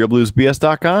above,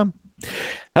 BeerBluesBS.com.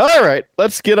 All right,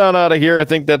 let's get on out of here. I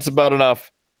think that's about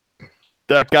enough.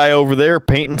 That guy over there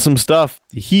painting some stuff.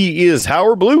 He is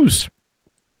Howard Blues,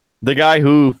 the guy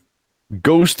who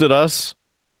ghosted us.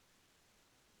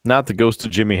 Not the ghost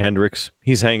of Jimi Hendrix.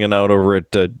 He's hanging out over at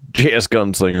JS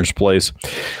Gunslinger's place.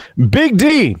 Big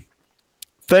D,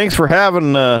 thanks for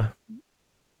having him.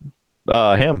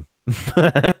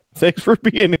 Thanks for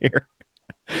being here.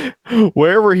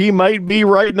 Wherever he might be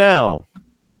right now.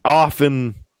 Off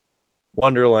in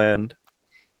Wonderland.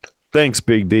 Thanks,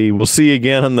 Big D. We'll see you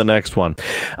again on the next one.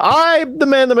 I'm the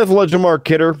man, the myth, legend, Mark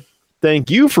Kidder.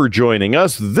 Thank you for joining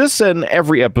us this and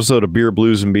every episode of Beer,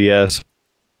 Blues, and BS.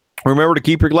 Remember to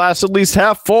keep your glass at least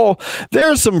half full.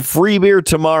 There's some free beer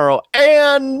tomorrow,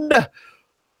 and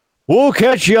we'll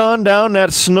catch you on down that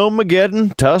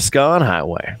Snowmageddon Tuscan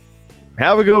Highway.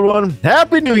 Have a good one.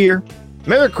 Happy New Year.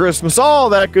 Merry Christmas. All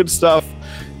that good stuff.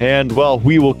 And, well,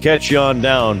 we will catch you on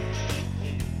down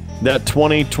that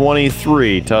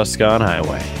 2023 Tuscan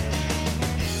Highway.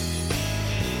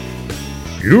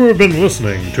 You have been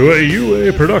listening to a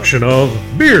UA production of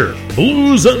Beer,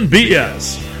 Blues, and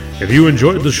BS. If you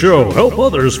enjoyed the show, help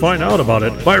others find out about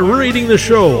it by rating the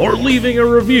show or leaving a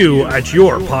review at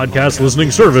your podcast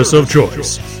listening service of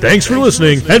choice. Thanks for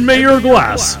listening, and may your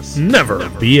glass never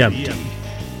be empty.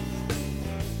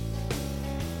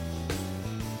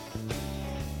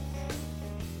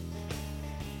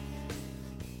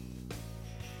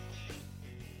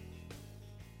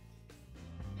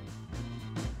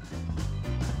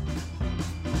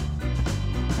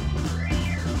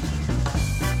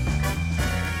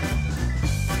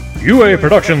 UA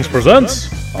Productions presents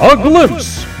A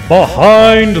Glimpse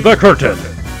Behind the Curtain.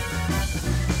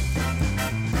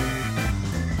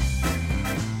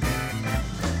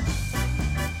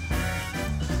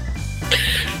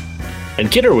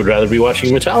 And Kidder would rather be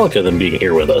watching Metallica than being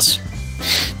here with us.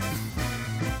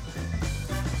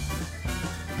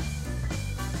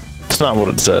 That's not what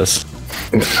it says.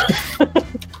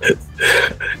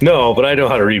 No, but I know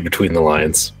how to read between the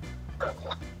lines.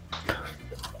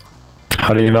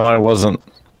 How do you know I wasn't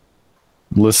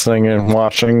listening and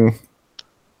watching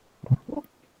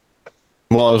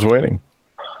while I was waiting?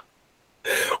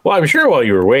 Well, I'm sure while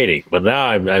you were waiting, but now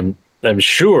I'm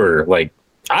sure, like,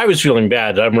 I was feeling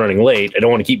bad that I'm running late. I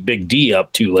don't want to keep Big D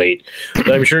up too late.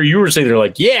 But I'm sure you were sitting there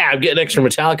like, yeah, I'm getting extra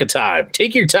Metallica time.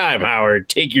 Take your time, Howard.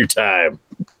 Take your time.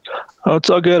 Oh, it's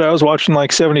all good. I was watching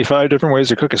like 75 different ways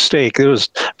to cook a steak. It was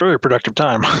a very productive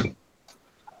time.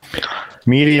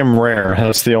 Medium rare.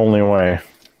 That's the only way.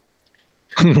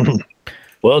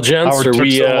 Well, gents, Howard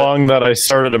took so long that I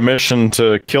started a mission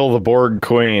to kill the Borg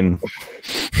Queen.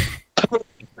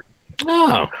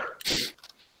 Oh. Is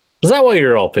that why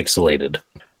you're all pixelated?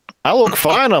 I look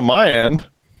fine on my end.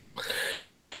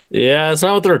 Yeah, it's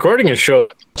not what the recording has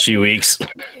showed a few weeks.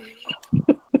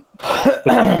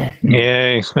 Yeah,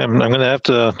 I'm going to have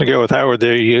to go with Howard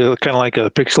there. You look kind of like a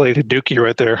pixelated Dookie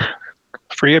right there.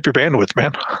 Free up your bandwidth,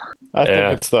 man. I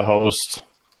think it's the host.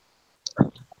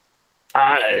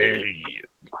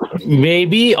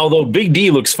 Maybe, although Big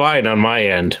D looks fine on my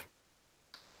end.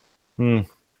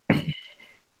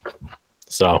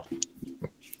 So,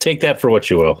 take that for what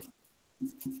you will.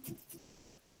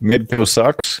 Midco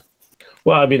sucks.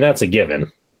 Well, I mean, that's a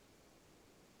given.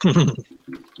 Can't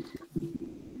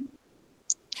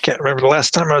remember the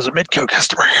last time I was a Midco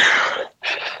customer.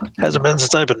 Hasn't been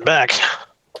since I've been back.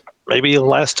 Maybe the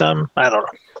last time, I don't know.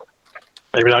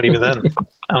 Maybe not even then. I don't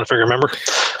know if I remember.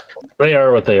 They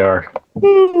are what they are.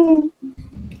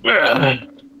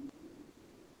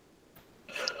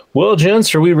 Well,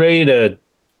 gents, are we ready to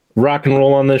rock and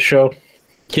roll on this show?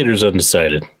 Kidder's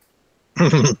undecided.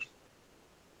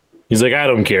 He's like, I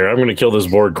don't care. I'm going to kill this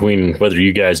Borg Queen whether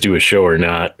you guys do a show or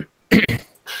not.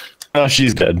 Oh,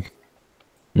 she's dead.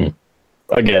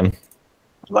 Again.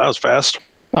 That was fast.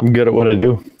 I'm good at what I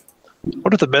do.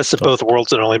 What if the best of both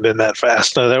worlds had only been that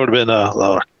fast? That would have been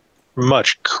a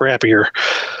much crappier,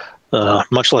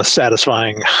 much less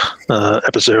satisfying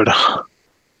episode.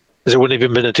 Because it wouldn't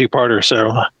have even been a two-parter.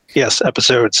 So, yes,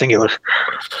 episode singular.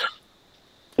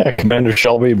 Yeah, Commander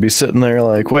Shelby would be sitting there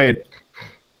like, wait,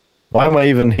 why am I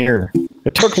even here?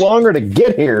 It took longer to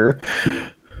get here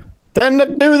than to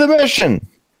do the mission.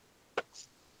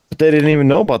 But they didn't even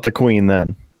know about the Queen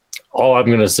then. All I'm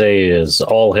going to say is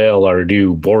all hail our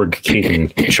new Borg King,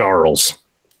 Charles.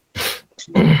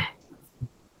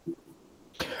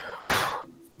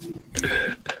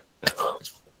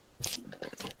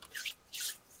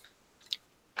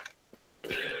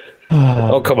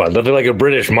 Oh, come on. Nothing like a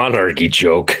British monarchy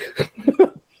joke.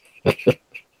 I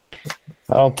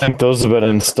don't think those have been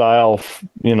in style,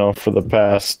 for the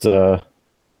past, I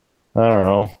don't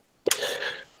know,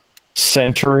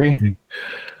 century.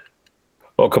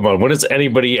 Oh, come on. When has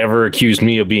anybody ever accused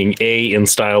me of being A, in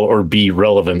style, or B,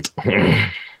 relevant?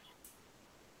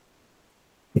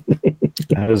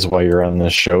 That is why you're on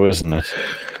this show, isn't it?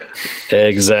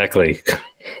 Exactly.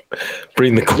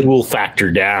 Bring the cool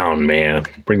factor down, man.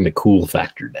 Bring the cool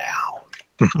factor down.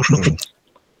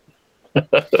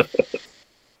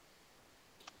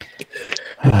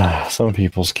 Some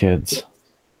people's kids.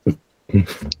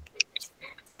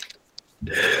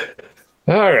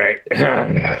 All right.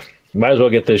 Might as well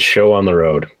get this show on the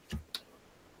road.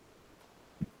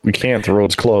 We can't. The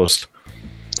road's closed.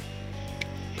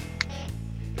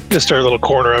 Just our little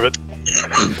corner of it.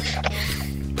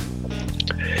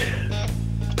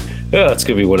 Oh, it's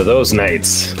going to be one of those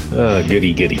nights. Oh,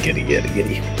 goody, goody, goody, goody,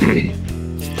 goody.